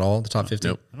our list at all? The top 50?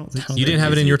 Nope. I don't think so. You didn't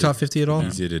have it in your top 50 at all?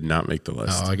 Egizia did not make the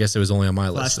list. Oh, I guess it was only on my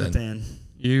Flash list in the then. pan.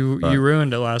 You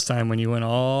ruined it last time when you went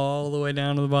all the way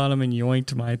down to the bottom and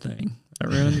yoinked my thing. That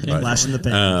ruined the game. Flash in the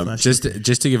pan. Just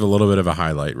to give a little bit of a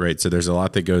highlight, right? So there's a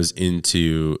lot that goes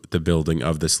into the building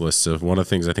of this list. So one of the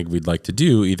things I think we'd like to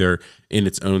do, either in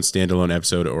its own standalone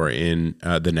episode or in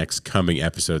the next coming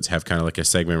episodes, have kind of like a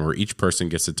segment where each person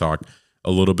gets to talk a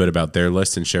little bit about their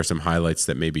list and share some highlights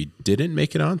that maybe didn't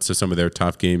make it on. So some of their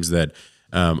top games that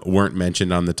weren't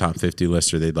mentioned on the top 50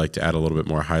 list, or they'd like to add a little bit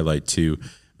more highlight to.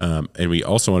 And we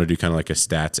also want to do kind of like a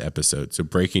stats episode. So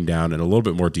breaking down in a little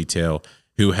bit more detail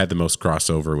who had the most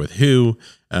crossover with who,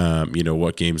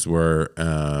 what games were,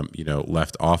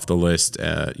 left off the list,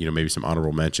 maybe some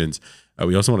honorable mentions.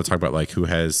 We also want to talk about who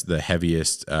has the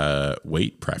heaviest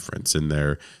weight preference in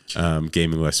their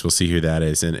gaming list. We'll see who that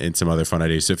is and some other fun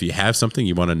ideas. So if you have something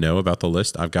you want to know about the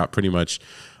list, I've got pretty much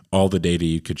all the data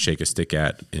you could shake a stick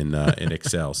at in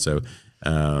Excel. So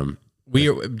John, we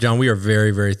are very,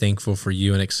 very thankful for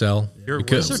you in Excel. You're a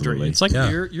wizardry. It's like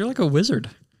you're like a wizard.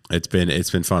 It's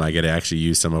been fun. I get to actually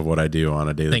use some of what I do on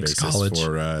a daily basis college.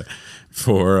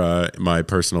 for my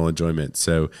personal enjoyment.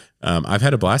 So I've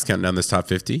had a blast counting down this top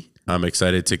 50. I'm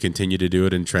excited to continue to do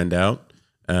it and trend out,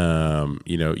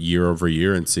 year over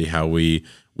year and see how we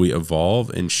evolve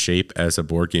and shape as a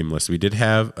board game list. We did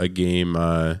have a game.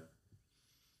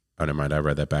 Oh, never mind. I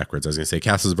read that backwards. I was going to say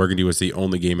Castles of Burgundy was the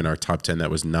only game in our top 10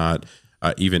 that was not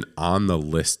even on the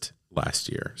list last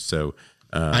year. So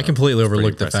I completely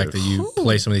overlooked the impressive. fact that you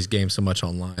play some of these games so much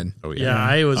online. Oh, Yeah,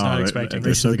 I was not Oh, expecting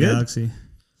they're this. so the good. Galaxy.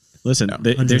 Listen,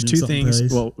 there's 100 two and something things.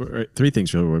 plays. Well, three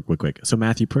things real quick. So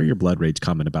Matthew, per your Blood Rage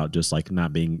comment about just like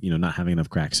not being, not having enough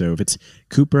crack. So if it's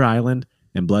Cooper Island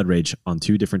and Blood Rage on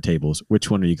two different tables, which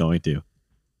one are you going to?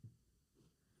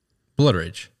 Blood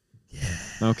Rage.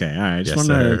 Okay, all right. Just Yes,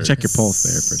 wanted to sir. check your pulse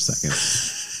there for a second.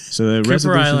 So the Cooper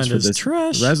resolutions Island for is this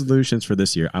trash. resolutions for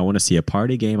this year, I want to see a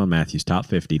party game on Matthew's top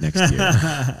 50 next year.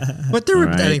 But there, All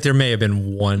right. I think there may have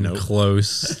been one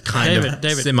close kind of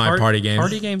semi-party game.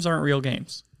 Party games aren't real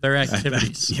games. They're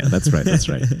activities. Yeah, that's right. That's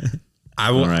right.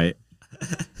 I will. All right.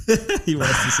 He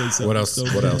wants to say something. What else? so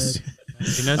What bad. else?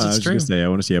 He knows I was it's just true. gonna say I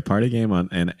want to see a party game on,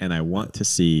 and I want to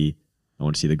see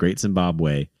the Great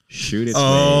Zimbabwe shoot its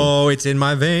Oh, it's in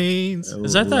my veins. way.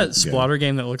 Is that Ooh, splatter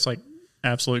game that looks like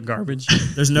absolute garbage?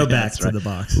 There's no back that's to right. the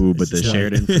box. Ooh, but It's the just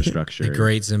shared like- infrastructure. The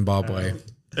Great Zimbabwe.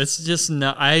 It's just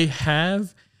no. I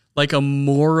have like a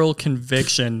moral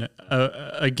conviction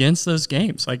against those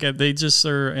games. Like they just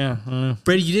are. Yeah, I don't know.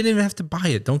 Brady, you didn't even have to buy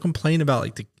it. Don't complain about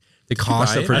like the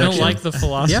cost buy of it? production. I don't like the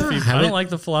philosophy. Yeah, have I don't it. like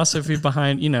the philosophy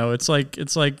behind. It's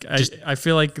like I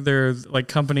feel like they're like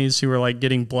companies who are like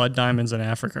getting blood diamonds in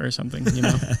Africa or something.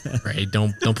 Right?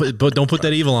 Don't put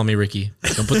that evil on me, Ricky.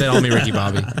 Don't put that on me, Ricky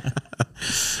Bobby.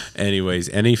 Anyways,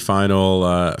 any final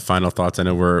thoughts? I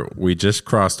know we just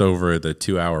crossed over the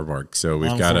 2-hour mark, so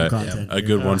we've got Long-form content. a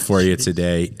good one for you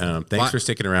today. Thanks What? for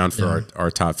sticking around for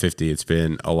our top 50. It's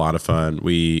been a lot of fun.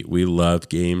 We love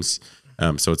games,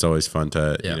 so it's always fun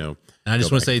to And I just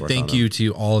go want to back say and forth thank on you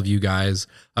to all of you guys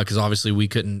because obviously we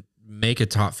couldn't make a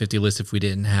top 50 list if we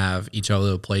didn't have each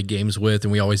other to play games with.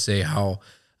 And we always say how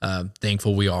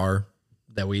thankful we are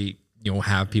that we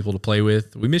have people to play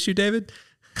with. We miss you, David.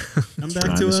 Come back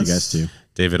I to miss us. you guys too.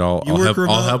 David, I'll You work help.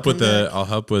 remote, I'll help with come the. back. I'll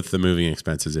help with the moving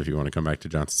expenses if you want to come back to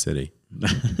Johnson City.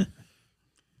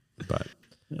 But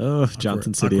Oh,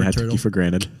 Johnson City, awkward I took turtle. you for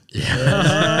granted. He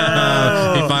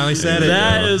finally said it.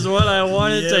 That is what I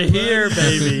wanted to hear,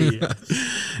 baby.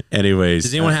 anyways,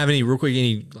 Does anyone have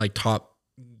any like top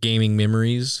gaming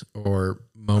memories or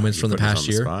moments from the put us past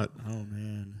on year? spot. Oh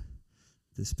man,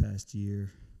 this past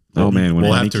year. Oh man, when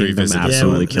We'll Honey have to Kingdom revisit this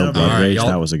absolutely one. killed Yeah, Blood all right, Rage, y'all-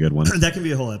 that was a good one. That can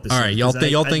be a whole episode. All right, y'all 'cause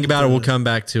y'all I think need about it. to- We'll come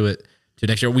back to it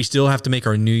next year. We still have to make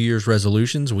our New Year's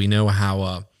resolutions. We know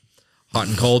how hot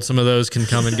and cold some of those can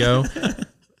come and go.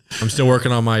 I'm still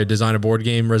working on my design a board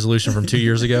game resolution from 2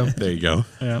 years ago. There you go.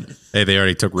 Yeah. Hey, they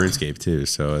already took RuneScape too,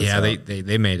 so it's, Yeah,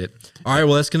 they made it. All right,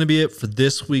 well, that's going to be it for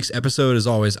this week's episode. As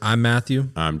always, I'm Matthew,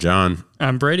 I'm John.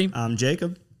 I'm Brady. I'm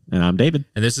Jacob. And I'm David.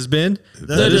 and this has been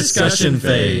The Discussion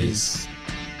Phase.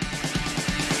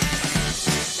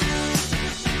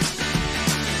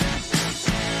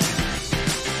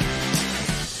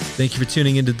 Thank you for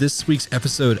tuning into this week's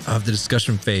episode of The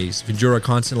Discussion Phase. If you enjoy our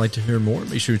content and like to hear more,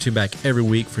 make sure to tune back every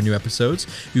week for new episodes.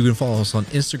 You can follow us on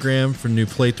Instagram for new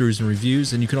playthroughs and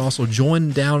reviews, and you can also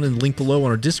join down in the link below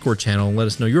on our Discord channel and let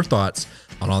us know your thoughts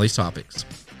on all these topics.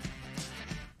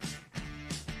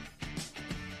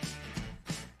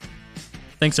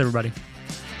 Thanks, everybody.